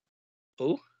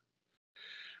 Who?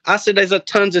 I said there's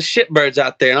tons of shitbirds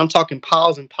out there, and I'm talking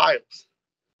piles and piles.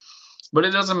 But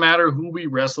it doesn't matter who we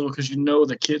wrestle because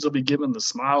the kids will be giving the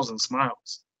smiles and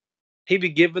smiles. He'd be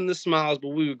giving the smiles, but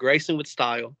we were gracing with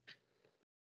style.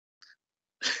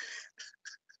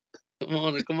 Come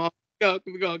on. Keep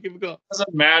it going. It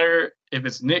doesn't matter if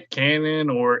it's Nick Cannon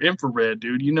or Infrared,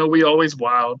 dude. We always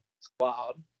wild.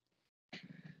 But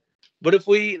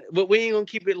we ain't gonna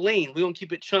keep it lean. We gonna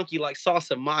keep it chunky like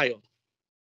salsa mayo.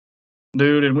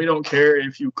 Dude, and we don't care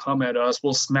if you come at us.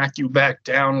 We'll smack you back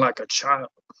down like a child.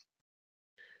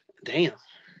 Damn.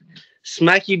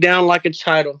 Smack you down like a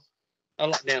child. I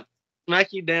like damn.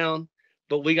 Smack you down,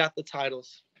 but we got the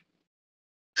titles.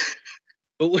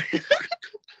 But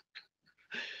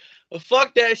well,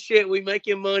 fuck that shit. We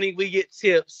making money. We get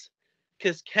tips.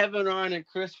 Because Kevin Ryan and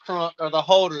Chris Crunk are the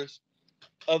holders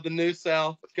of the New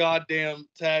South goddamn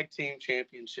tag team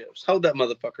championships. Hold that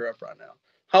motherfucker up right now.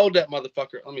 Hold that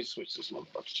motherfucker. Let me switch this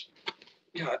motherfucker.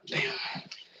 God damn.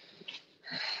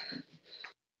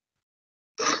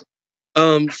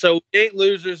 So we ain't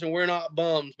losers and we're not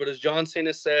bums, but as John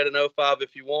Cena said in 05,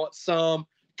 if you want some,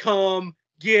 come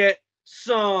get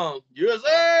some. Yes,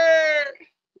 sir.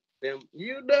 Damn,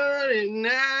 you done it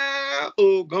now.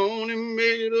 Oh, gonna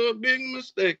make a big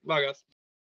mistake. Bye, guys.